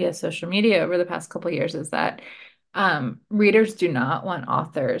discovered via social media over the past couple of years is that readers do not want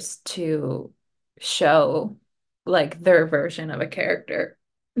authors to show like their version of a character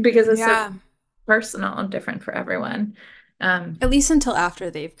because it's so Yeah. personal and different for everyone. At least until after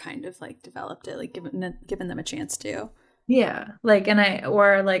they've kind of like developed it, like given them a chance to. Yeah, like,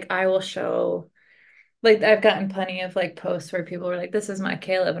 I will show, like, I've gotten plenty of like posts where people are like, this is my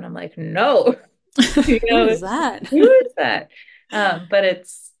Caleb, and I'm like, no, Who know, is that? who is that? But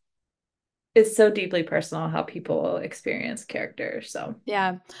it's so deeply personal how people experience characters. So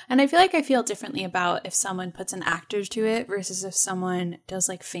Yeah. And I feel like I feel differently about if someone puts an actor to it versus if someone does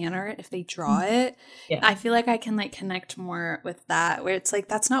like fan art, if they draw it. yeah, I feel like I can like connect more with that, where it's like,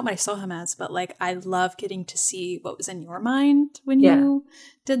 that's not what I saw him as, but like, I love getting to see what was in your mind when yeah, you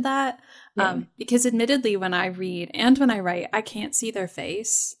did that. yeah, Because admittedly, when I read and when I write, I can't see their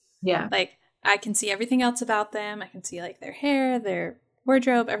face. yeah. Like, I can see everything else about them. I can see like their hair, their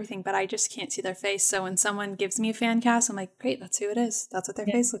wardrobe, everything, but I just can't see their face. So when someone gives me a fan cast, I'm like, great, that's who it is. That's what their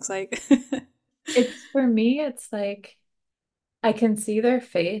Yeah. face looks like. It's for me, it's like I can see their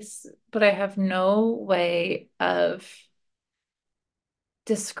face, but I have no way of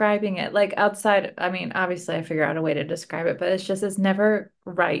describing it. Like outside, I mean, obviously I figure out a way to describe it, but it's never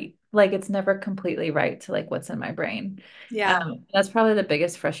right. Like it's never completely right to like what's in my brain. Yeah. That's probably the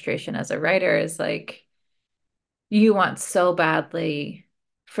biggest frustration as a writer is like you want so badly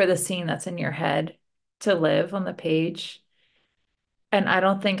for the scene that's in your head to live on the page. And I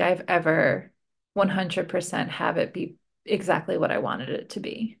don't think I've ever 100% have it be exactly what I wanted it to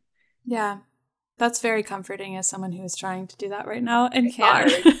be. Yeah. That's very comforting as someone who is trying to do that right now and It's can't.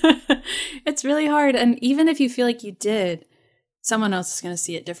 hard. It's really hard. And even if you feel like you did, someone else is going to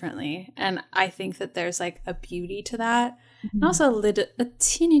see it differently. And I think that there's like a beauty to that. And Mhm. also a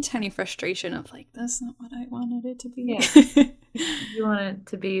teeny tiny frustration of like, that's not what I wanted it to be. Yeah. You want it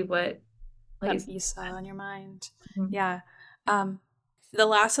to be what That plays. you saw on your mind. Mhm. Yeah. The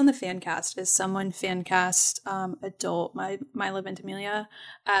last on the fan cast is someone fan cast adult Milo Ventimiglia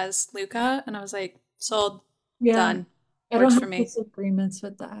as Luca. And I was like, sold, Yeah. done. I Works don't for have me. disagreements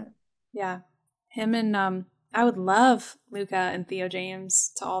with that. Yeah. Him and I would love Luca and Theo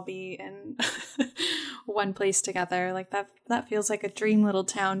James to all be in one place together. Like that feels like a dream little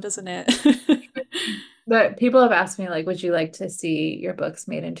town, doesn't it? But people have asked me, like, would you like to see your books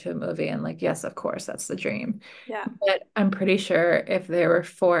made into a movie? And like, yes, of course, that's the dream. Yeah. But I'm pretty sure if there were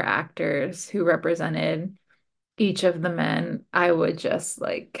 4 actors who represented each of the men, I would just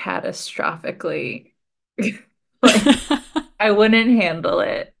like catastrophically like I wouldn't handle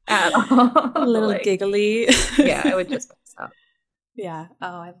it at all. A little Like, giggly. yeah, I would just pass out. Yeah. Oh,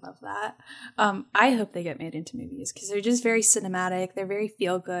 I love that. I hope they get made into movies because they're just very cinematic. They're very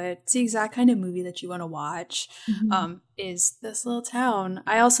feel good. It's the exact kind of movie that you want to watch. Is this little town?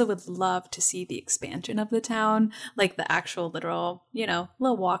 I also would love to see the expansion of the town, like the actual literal,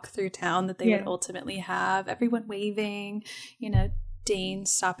 little walk through town that they would Yeah. ultimately have. Everyone waving, Dane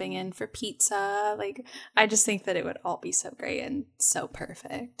stopping in for pizza. Like, I just think that it would all be so great and so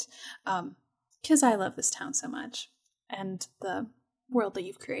perfect. Because I love this town so much and the world that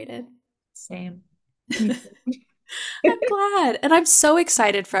you've created. Same. I'm glad. And I'm so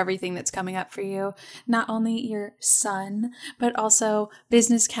excited for everything that's coming up for you. Not only your son, but also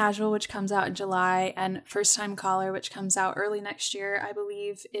Business Casual, which comes out in July, and First Time Caller, which comes out early next year, I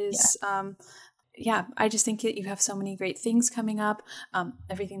believe, is I just think that you have so many great things coming up.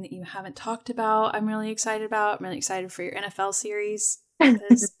 Everything that you haven't talked about, I'm really excited about. I'm really excited for your NFL series.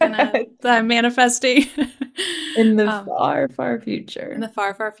 I'm manifesting In the far, far future. in the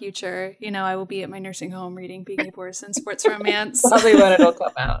far, far future. I will be at my nursing home reading B.K. Borison Sports Romance. Probably when it'll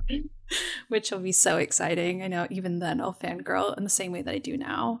come out. Which will be so exciting. I know even then I'll fangirl in the same way that I do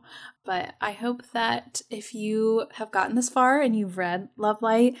now. But I hope that if you have gotten this far and you've read Love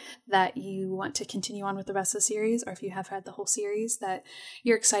Light, that you want to continue on with the rest of the series, or if you have read the whole series, that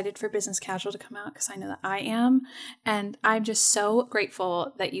you're excited for Business Casual to come out, because I know that I am. And I'm just so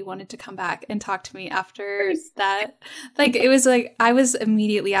grateful that you wanted to come back and talk to me after that. Like, it was like, I was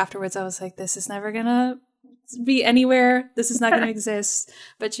immediately afterwards, I was like, this is never gonna be anywhere. This is not gonna exist.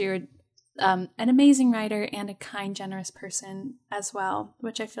 But you're an amazing writer and a kind, generous person as well,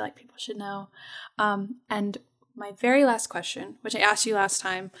 which I feel like people should know. And my very last question, which I asked you last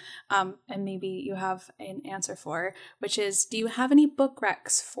time, and maybe you have an answer for, which is, do you have any book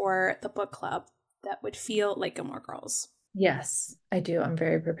recs for the book club that would feel like Gilmore Girls? Yes, I do. I'm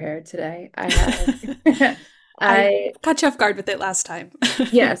very prepared today. I have I caught you off guard with it last time.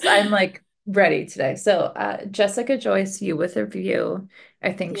 yes, I'm like ready today. So Jessica Joyce, You with a View.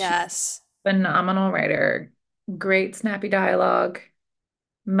 I think Yes. phenomenal writer, great snappy dialogue,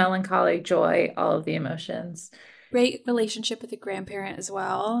 melancholy, joy, all of the emotions. Great relationship with a grandparent as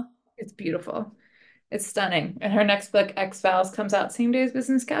well. It's beautiful. It's stunning. And her next book, X-Files, comes out same day as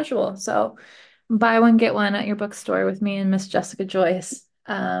Business Casual. So buy one, get one at your bookstore with me and Miss Jessica Joyce.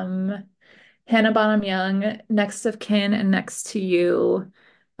 Hannah Bonham Young, Next of Kin and Next to You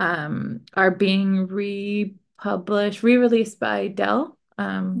are being republished, re-released by Dell.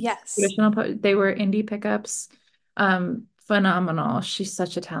 Yes. They were indie pickups. Phenomenal. She's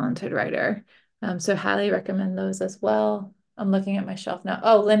such a talented writer. So highly recommend those as well. I'm looking at my shelf now.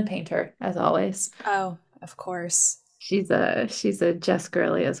 Oh, Lynn Painter, as always. Oh, of course. She's a Jess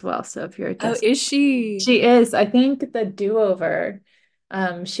girly as well. So if you're a Jess, is she? she is. I think the Do-Over,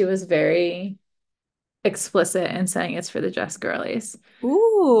 she was very explicit in saying it's for the Jess girlies.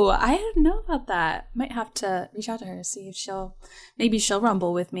 Ooh, I didn't know about that. Might have to reach out to her, see if maybe she'll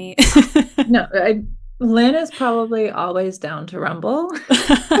rumble with me. No, Lynn is probably always down to rumble,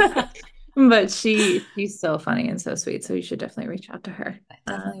 but she's so funny and so sweet. So you should definitely reach out to her. I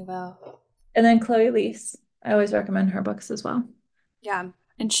definitely will. And then Chloe Leese, I always recommend her books as well. Yeah,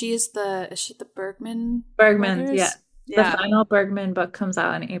 and is she the Bergman? Bergman, yeah. Yeah. The final Bergman book comes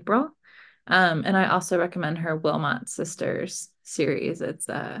out in April. And I also recommend her Wilmot Sisters series. It's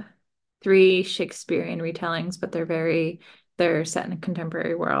 3 Shakespearean retellings, but they're set in a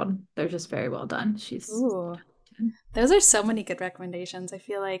contemporary world. They're just very well done. Ooh. Those are so many good recommendations. I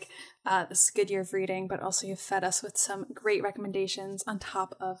feel like this is a good year of reading, but also you've fed us with some great recommendations on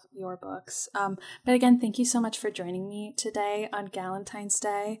top of your books. But again, thank you so much for joining me today on Galentine's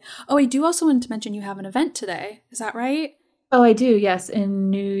Day. Oh, I do also want to mention you have an event today. Is that right? Oh, I do. Yes, in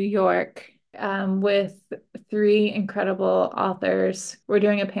New York. with three incredible authors. We're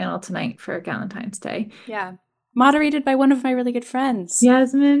doing a panel tonight for Valentine's Day. Yeah. Moderated by one of my really good friends.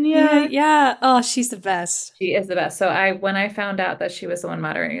 Yasmin, yeah. Yeah. Oh, she's the best. She is the best. So when I found out that she was the one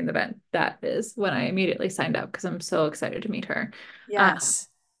moderating the event, that is when I immediately signed up because I'm so excited to meet her. Yes.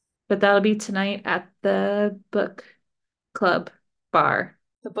 But that'll be tonight at the book club bar.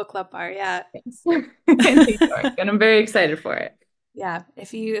 The book club bar, yeah. Yes. In New York, and I'm very excited for it. Yeah,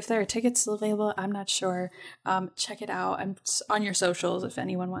 if there are tickets still available, I'm not sure. Check it out. I'm on your socials if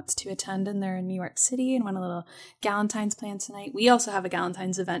anyone wants to attend and they're in New York City and want a little Galentine's plan tonight. We also have a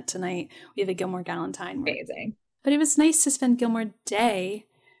Galentine's event tonight. We have a Gilmore Galentine. Amazing. But it was nice to spend Gilmore Day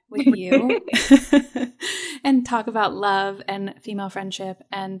with you and talk about love and female friendship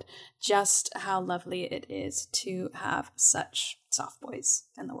and just how lovely it is to have such soft boys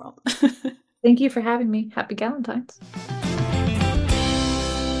in the world. Thank you for having me. Happy Galentine's.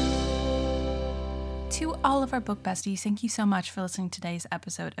 To all of our book besties, thank you so much for listening to today's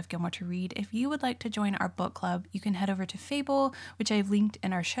episode of Gilmore to Read. If you would like to join our book club, you can head over to Fable, which I've linked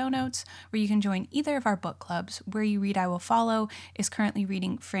in our show notes, where you can join either of our book clubs. Where You Read, I Will Follow is currently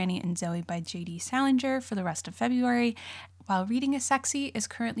reading Franny and Zoe by J.D. Salinger for the rest of February, while Reading is Sexy is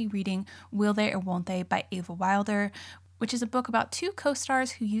currently reading Will They or Won't They by Ava Wilder, which is a book about two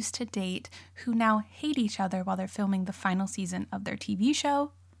co-stars who used to date, who now hate each other while they're filming the final season of their TV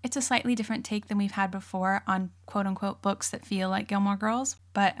show. It's a slightly different take than we've had before on quote-unquote books that feel like Gilmore Girls,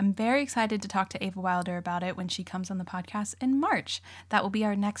 but I'm very excited to talk to Ava Wilder about it when she comes on the podcast in March. That will be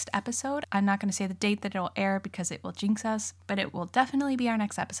our next episode. I'm not going to say the date that it'll air because it will jinx us, but it will definitely be our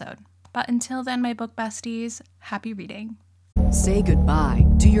next episode. But until then, my book besties, happy reading. Say goodbye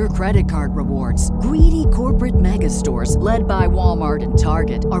to your credit card rewards. Greedy corporate mega stores, led by Walmart and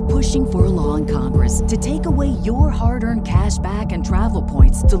Target, are pushing for a law in Congress to take away your hard-earned cash back and travel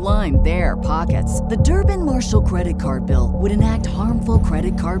points to line their pockets. The Durbin-Marshall credit card bill would enact harmful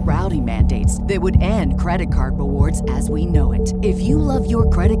credit card routing mandates that would end credit card rewards as we know it. If you love your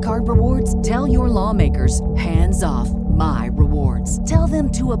credit card rewards, tell your lawmakers, hands off my rewards. Tell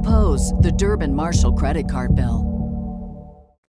them to oppose the Durbin-Marshall credit card bill.